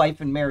takes a wife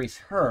and marries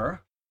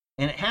her,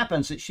 and it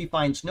happens that she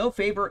finds no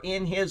favor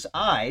in his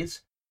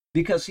eyes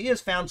because he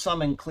has found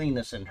some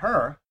uncleanness in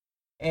her,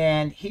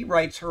 and he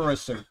writes her a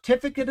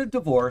certificate of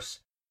divorce,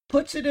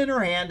 puts it in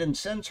her hand, and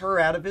sends her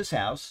out of his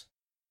house,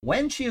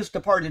 when she has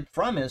departed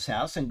from his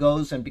house and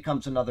goes and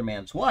becomes another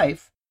man's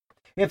wife,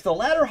 if the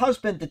latter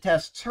husband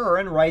detests her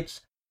and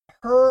writes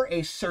her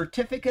a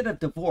certificate of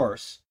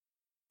divorce,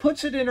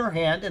 puts it in her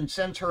hand, and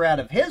sends her out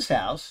of his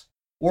house,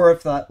 or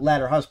if the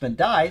latter husband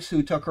dies,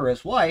 who took her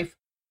as wife,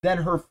 then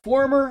her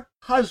former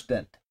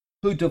husband,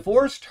 who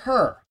divorced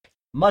her,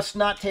 must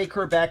not take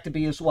her back to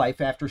be his wife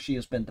after she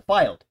has been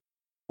defiled.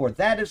 For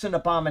that is an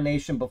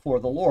abomination before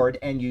the Lord,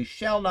 and you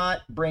shall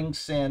not bring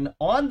sin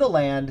on the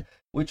land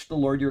which the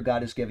Lord your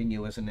God is giving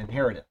you as an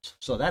inheritance.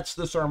 So that's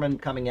the sermon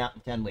coming out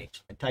in 10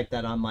 weeks. I typed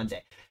that on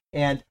Monday.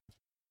 And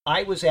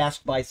I was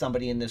asked by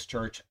somebody in this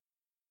church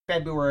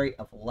February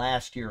of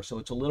last year, so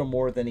it's a little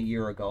more than a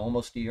year ago,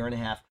 almost a year and a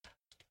half.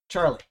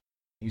 Charlie,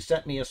 he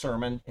sent me a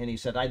sermon, and he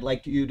said, I'd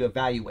like you to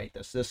evaluate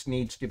this. This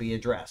needs to be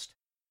addressed.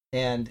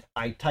 And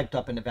I typed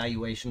up an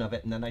evaluation of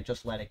it, and then I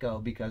just let it go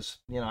because,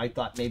 I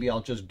thought maybe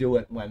I'll just do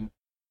it when,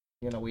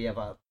 we have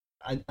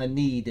a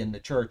need in the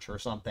church or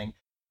something.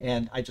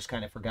 And I just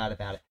kind of forgot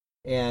about it.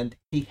 And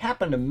he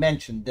happened to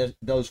mention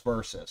those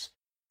verses.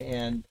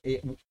 And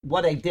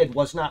what I did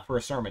was not for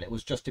a sermon. It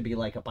was just to be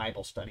like a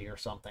Bible study or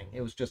something.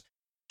 It was just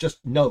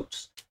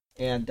notes.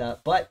 And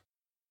but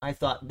I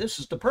thought this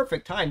is the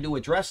perfect time to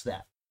address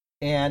that.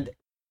 And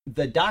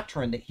the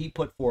doctrine that he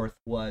put forth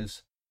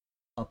was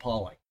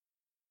appalling.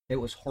 It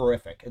was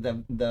horrific.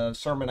 The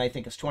sermon, I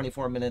think, is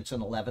 24 minutes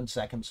and 11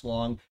 seconds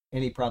long,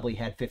 and he probably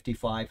had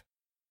 55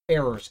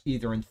 errors,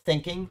 either in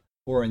thinking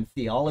or in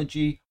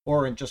theology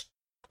or in just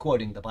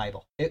quoting the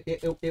Bible.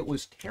 It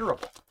was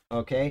terrible,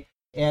 okay?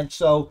 And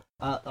so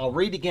I'll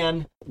read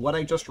again what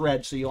I just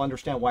read so you'll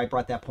understand why I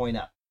brought that point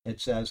up. It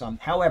says,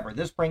 however,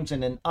 this brings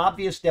in an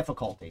obvious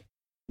difficulty.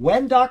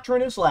 When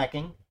doctrine is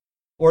lacking,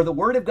 or the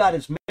Word of God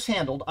is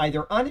mishandled,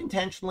 either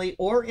unintentionally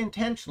or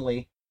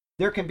intentionally,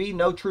 there can be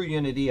no true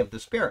unity of the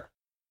Spirit.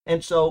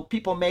 And so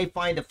people may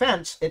find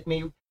offense at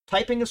me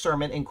typing a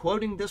sermon and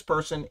quoting this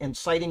person and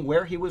citing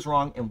where he was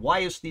wrong and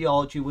why his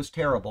theology was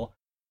terrible.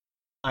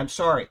 I'm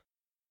sorry.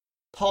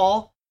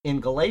 Paul, in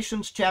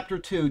Galatians chapter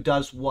 2,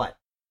 does what?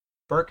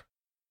 Burke,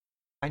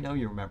 I know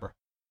you remember.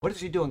 What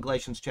does he do in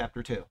Galatians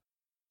chapter 2?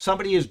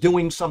 Somebody is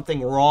doing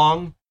something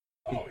wrong.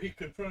 Oh, he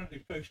confronted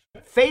him face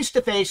to face. Face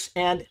to face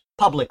and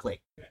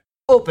publicly,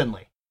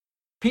 openly.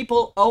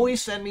 People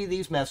always send me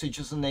these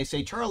messages and they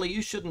say, Charlie,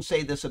 you shouldn't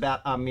say this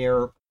about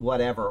Amir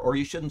whatever, or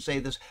you shouldn't say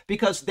this,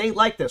 because they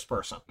like this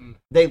person.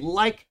 They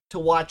like to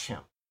watch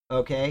him,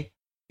 okay?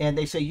 And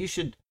they say you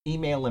should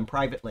email him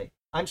privately.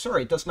 I'm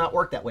sorry, it does not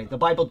work that way. The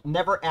Bible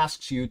never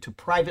asks you to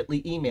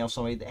privately email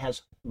somebody that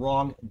has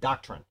wrong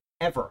doctrine,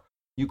 ever.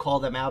 You call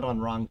them out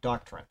on wrong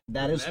doctrine.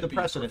 That the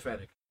precedent.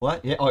 Prophetic.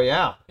 What? Yeah. Oh,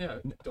 yeah. Yeah,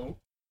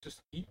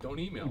 don't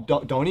email.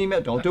 Don't email.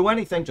 Don't do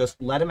anything.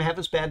 Just let him have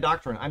his bad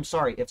doctrine. I'm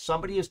sorry. If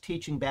somebody is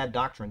teaching bad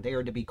doctrine, they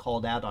are to be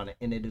called out on it,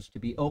 and it is to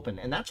be open.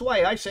 And that's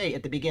why I say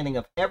at the beginning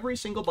of every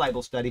single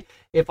Bible study,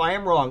 if I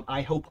am wrong,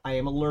 I hope I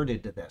am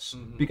alerted to this,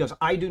 because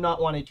I do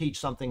not want to teach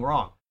something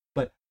wrong,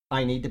 but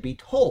I need to be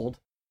told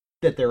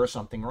that there is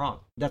something wrong.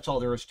 That's all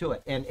there is to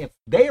it. And if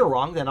they are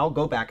wrong, then I'll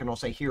go back and I'll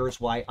say,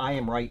 here's why I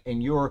am right,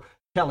 and you're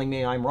telling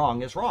me I'm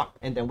wrong is wrong.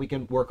 And then we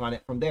can work on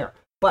it from there.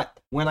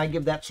 But when I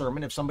give that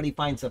sermon, if somebody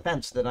finds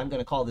offense that I'm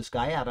going to call this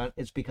guy out on,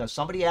 it's because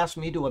somebody asked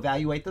me to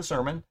evaluate the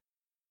sermon,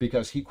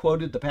 because he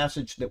quoted the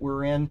passage that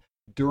we're in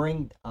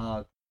during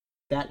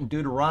that in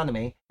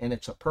Deuteronomy, and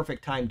it's a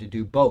perfect time to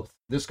do both.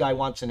 This guy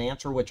wants an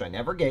answer, which I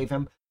never gave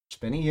him. It's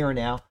been a year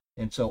now,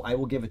 and so I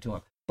will give it to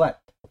him.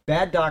 But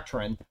bad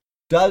doctrine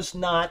does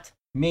not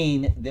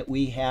mean that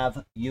we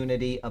have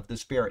unity of the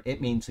Spirit. It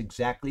means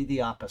exactly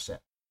the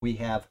opposite. We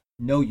have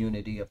no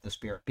unity of the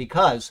Spirit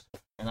because,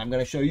 and I'm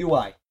going to show you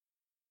why,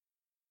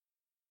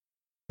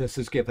 this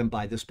is given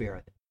by the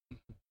Spirit.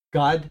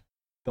 God,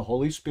 the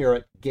Holy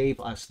Spirit, gave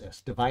us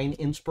this divine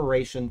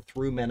inspiration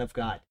through men of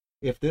God.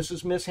 If this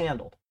is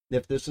mishandled,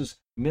 if this is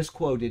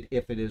misquoted,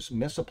 if it is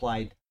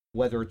misapplied,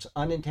 whether it's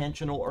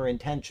unintentional or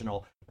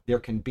intentional, there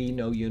can be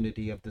no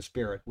unity of the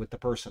Spirit with the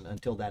person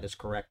until that is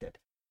corrected.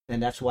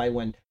 And that's why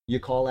when you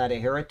call out a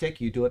heretic,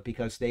 you do it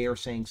because they are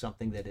saying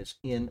something that is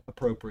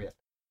inappropriate.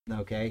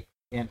 Okay?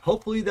 And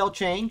hopefully they'll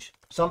change.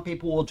 Some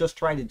people will just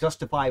try to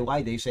justify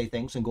why they say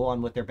things and go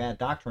on with their bad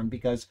doctrine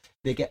because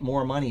they get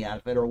more money out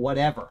of it or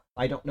whatever.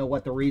 I don't know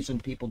what the reason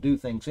people do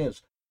things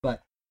is,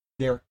 but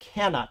there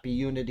cannot be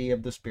unity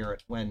of the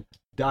Spirit when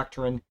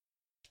doctrine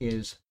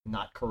is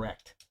not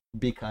correct.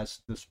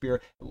 Because the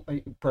Spirit,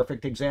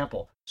 perfect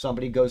example,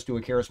 somebody goes to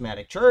a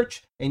charismatic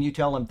church and you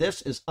tell them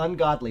this is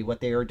ungodly what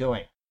they are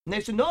doing. And they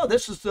say, no,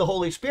 this is the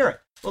Holy Spirit.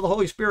 Well, the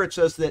Holy Spirit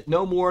says that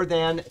no more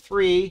than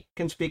 3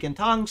 can speak in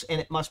tongues and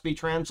it must be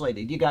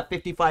translated. You got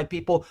 55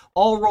 people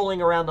all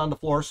rolling around on the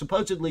floor,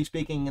 supposedly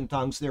speaking in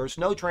tongues. There is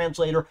no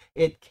translator.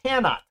 It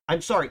cannot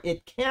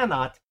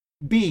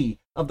be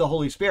of the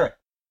Holy Spirit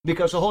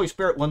because the Holy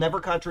Spirit will never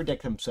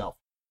contradict himself.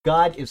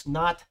 God is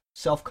not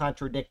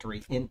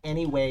self-contradictory in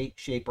any way,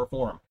 shape, or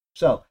form.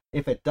 So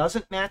if it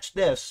doesn't match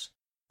this,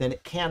 then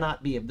it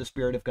cannot be of the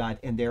Spirit of God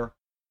and there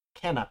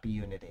cannot be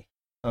unity.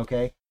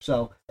 Okay,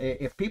 so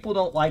if people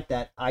don't like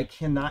that, I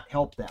cannot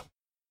help them.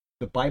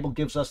 The Bible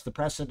gives us the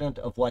precedent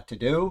of what to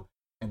do,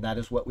 and that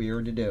is what we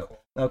are to do.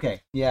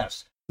 Okay,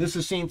 yes, this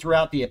is seen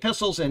throughout the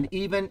epistles and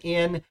even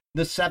in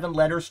the 7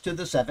 letters to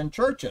the 7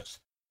 churches.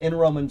 In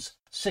Romans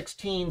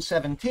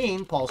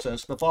 16:17, Paul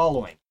says the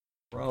following.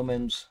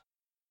 Romans,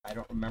 I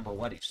don't remember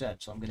what he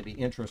said, so I'm going to be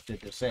interested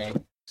to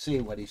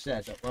see what he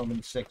said. But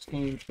Romans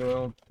 16,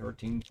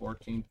 13,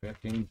 14,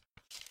 15,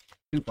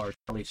 2 parts,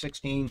 probably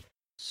 16,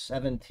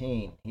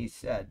 17, he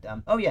said,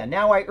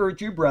 now I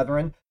urge you,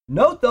 brethren,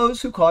 note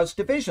those who cause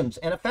divisions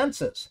and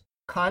offenses,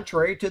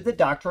 contrary to the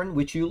doctrine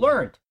which you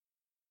learned,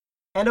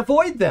 and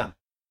avoid them.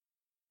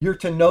 You're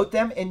to note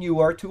them and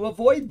you are to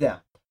avoid them.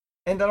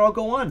 And then I'll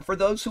go on. For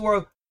those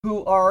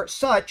who are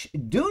such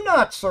do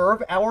not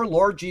serve our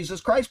Lord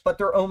Jesus Christ, but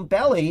their own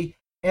belly,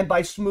 and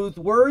by smooth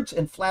words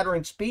and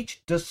flattering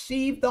speech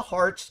deceive the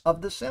hearts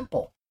of the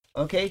simple.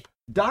 Okay?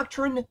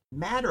 Doctrine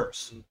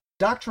matters.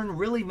 Doctrine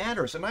really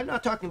matters. And I'm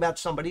not talking about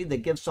somebody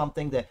that gives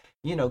something that,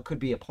 could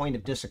be a point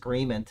of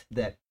disagreement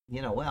that,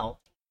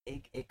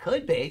 it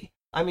could be.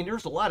 I mean,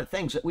 there's a lot of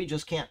things that we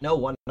just can't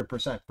know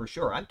 100% for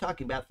sure. I'm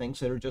talking about things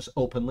that are just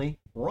openly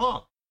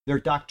wrong. They're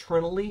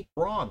doctrinally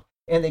wrong.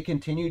 And they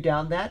continue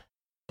down that.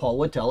 Paul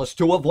would tell us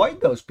to avoid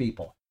those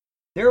people.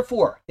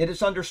 Therefore, it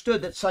is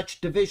understood that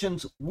such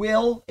divisions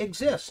will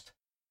exist.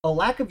 A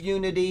lack of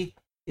unity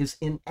is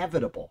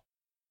inevitable.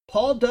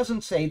 Paul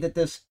doesn't say that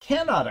this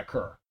cannot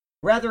occur.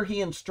 Rather, he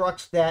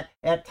instructs that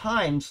at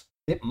times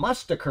it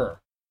must occur.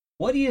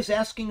 What he is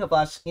asking of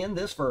us in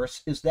this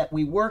verse is that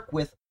we work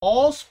with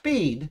all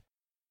speed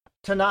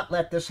to not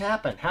let this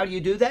happen. How do you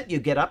do that? You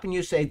get up and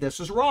you say, this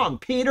is wrong.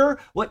 Peter,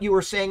 what you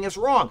were saying is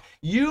wrong.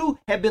 You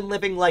have been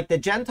living like the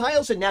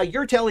Gentiles, and now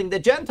you're telling the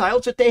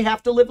Gentiles that they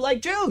have to live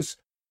like Jews.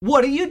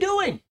 What are you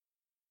doing?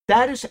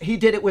 He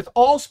did it with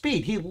all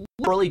speed. He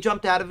literally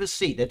jumped out of his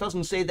seat. It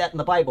doesn't say that in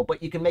the Bible,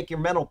 but you can make your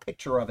mental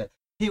picture of it.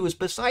 He was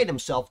beside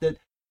himself that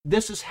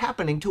this is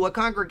happening to a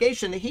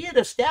congregation that he had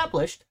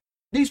established.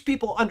 These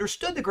people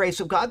understood the grace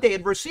of God. They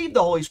had received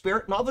the Holy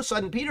Spirit, and all of a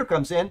sudden Peter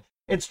comes in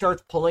and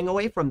starts pulling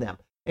away from them.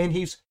 And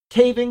he's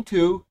caving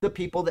to the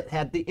people that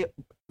had the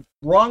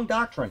wrong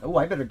doctrine. Oh,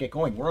 I better get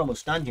going. We're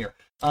almost done here.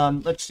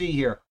 Let's see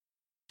here.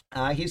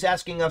 He's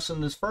asking us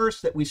in this verse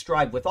that we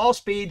strive with all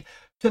speed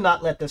to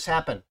not let this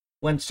happen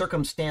when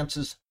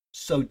circumstances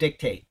so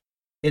dictate.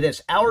 It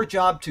is our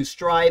job to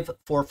strive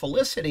for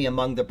felicity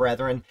among the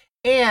brethren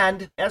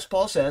and, as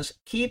Paul says,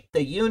 keep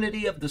the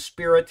unity of the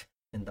Spirit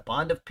in the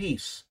bond of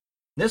peace.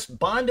 This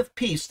bond of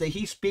peace that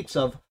he speaks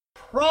of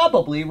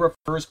probably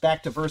refers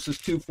back to verses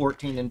 2,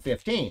 14, and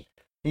 15.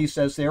 He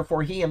says,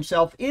 therefore, he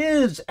himself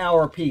is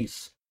our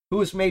peace, who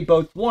has made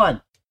both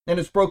one, and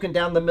has broken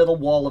down the middle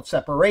wall of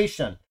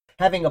separation,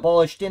 having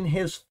abolished in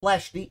his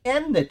flesh the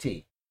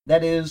enmity,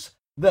 that is,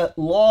 the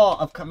law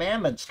of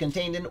commandments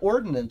contained in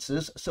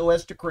ordinances, so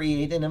as to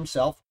create in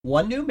himself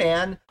one new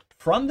man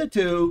from the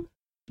two,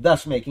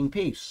 thus making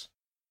peace.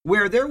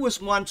 Where there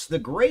was once the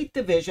great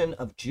division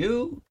of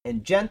Jew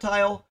and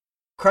Gentile,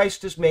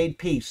 Christ has made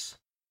peace.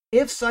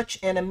 If such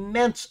an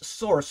immense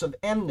source of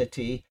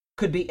enmity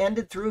could be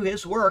ended through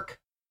his work,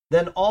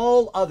 then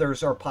all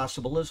others are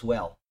possible as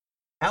well.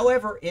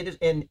 However,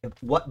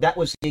 that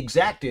was the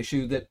exact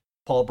issue that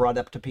Paul brought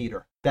up to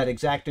Peter, that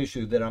exact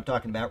issue that I'm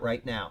talking about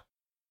right now.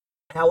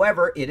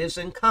 However, it is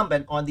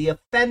incumbent on the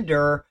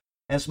offender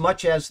as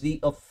much as the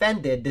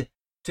offended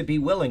to be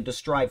willing to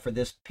strive for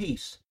this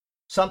peace,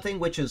 something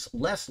which is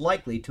less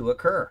likely to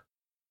occur.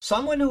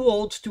 Someone who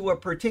holds to a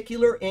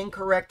particular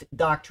incorrect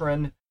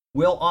doctrine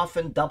will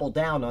often double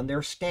down on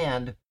their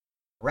stand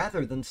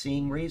rather than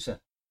seeing reason.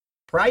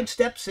 Pride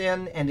steps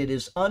in and it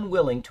is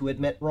unwilling to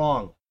admit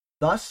wrong.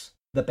 Thus,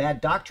 the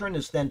bad doctrine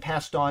is then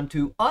passed on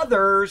to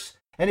others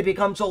and it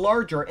becomes a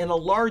larger and a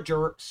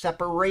larger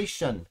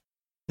separation.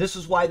 This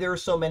is why there are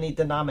so many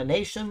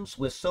denominations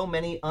with so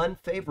many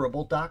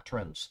unfavorable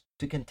doctrines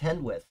to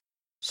contend with.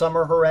 Some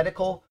are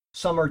heretical,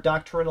 some are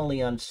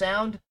doctrinally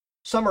unsound,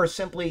 some are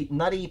simply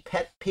nutty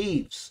pet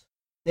peeves.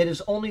 It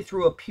is only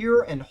through a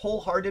pure and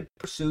wholehearted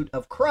pursuit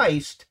of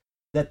Christ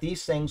that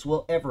these things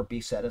will ever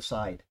be set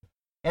aside.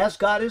 As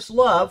God is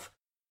love,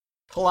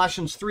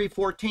 Colossians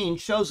 3:14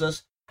 shows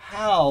us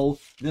how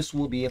this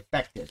will be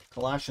effected.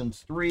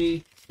 Colossians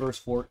 3, verse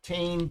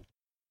 14.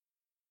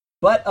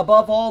 But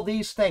above all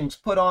these things,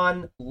 put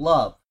on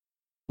love,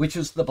 which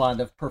is the bond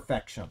of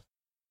perfection.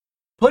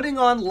 Putting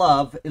on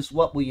love is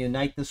what will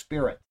unite the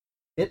Spirit.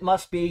 It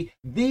must be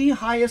the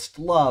highest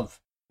love,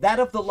 that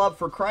of the love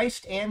for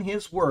Christ and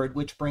his word,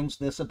 which brings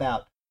this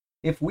about.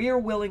 If we are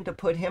willing to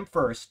put him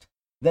first,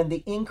 then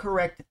the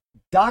incorrect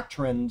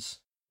doctrines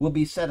will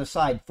be set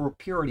aside for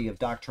purity of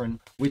doctrine,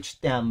 which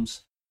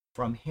stems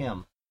from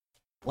him.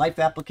 Life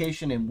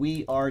application, and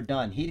we are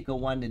done. Hideko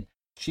wanted,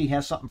 she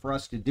has something for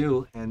us to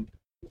do, and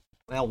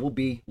well,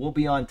 we'll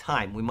be on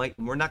time.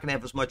 We're not going to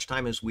have as much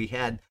time as we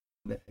had,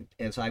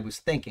 as I was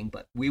thinking,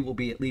 but we will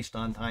be at least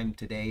on time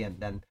today, and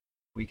then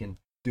we can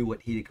do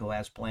what Hideko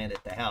has planned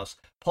at the house.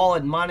 Paul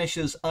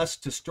admonishes us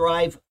to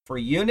strive for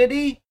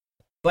unity,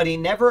 but he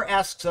never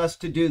asks us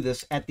to do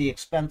this at the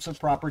expense of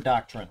proper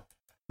doctrine.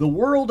 The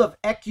world of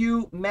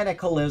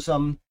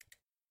ecumenicalism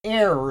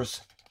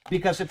errs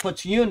because it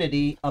puts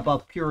unity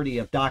above purity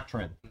of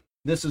doctrine.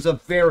 This is a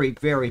very,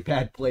 very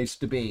bad place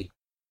to be.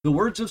 The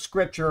words of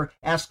Scripture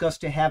ask us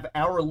to have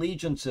our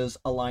allegiances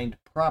aligned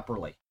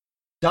properly.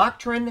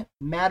 Doctrine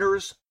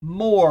matters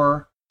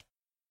more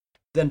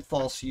than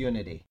false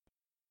unity.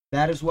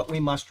 That is what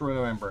we must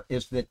remember,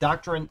 is that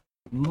doctrine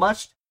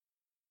must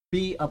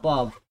be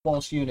above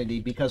false unity,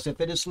 because if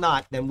it is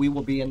not, then we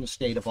will be in the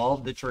state of all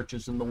of the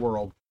churches in the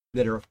world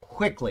that are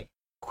quickly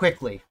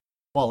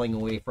falling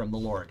away from the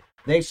Lord.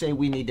 They say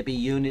we need to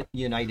be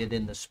united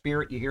in the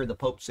Spirit. You hear the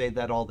Pope say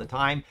that all the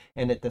time.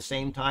 And at the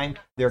same time,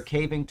 they're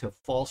caving to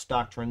false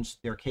doctrines.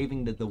 They're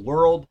caving to the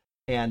world.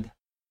 And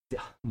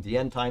the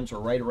end times are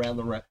right around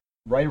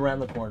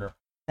the corner.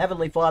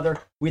 Heavenly Father,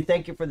 we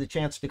thank you for the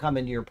chance to come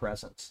into your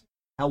presence.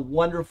 How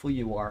wonderful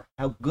you are.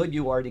 How good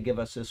you are to give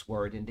us this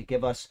word and to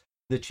give us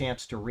the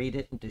chance to read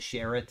it and to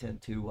share it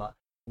and to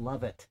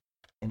love it.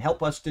 And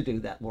help us to do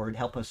that, Lord.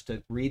 Help us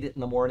to read it in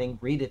the morning,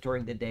 read it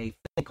during the day,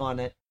 think on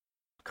it,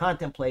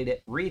 contemplate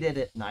it, read it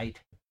at night,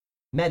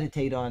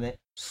 meditate on it,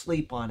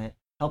 sleep on it.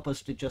 Help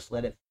us to just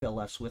let it fill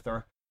us with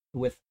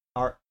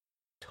our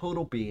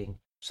total being,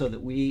 so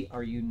that we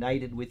are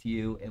united with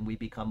you and we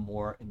become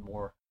more and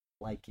more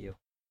like you.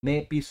 May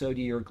it be so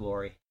to your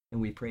glory.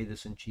 And we pray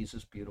this in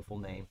Jesus' beautiful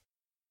name.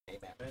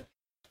 Amen.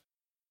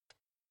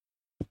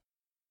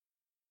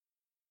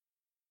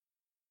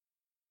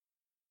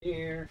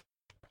 Here.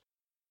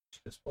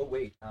 Oh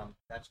wait,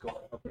 that's going.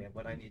 Okay,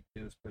 what I need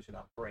to do is push it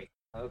on break.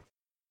 Okay.